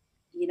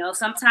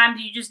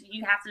sometimes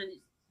you have to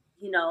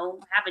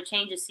have a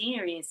change of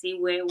scenery and see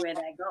where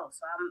that goes.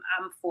 So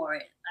I'm for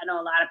it. I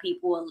know a lot of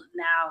people are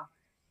now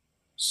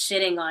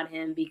shitting on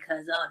him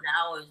because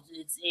now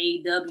it's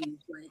AEW,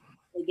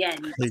 but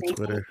again,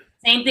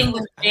 same thing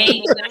with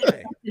Jade.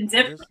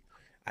 Different.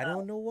 I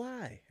don't know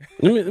why.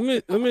 Let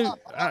me.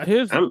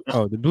 Here's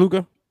the blue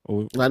guy.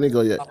 I didn't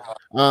go yet.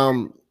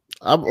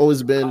 I've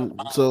always been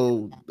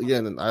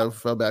again. I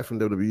fell back from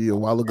WWE a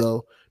while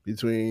ago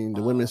between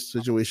the women's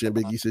situation,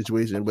 Big E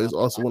situation, but it's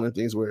also one of the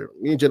things where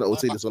me and Jenna would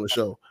say this on the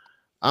show.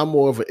 I'm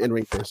more of an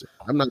in-ring person.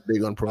 I'm not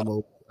big on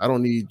promo. I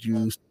don't need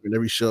you in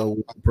every show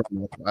with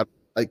promo. I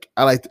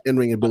like the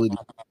in-ring ability.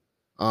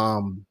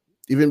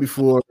 Even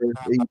before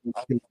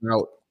AEW came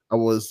out, I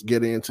was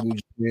getting into New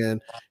Japan,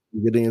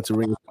 getting into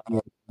ring,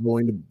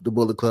 going to the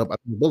Bullet Club. I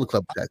think the Bullet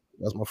Club tattoo.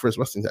 That was my first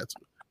wrestling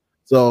tattoo.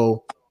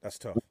 So that's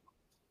tough.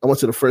 I went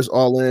to the first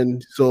All In.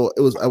 So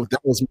that was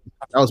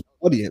my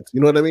audience.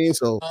 You know what I mean?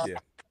 So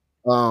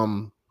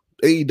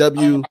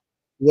AEW,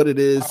 what it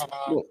is,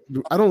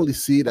 I don't really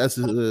see it as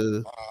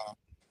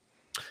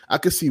I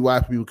could see why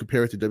people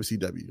compare it to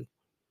WCW,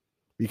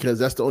 because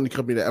that's the only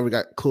company that ever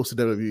got close to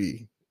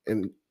WWE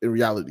in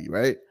reality,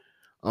 right?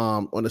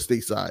 On the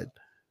state side,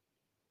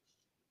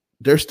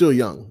 they're still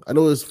young. I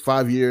know it's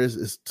 5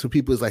 years. To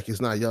people, it's like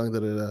it's not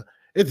young.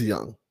 It's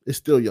young. It's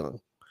still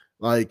young.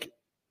 Like,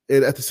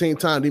 and at the same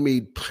time, they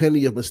made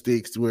plenty of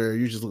mistakes where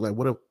you just look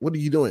like, what are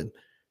you doing?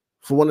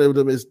 For one of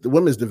them is the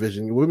women's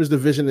division. The women's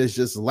division is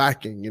just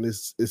lacking, and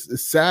it's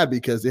sad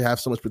because they have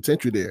so much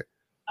potential there.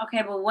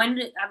 Okay, but I'm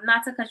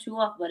not to cut you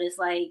off, but it's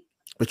like.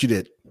 But you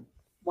did.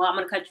 Well, I'm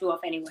gonna cut you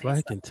off anyway.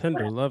 Like and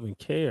tender love and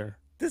care.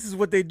 This is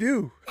what they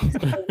do.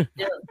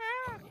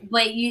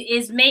 But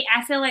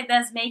I feel like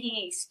that's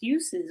making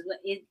excuses.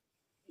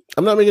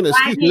 I'm not making an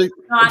excuse.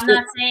 No, I'm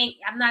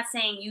not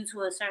saying you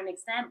to a certain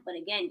extent, but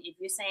again, if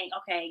you're saying,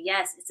 okay,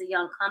 yes, it's a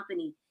young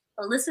company,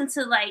 but listen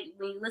to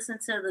when you listen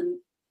to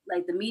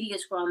the media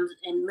scrums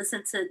and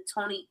listen to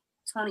Tony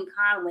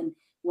Khan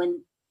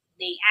when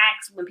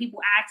people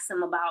ask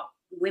him about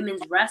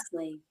women's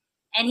wrestling,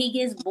 and he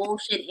gives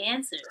bullshit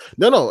answers.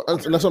 No,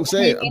 that's what I'm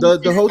saying.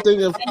 The whole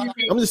thing of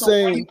I'm just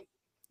saying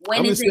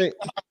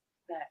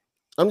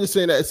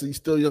that it's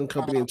still a young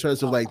company in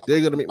terms of like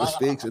they're gonna make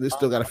mistakes and they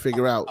still gotta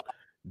figure out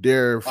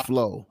their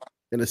flow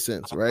in a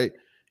sense, right?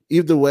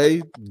 Either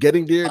way,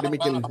 getting there, they're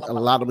making a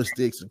lot of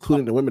mistakes,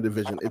 including the women's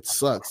division. It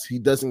sucks. He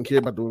doesn't care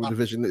about the women's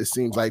division. It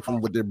seems like from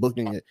what they're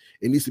booking it.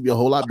 It needs to be a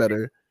whole lot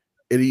better.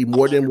 It need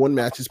more than one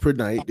matches per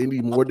night. They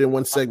need more than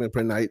one segment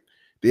per night.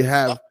 They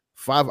have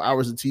 5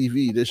 hours of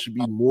TV. There should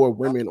be more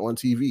women on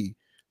TV.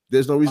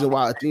 There's no reason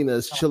why Athena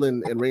is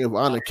chilling in Ring of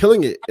Honor,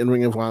 killing it in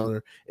Ring of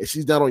Honor, and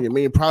she's not on your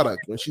main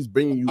product when she's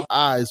bringing you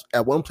eyes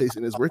at one place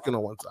and is working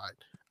on one side.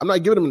 I'm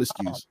not giving them an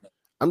excuse.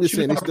 I'm just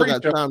saying they still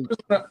got time.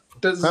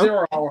 The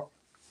 0 hour.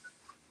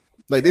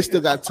 Like they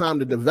still got time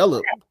to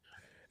develop.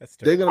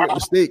 They're gonna make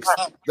mistakes.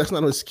 That's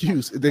not an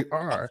excuse. They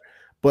are,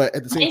 but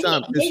at the same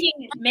time,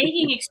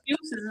 making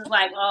excuses is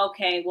like, oh,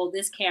 okay, well,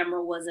 this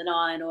camera wasn't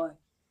on, or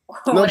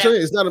No, I'm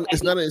saying it's not an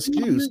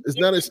excuse. It's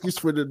not an excuse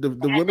for the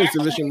women's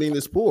division being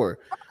this poor.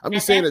 I'm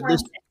just saying that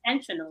there's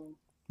intentional.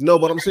 No,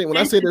 but I'm saying when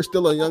I say they're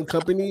still a young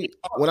company,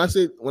 when I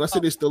say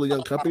they're still a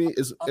young company,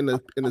 is in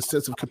the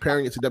sense of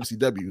comparing it to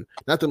WCW,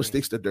 not the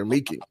mistakes that they're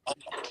making.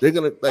 They're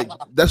gonna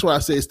that's why I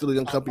say it's still a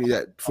young company.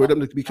 That for them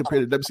to be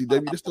compared to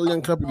WCW, they're still a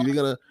young company. They're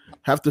gonna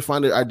have to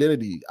find their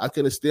identity. I can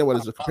understand why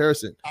there's a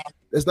comparison.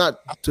 It's not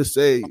to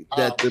say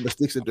that the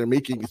mistakes that they're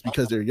making is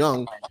because they're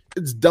young.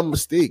 It's dumb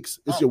mistakes.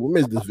 It's your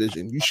women's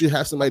division. You should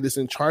have somebody that's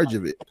in charge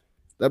of it.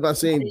 I'm not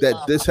saying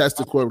that this has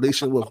the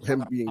correlation with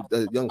him being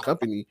a young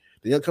company.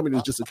 The young company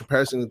was just a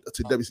comparison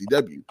to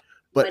WCW,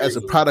 but as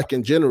a product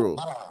in general,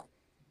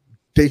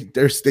 they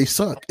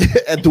suck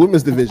at the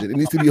women's division. It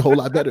needs to be a whole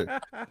lot better.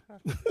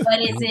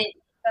 But is it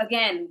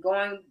again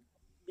going?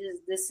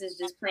 This is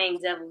just playing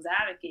devil's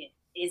advocate.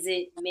 Is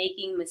it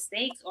making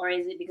mistakes, or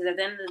is it because at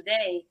the end of the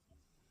day,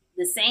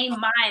 the same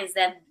minds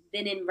that have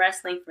been in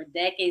wrestling for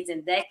decades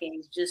and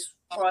decades just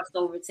crossed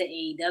over to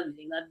AEW.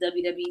 They left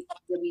WWE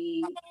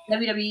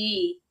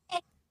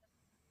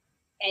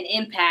and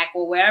Impact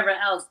or wherever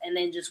else, and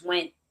then just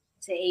went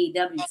to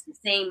AEW. It's the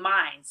same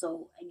mind.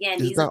 So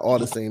again, it's not all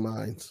the same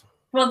minds.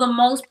 For the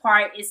most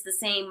part, it's the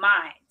same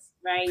minds,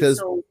 right?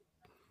 Because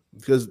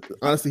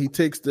honestly, he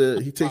takes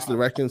the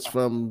records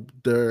from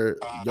their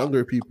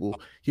younger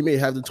people. He may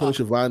have the Tony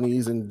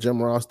Schiavone's and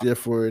Jim Ross there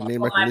for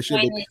name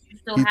recognition.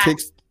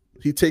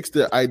 He takes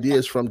the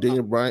ideas from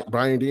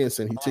Brian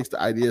Danielson. He takes the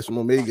ideas from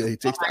Omega. He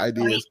takes the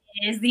ideas.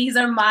 These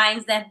are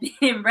minds that have been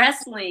in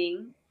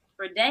wrestling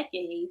for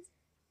decades.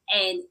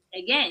 And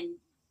again,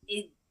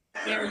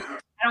 I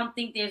don't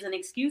think there's an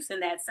excuse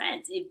in that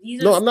sense.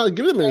 I'm not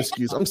giving them an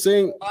excuse. I'm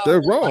saying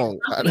they're wrong.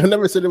 I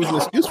never said there was an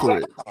excuse for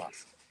it.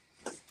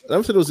 I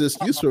never said there was an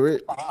excuse for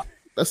it.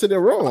 I said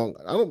they're wrong.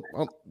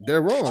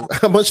 They're wrong.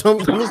 How much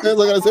times I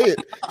gotta say it?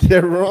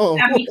 They're wrong.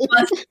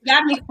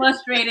 Got me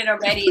frustrated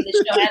already in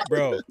the show.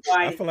 Bro,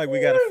 I feel like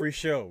we got a free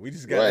show. We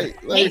just got right.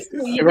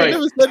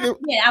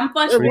 I'm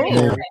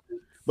frustrated.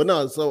 But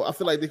no, so I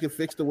feel like they can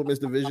fix the women's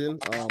division.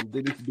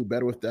 They need to do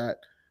better with that.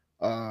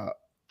 I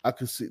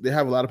can see they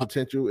have a lot of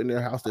potential in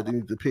their house that they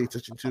need to pay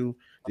attention to.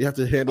 They have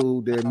to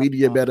handle their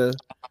media better.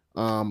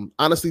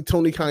 Honestly,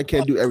 Tony Khan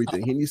can't do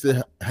everything. He needs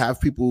to have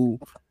people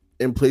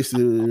in place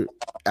to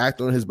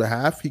act on his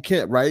behalf. He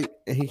can't write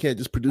and he can't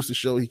just produce a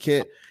show. He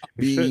can't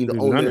be the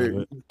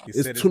owner.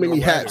 There's too many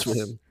hats for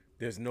him.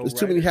 There's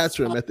too many hats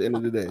for him at the end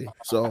of the day.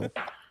 So,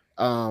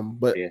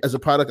 but as a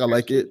product, I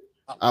like it.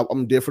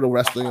 I'm there for the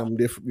wrestling. I'm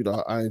there for,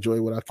 I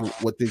enjoy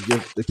what they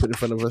put in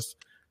front of us.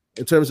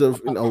 In terms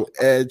of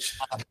Edge,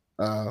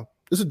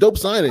 it's a dope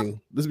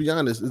signing. Let's be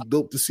honest. It's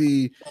dope to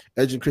see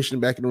Edge and Christian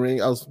back in the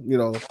ring. I was,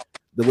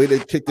 the way they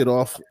kicked it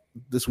off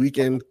this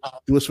weekend,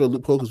 do us for a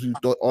loophole because we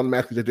thought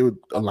automatically that they would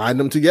align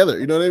them together.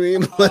 You know what I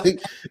mean?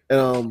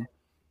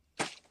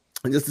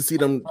 And just to see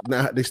them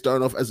now, they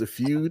starting off as a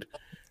feud,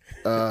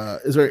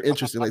 is very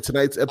interesting. Like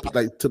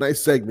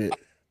tonight's segment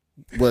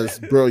was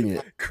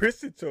brilliant.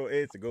 Christian told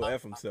Ed to go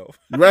F himself.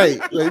 Right.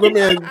 Like my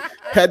man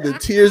had the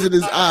tears in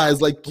his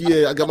eyes, like,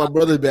 yeah, I got my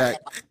brother back.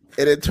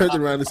 And then turned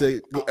around and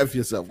said, go F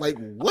yourself. Like,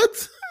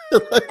 what?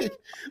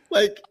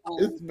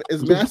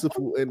 it's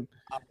masterful.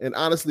 And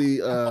honestly,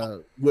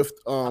 with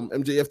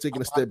MJF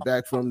taking a step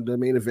back from the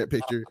main event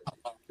picture,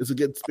 it's a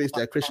good space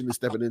that Christian is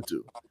stepping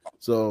into.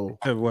 So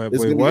it's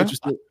gonna be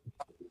interesting.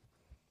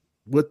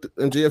 With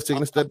MJF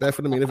taking a step back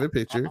from the main event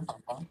picture,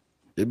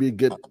 it'd be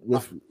good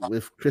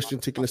with Christian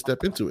taking a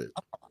step into it.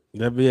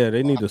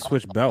 They need to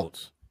switch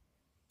belts.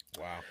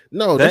 Wow.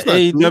 No, that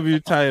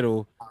AEW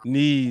title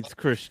needs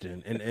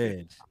Christian and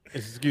Edge.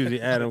 Excuse me,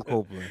 Adam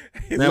Copeland.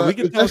 Now we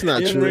can that's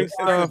not true.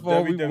 Stuff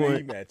all we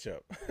want.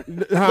 Matchup.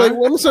 Like,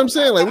 what I'm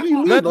saying, like, what do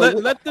you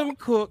mean? Let them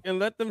cook and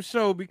let them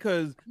show,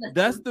 because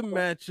that's the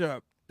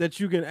matchup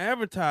that you can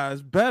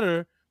advertise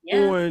better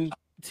on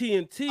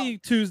TNT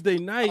Tuesday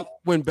night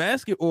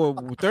or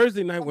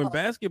Thursday night when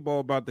basketball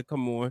about to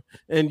come on,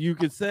 and you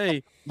can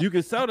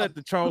sell that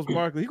to Charles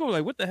Barkley. He goes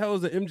like, "What the hell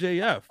is an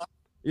MJF?"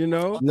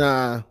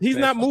 Nah, he's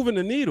not moving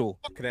the needle.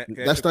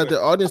 That's not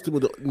the audience to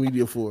the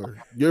media for.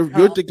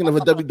 You're thinking of a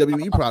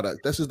WWE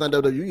product. That's just not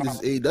WWE. This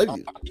is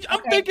AEW.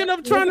 I'm thinking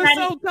of trying to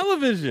sell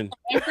television.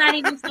 It's not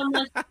even so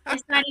much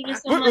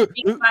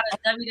thinking about a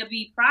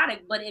WWE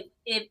product, but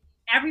if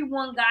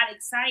everyone got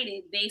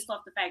excited based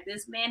off the fact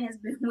this man has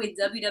been with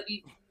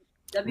WWE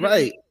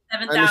right.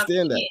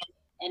 7,000 years.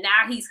 And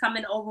now he's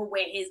coming over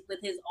with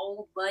his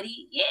old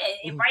buddy. Yeah,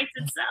 it writes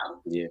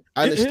itself. Yeah,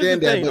 I understand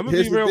that. But I'm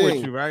gonna be real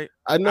with you, right?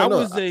 I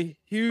was a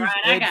huge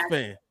Edge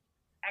fan.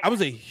 I was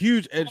a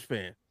huge Edge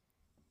fan.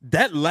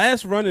 That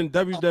last run in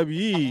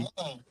WWE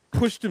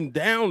pushed him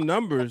down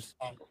numbers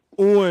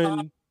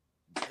on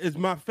is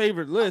my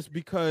favorite list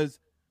because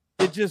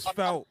it just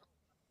felt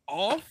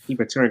off. He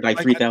returned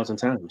like 3,000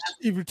 times.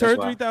 He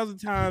returned 3,000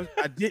 times.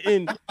 I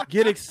didn't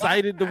get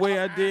excited the way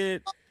I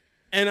did.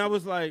 And I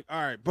was like,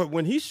 all right. But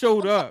when he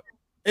showed up,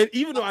 and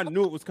even though I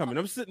knew it was coming,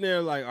 I'm sitting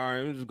there like, all right,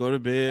 let me just go to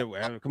bed.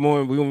 Come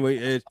on, we're going to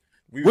wait Edge.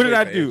 What did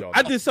I do?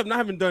 I did something I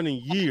haven't done in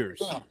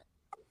years.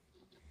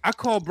 I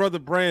called Brother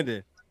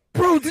Brandon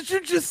Bro, did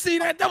you just see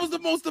that? That was the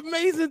most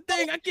amazing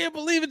thing. I can't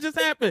believe it just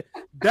happened.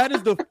 That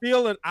is the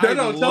feeling I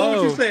love. Tell me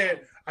what you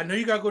said. I know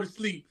you gotta go to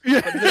sleep.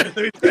 Yeah.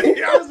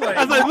 I was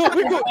like,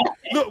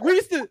 look, we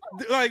used to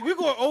we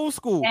go old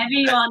school.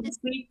 Heavy on the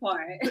sleep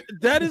part.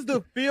 That is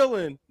the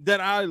feeling that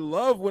I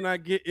love when I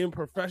get in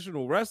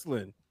professional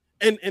wrestling.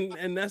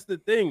 And that's the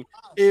thing.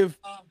 If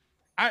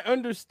I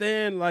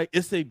understand like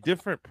it's a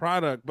different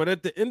product, but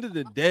at the end of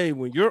the day,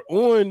 when you're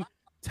on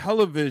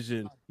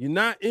television, you're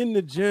not in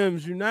the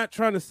gyms, you're not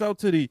trying to sell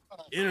to the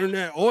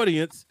internet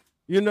audience,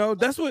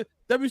 that's what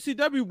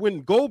WCW,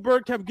 when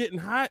Goldberg kept getting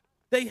hot,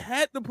 they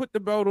had to put the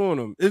belt on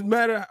him. It didn't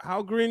matter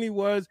how green he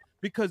was,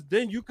 because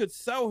then you could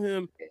sell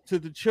him to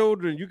the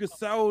children, you could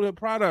sell the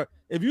product.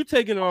 If you're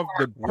taking off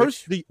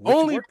the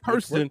only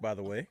person, by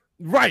the way,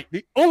 right,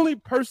 the only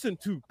person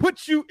to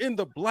put you in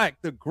the black,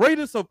 the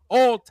greatest of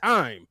all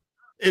time,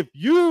 if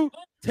you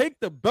take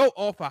the belt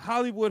off of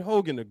Hollywood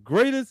Hogan, the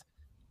greatest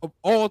of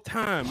all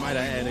time, might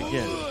I add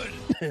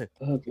again,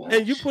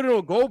 and you put it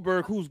on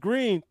Goldberg, who's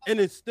green, and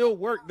it still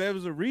worked. There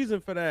was a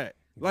reason for that.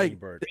 Like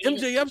the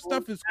MJF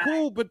stuff is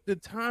cool, but the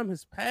time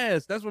has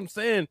passed. That's what I'm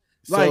saying.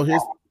 Like, so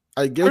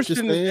I get what you're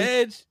Christian saying.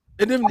 Edge,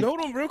 and then hold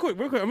on, real quick.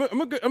 I'm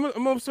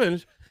gonna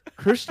finish.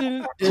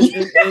 Christian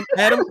and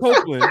Adam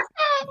Copeland,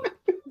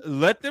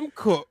 let them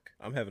cook.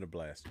 I'm having a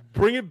blast.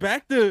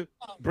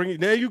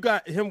 Now you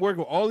got him working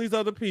with all these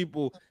other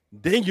people.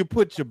 Then you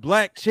put your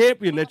black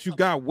champion that you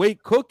got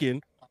weight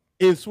cooking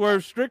in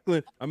Swerve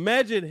Strickland.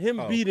 Imagine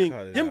him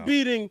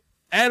beating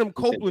Adam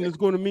Copeland is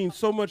going to mean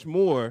so much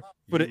more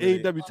for the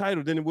AEW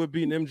title than it would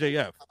be in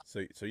MJF.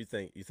 So you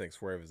think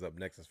Swerve is up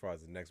next as far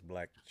as the next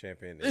black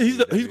champion? He's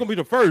going to be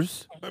the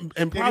first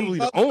and probably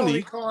the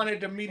only. Tony Khan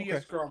at the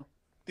media scrum.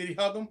 Did he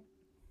hug him?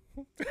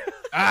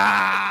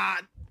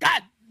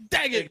 God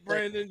dang it,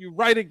 Brandon! You're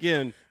right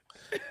again.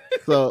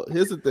 So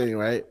here's the thing,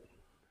 right?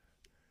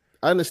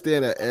 I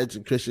understand that Edge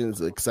and Christian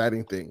is an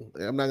exciting thing.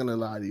 I'm not gonna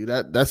lie to you.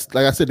 That's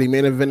like I said, they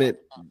main evented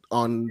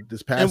on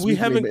this past, and we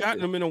haven't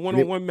gotten them in a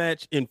one-on-one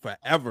match in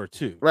forever,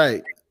 too.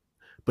 Right,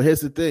 but here's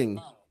the thing: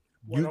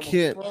 you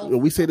can't.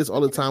 We say this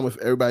all the time with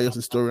everybody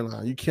else's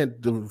storyline. You can't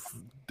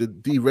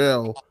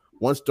derail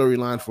one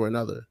storyline for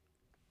another,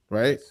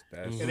 right?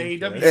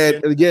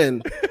 And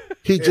again,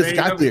 he just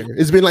got there.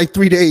 It's been like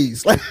 3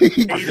 days. Like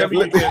we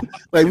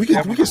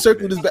can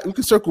circle this back. We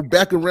can circle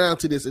back around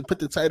to this and put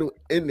the title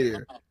in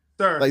there.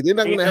 Sir, like they're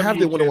not going to have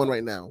their one-on-one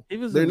right now.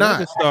 They're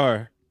not.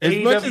 Star.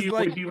 AEW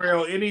would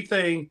derail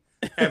anything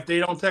if they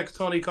don't text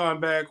Tony Khan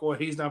back or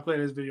he's not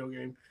playing his video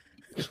game.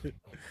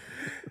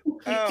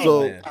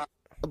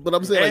 But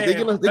I'm saying like they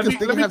can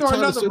have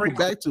time to circle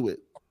back to it.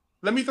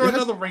 Let me throw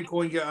another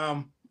wrinkle in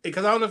your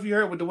because I don't know if you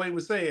heard what the way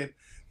was saying.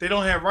 They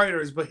don't have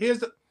writers, but here's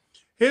the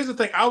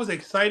thing. I was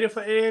excited for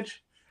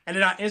Edge, and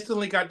then I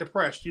instantly got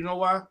depressed. You know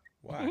why?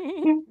 Why?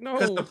 No.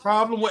 Because the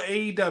problem with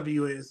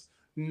AEW is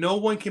no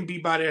one can be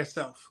by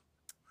themselves.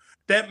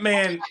 That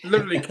man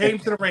literally came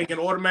to the ring and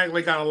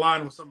automatically got a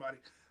line with somebody.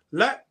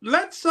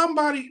 Let's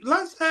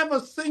have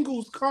a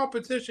singles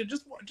competition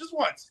just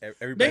once.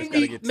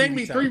 Name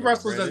me 3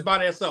 wrestlers that's by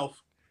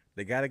themselves.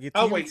 They gotta get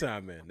TV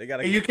time, man.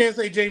 And you can't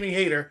say Jamie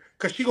Hayter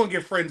because she's gonna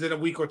get friends in a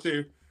week or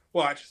two.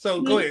 Watch.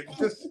 So go ahead.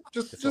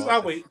 Just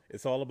I'll wait.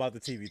 It's all about the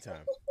TV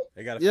time.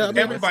 They got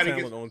everybody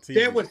on TV.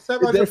 They're with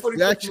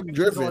 746 faction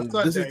driven.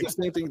 This is the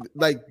same thing.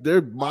 Like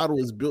their model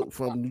is built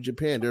from New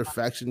Japan. They're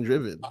faction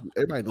driven.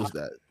 Everybody knows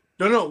that.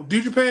 No.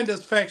 New Japan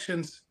does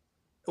factions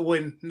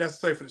when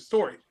necessary for the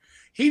story.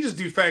 He just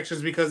do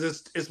factions because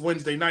it's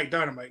Wednesday night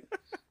Dynamite.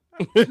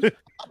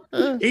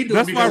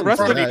 That's why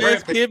wrestling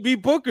fans can't be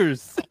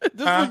bookers.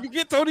 That's when you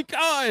get Tony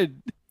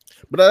Khan.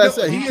 But as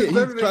I said, he's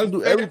trying to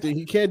do everything.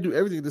 He can't do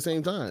everything at the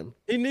same time.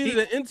 He needed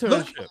an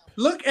internship.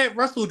 Look at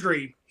Wrestle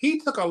Dream. He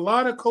took a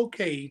lot of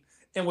cocaine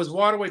and was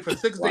wide awake for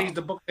 6 days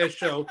to book that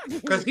show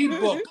because he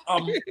booked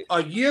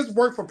a year's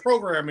worth of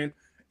programming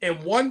in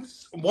one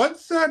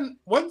Sunday.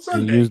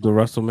 He used the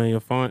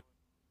WrestleMania font.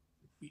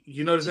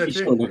 You notice that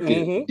too?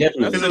 Mm-hmm.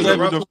 Definitely. Because it was a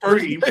Wrestle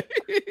Dream.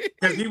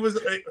 Because he was,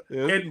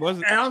 and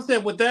I'm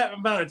saying with that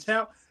amount of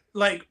talent,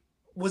 like,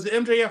 was it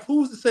MJF? Who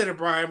was to say it,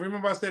 Brian?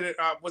 Remember I said it.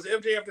 Was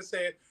it MJF that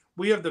said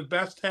we have the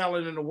best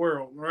talent in the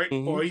world, right?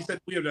 Mm-hmm. Or he said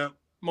we have the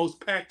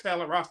most packed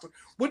talent roster.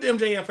 What did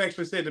MJF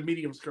actually say to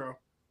Medium Scrum?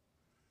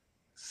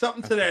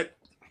 Something to that.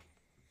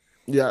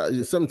 Yeah,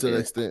 something to that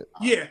extent.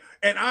 Yeah,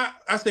 and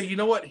I say, you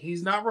know what?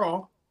 He's not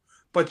wrong,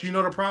 but you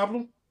know the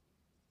problem?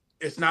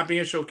 It's not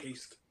being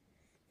showcased.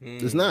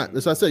 It's not.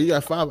 That's what I said. You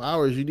got 5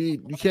 hours. You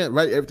can't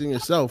write everything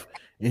yourself,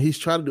 and he's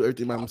trying to do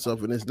everything by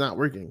himself, and it's not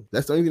working.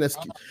 That's the only thing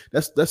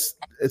that's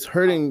it's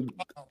hurting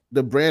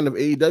the brand of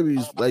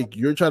AEW. Like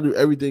you're trying to do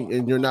everything,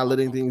 and you're not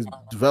letting things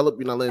develop.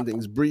 You're not letting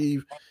things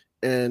breathe,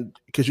 and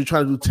because you're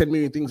trying to do 10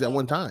 million things at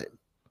one time.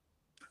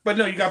 But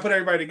no, you got to put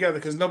everybody together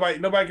because nobody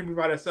can be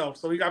by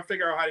themselves. So you got to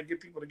figure out how to get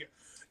people together.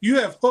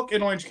 You have Hook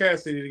and Orange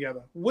Cassidy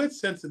together. What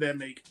sense did that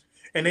make?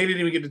 And they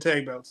didn't even get the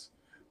tag belts.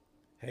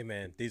 Hey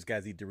man, these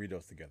guys eat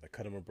Doritos together.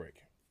 Cut them a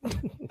break.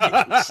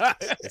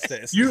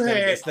 You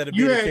had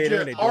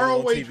your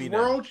ROH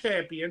World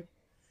Champion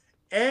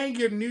and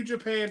your New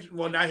Japan,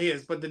 well, not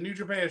his, but the New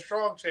Japan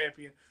Strong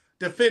Champion,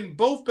 defend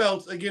both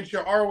belts against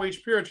your ROH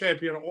Pure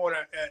Champion on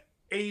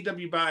a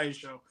AEW buy-in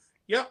show.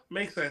 Yep,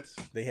 makes sense.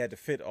 They had to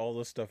fit all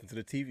this stuff into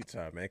the TV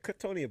time, man. Cut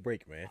Tony a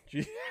break, man.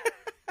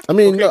 I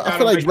mean, no, I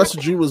feel like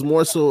Wrestle Dream was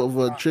more so of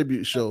a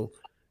tribute show,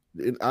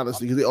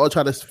 honestly, because they all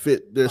try to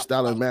fit their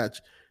style of match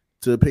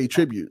to pay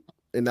tribute.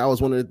 And that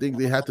was one of the things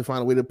they had to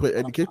find a way to put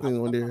Eddie Kingston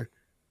on there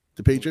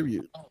to pay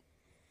tribute.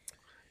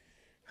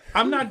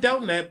 I'm not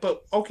doubting that,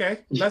 but okay,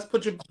 let's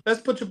put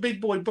your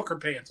big boy Booker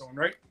pants on,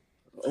 right?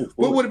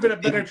 What would have been a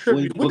better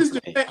tribute? What does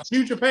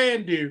New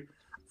Japan do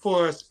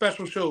for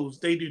special shows?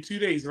 They do 2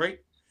 days, right?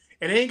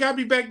 And they ain't got to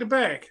be back to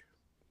back.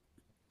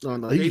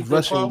 No, he's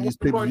rushing these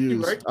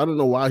pay-per-views. Right? I don't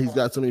know why he's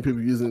got so many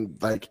pay-per-views and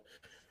like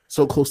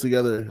so close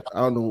together. I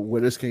don't know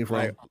where this came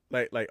from.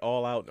 Like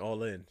all out and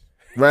all in.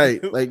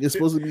 Right. Like it's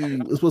supposed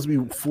to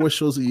be 4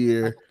 shows a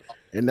year,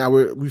 and now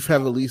we've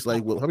had at least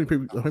like how many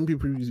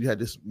pay-per-views you had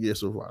this year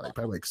so far? Like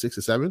probably like 6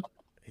 or 7.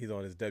 He's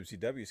on his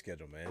WCW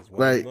schedule, man. It's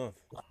one right. a month.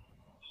 There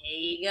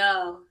you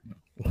go.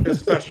 It's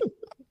special.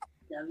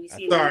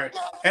 Sorry.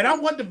 And I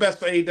want the best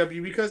for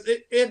AEW because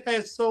it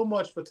has so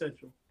much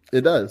potential.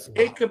 It does.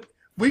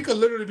 We could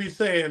literally be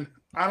saying,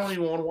 I don't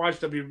even want to watch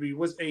WWE.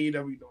 What's AEW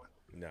doing?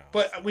 No.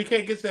 But we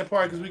can't get to that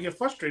part because we get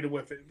frustrated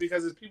with it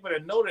because there's people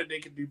that know that they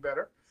can do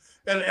better.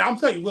 And I'm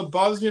telling you, what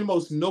bothers me the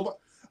most,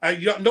 nobody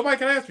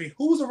can ask me,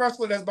 who's a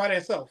wrestler that's by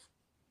themselves?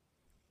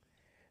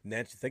 Now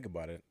that you think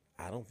about it,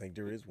 I don't think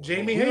there is one.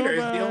 Jamie Hayter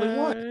is the only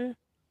one.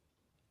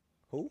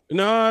 Who?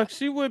 No,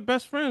 she with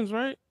Best Friends,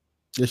 right?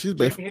 Yeah, she's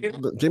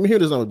Jamie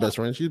Hayter's not with Best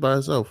Friend. She's by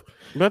herself.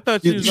 But I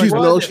thought she's she's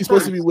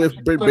supposed to be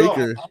with Britt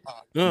Baker.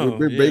 With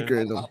Britt Baker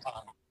and them.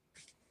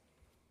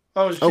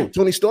 Oh,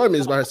 Toni Storm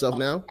is by herself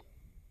now.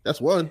 That's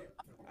one.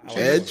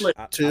 Edge,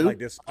 2.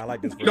 I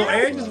like this. No,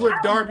 Edge is with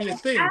Darby and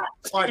Sting.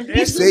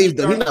 He saved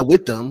them. He's not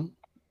with them.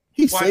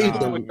 He saved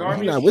them.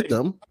 He's not with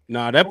them.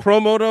 Nah, that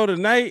promo though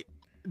tonight,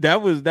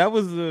 that was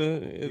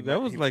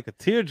like a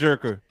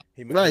tearjerker.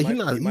 He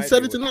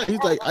said it tonight. He's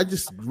like, I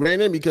just ran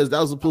in because that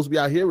was supposed to be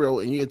our hero,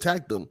 and you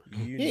attacked them.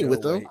 He ain't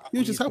with them. He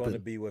was just helping. He's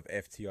going to be with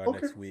FTR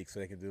next week, so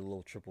they can do a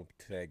little triple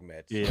tag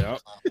match. Yeah,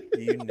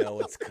 you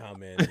know it's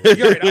coming.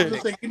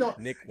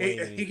 Nick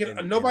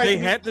Wayne nobody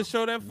had to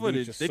show that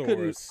footage. They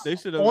couldn't. They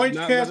should have. Orange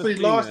Cassidy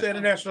lost the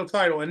international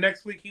title, and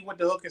next week he went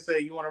to Hook and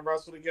said, "You want to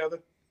wrestle together?"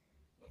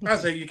 I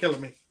say, "You're killing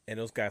me." And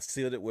those guys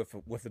sealed it with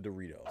a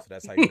Dorito. So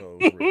that's how you know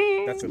it was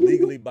real. That's a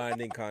legally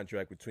binding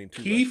contract between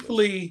two. Keith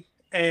Lee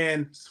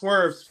and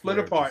Swerve split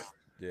apart.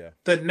 Yeah.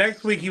 The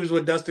next week he was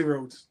with Dusty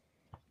Rhodes.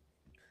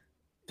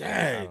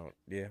 Dang.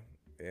 Yeah.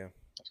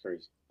 That's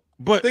crazy.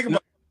 But think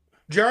about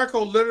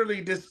Jericho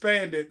literally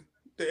disbanded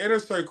the Inner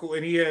Circle,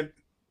 and he had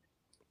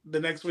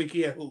the next week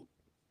he had who?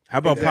 How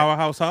about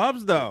Powerhouse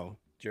Hobbs though?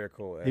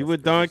 Jericho. He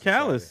with Don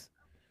Callis.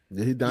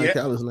 Yeah, he's Don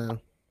Callis now.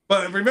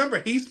 But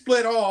remember, he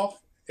split off.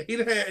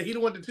 He'd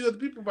went to 2 other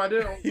people by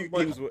then. He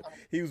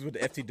was with the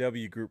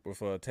FTW group with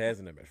Taz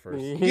and them at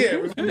first. Yeah.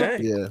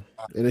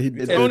 And then he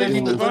did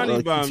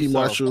QT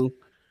Marshall.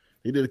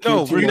 He did a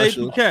QT Renee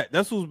Marshall. Paquette.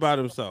 That's who's by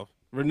himself.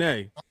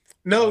 Renee.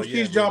 No,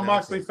 she's John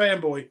Moxley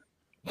fanboy.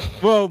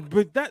 Well,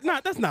 but that's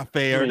not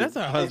fair. That's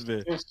her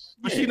husband.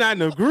 But she's not in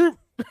the group.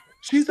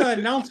 She's an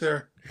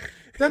announcer.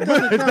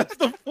 That's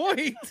the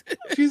point.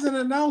 She's an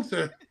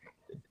announcer.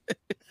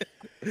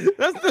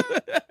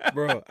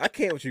 Bro, I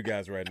can't with you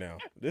guys right now.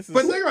 But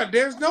think about it,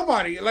 there's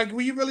nobody. Like,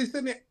 when you really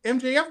sitting there,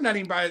 MJF not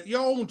even by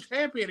your own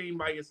champion, ain't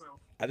by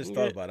yourself. I just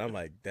thought about it. I'm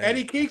like, damn.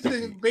 Eddie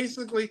Kingston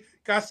basically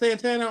got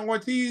Santana and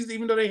Ortiz,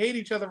 even though they hate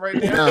each other right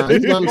now. Nah,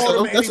 he's by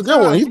himself. That's a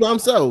good one. He's by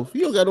himself.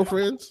 He don't got no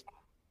friends.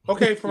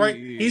 Okay,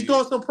 he's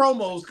doing some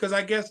promos because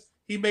I guess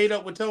he made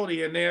up with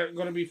Tony and they're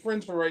going to be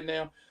friends for right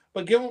now.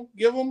 But give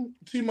him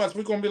 2 months.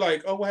 We're going to be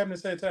like, oh, what happened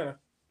to Santana?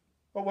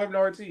 Oh, what happened to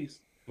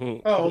Ortiz?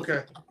 Oh,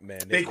 okay. Man,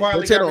 they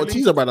quietly Santana and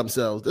Ortiz are by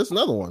themselves. That's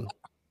another one.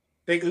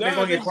 They're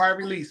gonna get quiet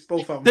release,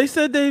 both of them. They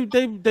said they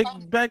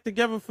back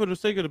together for the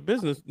sake of the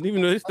business,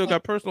 even though they still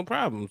got personal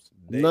problems.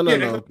 No. They're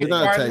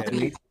not a tag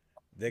team.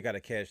 They gotta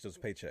cash those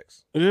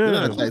paychecks. Yeah, they're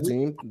not a tag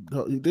team.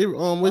 They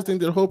wasting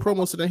their whole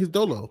promo today. He's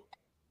Dolo.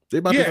 They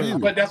about to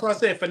feud. But that's what I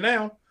said. For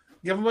now,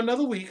 give him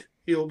another week.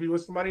 He'll be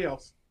with somebody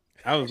else.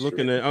 I was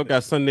looking at. I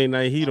got Sunday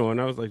Night Heat on.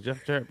 I was like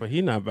Jeff Jarrett, but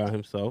he's not by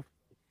himself.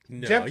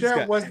 No, Jeff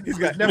Jarrett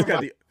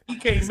he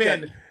came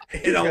in.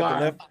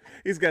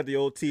 He's got the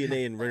old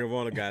TNA and Ring of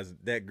Honor guys,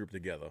 that group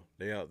together.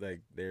 They out like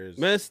there's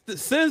man.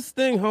 Send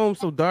Sting home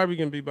so Darby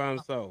can be by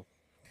himself.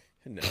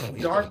 No,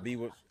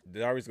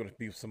 Darby's gonna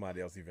be with somebody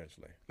else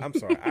eventually. I'm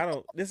sorry, I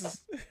don't. This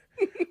is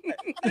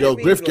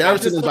Griff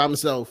Garrison is by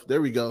himself.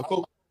 There we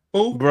go.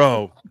 Who?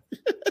 Bro.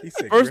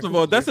 First of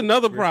all, that's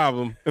another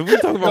problem. If we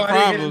talk about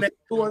problems,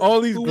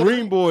 all these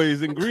green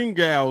boys and green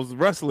gals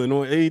wrestling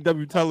on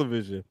AEW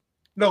television.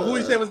 No, who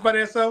he said was by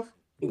themselves?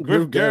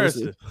 Griff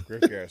Garrison.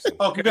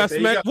 Okay, you got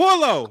smacked.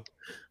 Warlow.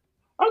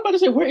 I was about to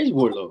say, where is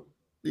Warlow?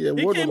 Yeah,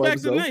 he came back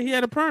tonight. He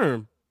had a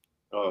perm.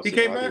 Oh, he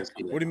came back.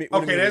 What do you mean?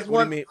 Okay, that's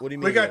one.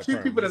 We got 2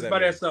 people that's by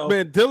themselves.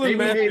 Man, Dylan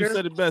Matthews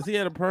said it best. He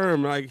had a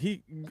perm. Like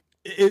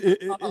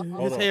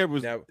his hair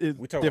was. Now,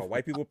 we talking about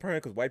white people perm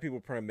because white people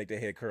perm make their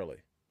hair curly.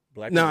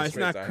 Black No, people it's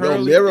not straights curly. out.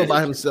 No, Miro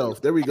by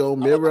himself. There we go.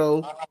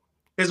 Miro.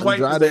 His wife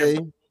is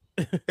Andrade.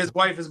 His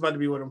wife is about to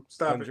be with him.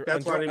 Stop it.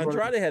 That's why they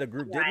Andrade had a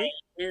group, didn't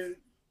he?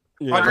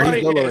 Yeah. Andrade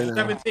He's solo has right now.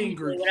 17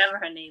 groups. Whatever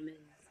her name is.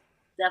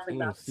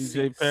 Definitely about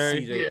CJ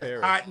Perry. CJ Yeah,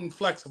 Perry. hot and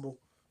flexible.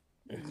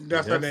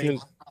 That's her Yes, name.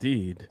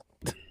 indeed.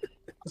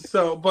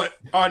 So, but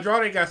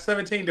Andrade got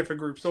 17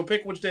 different groups. So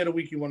pick which day of the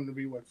week you want him to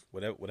be with.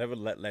 Whatever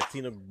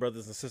Latina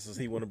brothers and sisters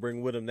he want to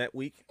bring with him that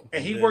week.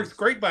 And he then- works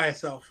great by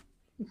himself.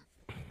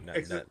 Not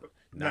don't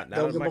on the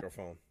give him-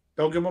 microphone.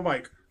 Don't give him a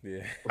mic.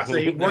 Yeah. I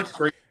say he works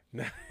great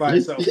Not by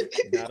himself. on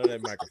that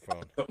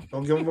microphone.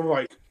 Don't give him a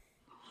mic.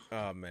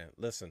 Oh man,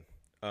 listen.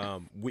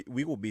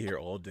 We will be here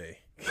all day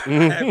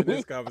having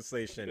this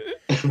conversation.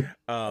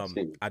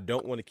 I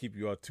don't want to keep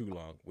you all too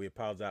long. We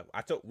apologize.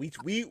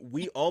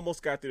 We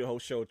almost got through the whole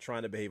show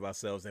trying to behave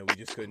ourselves, and we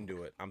just couldn't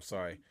do it. I'm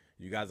sorry.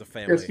 You guys are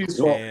family,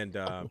 and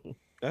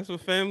That's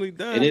what family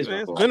does. It is,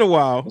 Man. It's my been a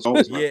while. It's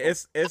always my yeah,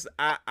 fault. it's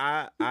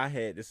I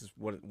had this is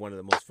one of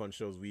the most fun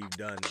shows we've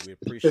done. We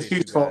appreciate It's you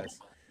his fault. guys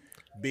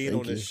being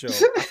Thank on this you.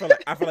 show.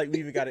 I feel like we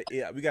even got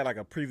like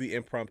a preview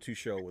impromptu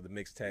show with a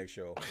mixed tag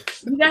show.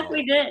 You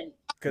definitely did.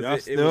 Y'all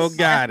still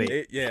got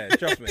it. Yeah,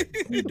 trust me.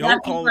 You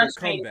Don't definitely call it a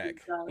frustrated,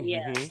 comeback. So,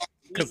 yeah, Mhm.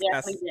 you 'Cause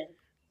definitely did.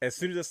 As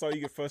soon as I saw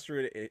you get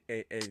frustrated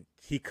and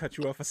he cut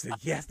you off, I said,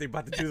 "Yes, they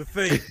about to do the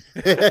thing."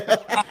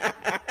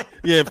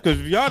 Yeah, because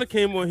if y'all that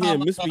came on here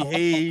and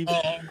misbehaved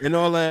and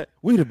all that,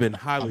 we'd have been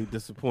highly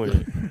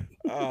disappointed.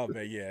 Oh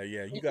man, yeah,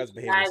 you guys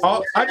behave. Guys,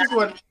 yourselves. I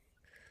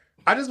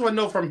just want to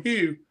know from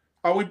Hugh,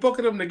 are we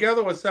booking them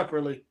together or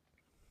separately?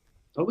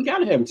 Oh, we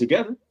gotta have them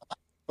together.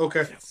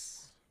 Okay.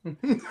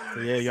 So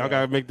yeah, y'all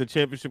gotta make the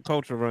championship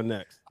culture run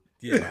next.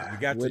 Yeah, you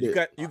got With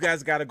to. it. You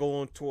guys got to go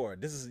on tour.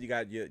 This is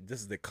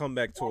the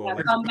comeback tour.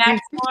 Gotta come back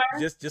for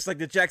Just like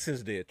the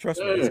Jacksons did. Trust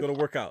me, it's gonna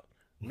work out.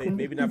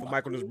 Maybe not for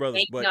Michael and his brothers,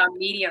 making but our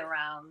media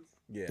rounds.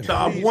 yeah. So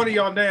I'm warning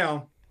y'all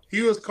now.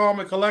 Hugh is calm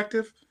and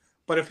collective,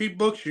 but if he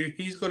books you,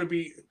 he's going to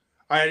be.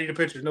 I need a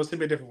picture. No, send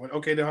me a different one.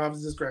 Okay, now how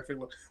does this graphic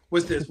look?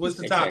 What's this? What's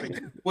the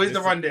topic? Where's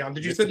the rundown?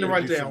 Did you send the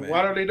rundown?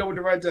 Why don't they know what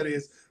the rundown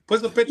is?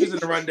 Put some pictures in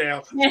the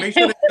rundown. Make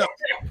sure they know.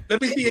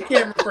 Let me see your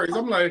camera first.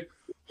 I'm like,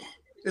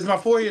 is my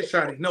forehead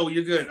shiny? No,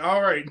 you're good.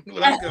 All right,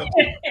 let's go.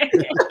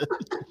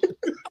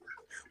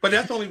 But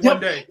that's only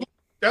one day.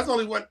 That's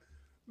only one.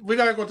 We're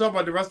not going to talk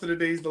about the rest of the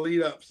days to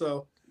lead up.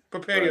 So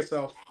prepare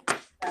yourself.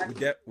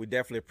 We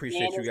definitely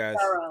appreciate you guys.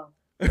 Thorough.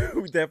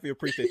 We definitely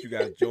appreciate you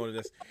guys joining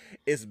us.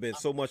 It's been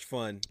so much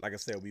fun. Like I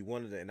said, we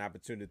wanted an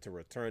opportunity to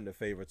return the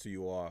favor to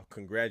you all.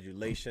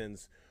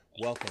 Congratulations.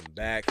 Welcome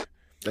back.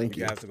 Thank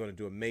you. You guys are going to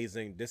do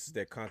amazing. This is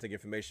their contact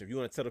information. If you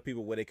want to tell the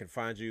people where they can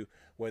find you,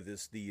 whether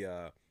it's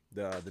the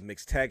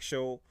mixed tag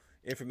show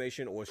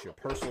information or it's your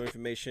personal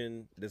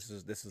information, this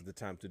is the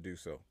time to do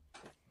so.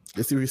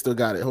 Let's see if we still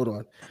got it. Hold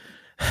on.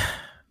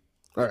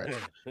 All right.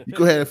 You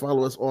go ahead and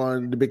follow us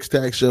on the Mixed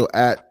Tag Show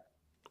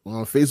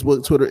on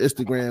Facebook, Twitter,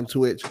 Instagram,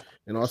 Twitch,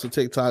 and also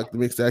TikTok, the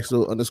Mixed Tag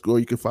Show _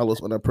 You can follow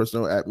us on our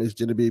personal at Miss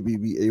Genevieve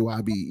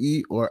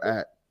BAYBE or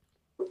at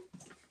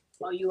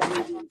Oh, you want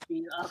me to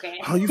do? Okay.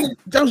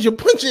 that was your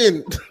punch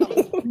in.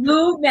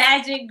 Blue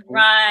Magic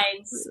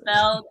Grind,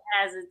 spelled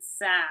as it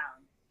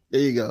sounds.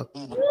 There you go.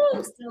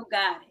 Woo, still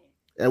got it.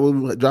 And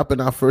we'll be dropping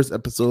our first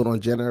episode on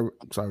October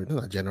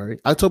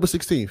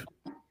 16th.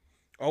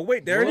 Oh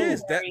wait, there it Whoa.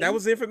 is. That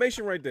was the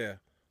information right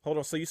there. Hold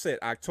on. So you said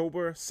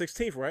October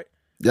 16th, right?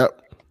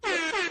 Yep.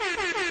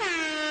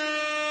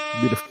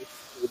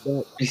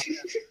 Beautiful.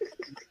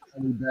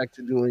 Coming back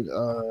to doing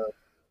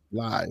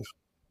live.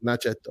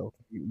 Not yet though.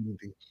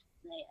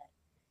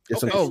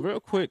 Yes, Okay. Oh, real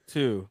quick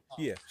too.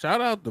 Yeah.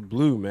 Shout out to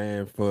Blue,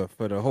 man, for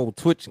the whole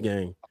Twitch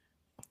gang.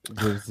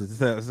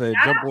 Say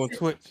jump on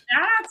Twitch.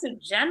 Shout out to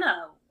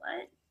Jenna.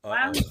 What?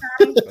 Why are we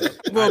Uh-oh.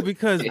 trying? Well,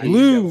 because I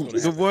knew that Blue,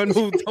 was the gonna one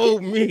who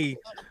told me,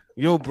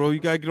 yo, bro, you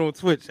gotta get on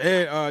Twitch.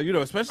 And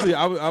especially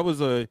I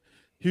was a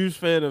huge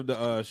fan of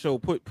the show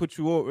Put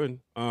You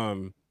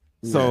On.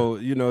 So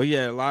he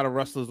had a lot of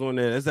wrestlers on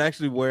there. That's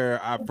actually where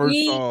I first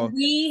saw.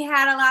 We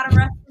had a lot of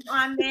wrestlers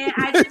on there.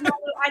 I did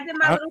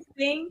my little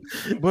thing.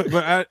 But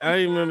I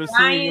didn't remember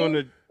seeing you on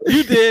the.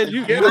 You did.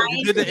 You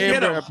did the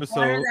Amber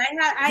episode.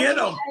 Get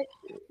 'em.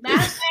 Matter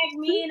of fact,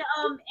 me and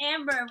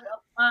Amber,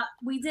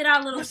 we did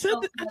our little. I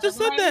show just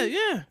said that.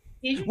 Yeah.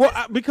 Did you? Well,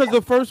 because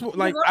the first one,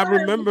 like I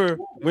remember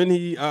when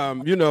he,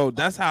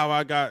 that's how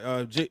I got.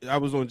 I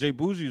was on Jay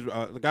Bougie's,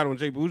 got on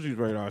Jay Bougie's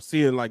radar,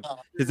 seeing like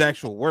his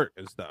actual work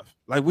and stuff.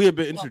 Like we had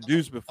been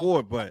introduced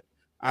before, but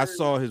I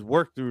saw his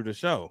work through the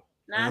show,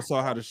 and I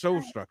saw how the show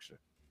was structured.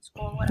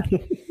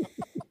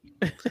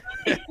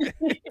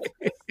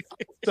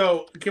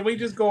 So can we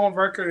just go on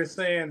record as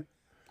saying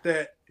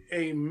that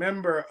a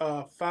member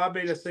of Phi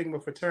Beta Sigma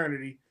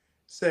fraternity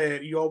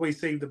said you always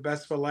save the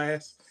best for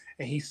last,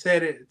 and he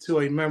said it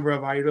to a member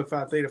of Iota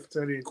Phi Theta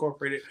Fraternity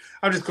Incorporated.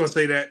 I'm just gonna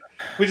say that.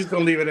 We're just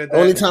gonna leave it at that.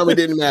 Only time it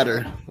didn't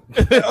matter.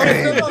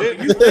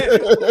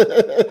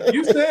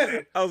 You said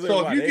it. I was So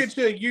like, if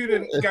you get you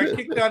done got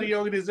kicked out of your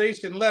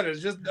organization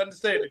letters, just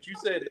understand that you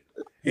said it.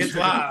 It's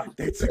live.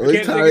 They took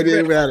It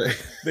didn't matter.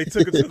 They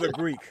took it to the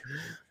Greek.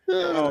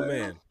 Oh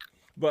man.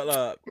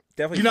 But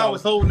definitely. You know, I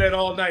was holding that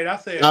all night. I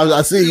said,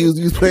 I see you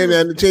was playing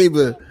that in the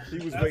chamber. He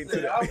was waiting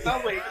to the.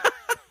 I'll wait.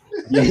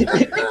 He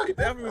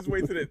definitely was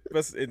waiting to the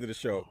end of the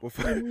show.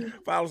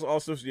 Follow us on all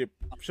social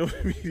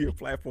media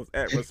platforms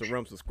at Wrestling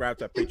Realm. Subscribe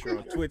to our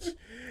Patreon, Twitch,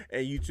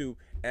 and YouTube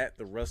at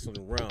The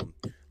Wrestling Realm.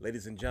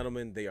 Ladies and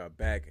gentlemen, they are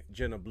back.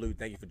 Jenna Blue,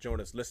 thank you for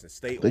joining us. Listen,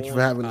 stay on. Thank you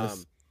for having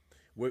us.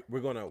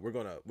 We're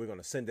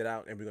gonna send it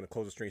out and we're gonna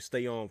close the stream.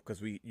 Stay on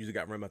because we usually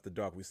got Rem After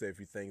Dark. We say a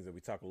few things and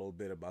we talk a little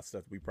bit about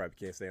stuff we probably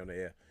can't say on the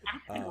air.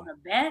 I go to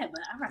bed,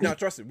 but all right. No,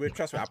 trust me.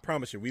 I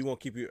promise you, we won't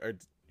keep you.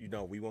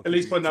 We won't. At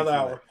least for another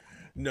hour.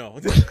 No.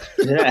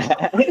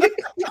 Yeah,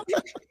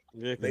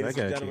 Ladies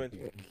and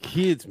gentlemen,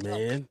 kids,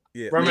 man.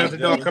 Yeah, Rem After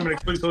Dark coming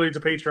exclusively to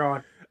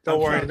Patreon. Don't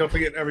worry. Don't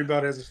forget,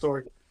 everybody has a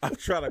story. I'm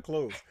trying to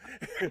close.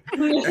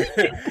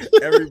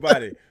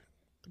 Everybody,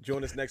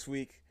 join us next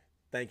week.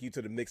 Thank you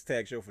to the Mixed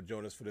Tag Show for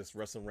joining us for this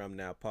Wrestling Realm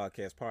Now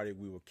podcast party.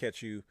 We will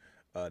catch you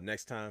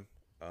next time.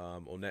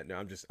 On that note,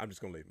 I'm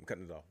just gonna leave. I'm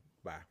cutting it off.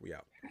 Bye. We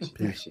out.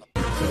 Peace.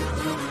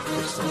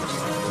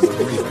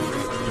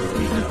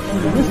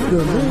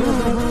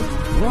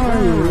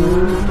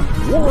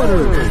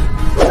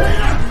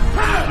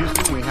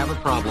 Houston, we have a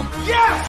problem. Yes!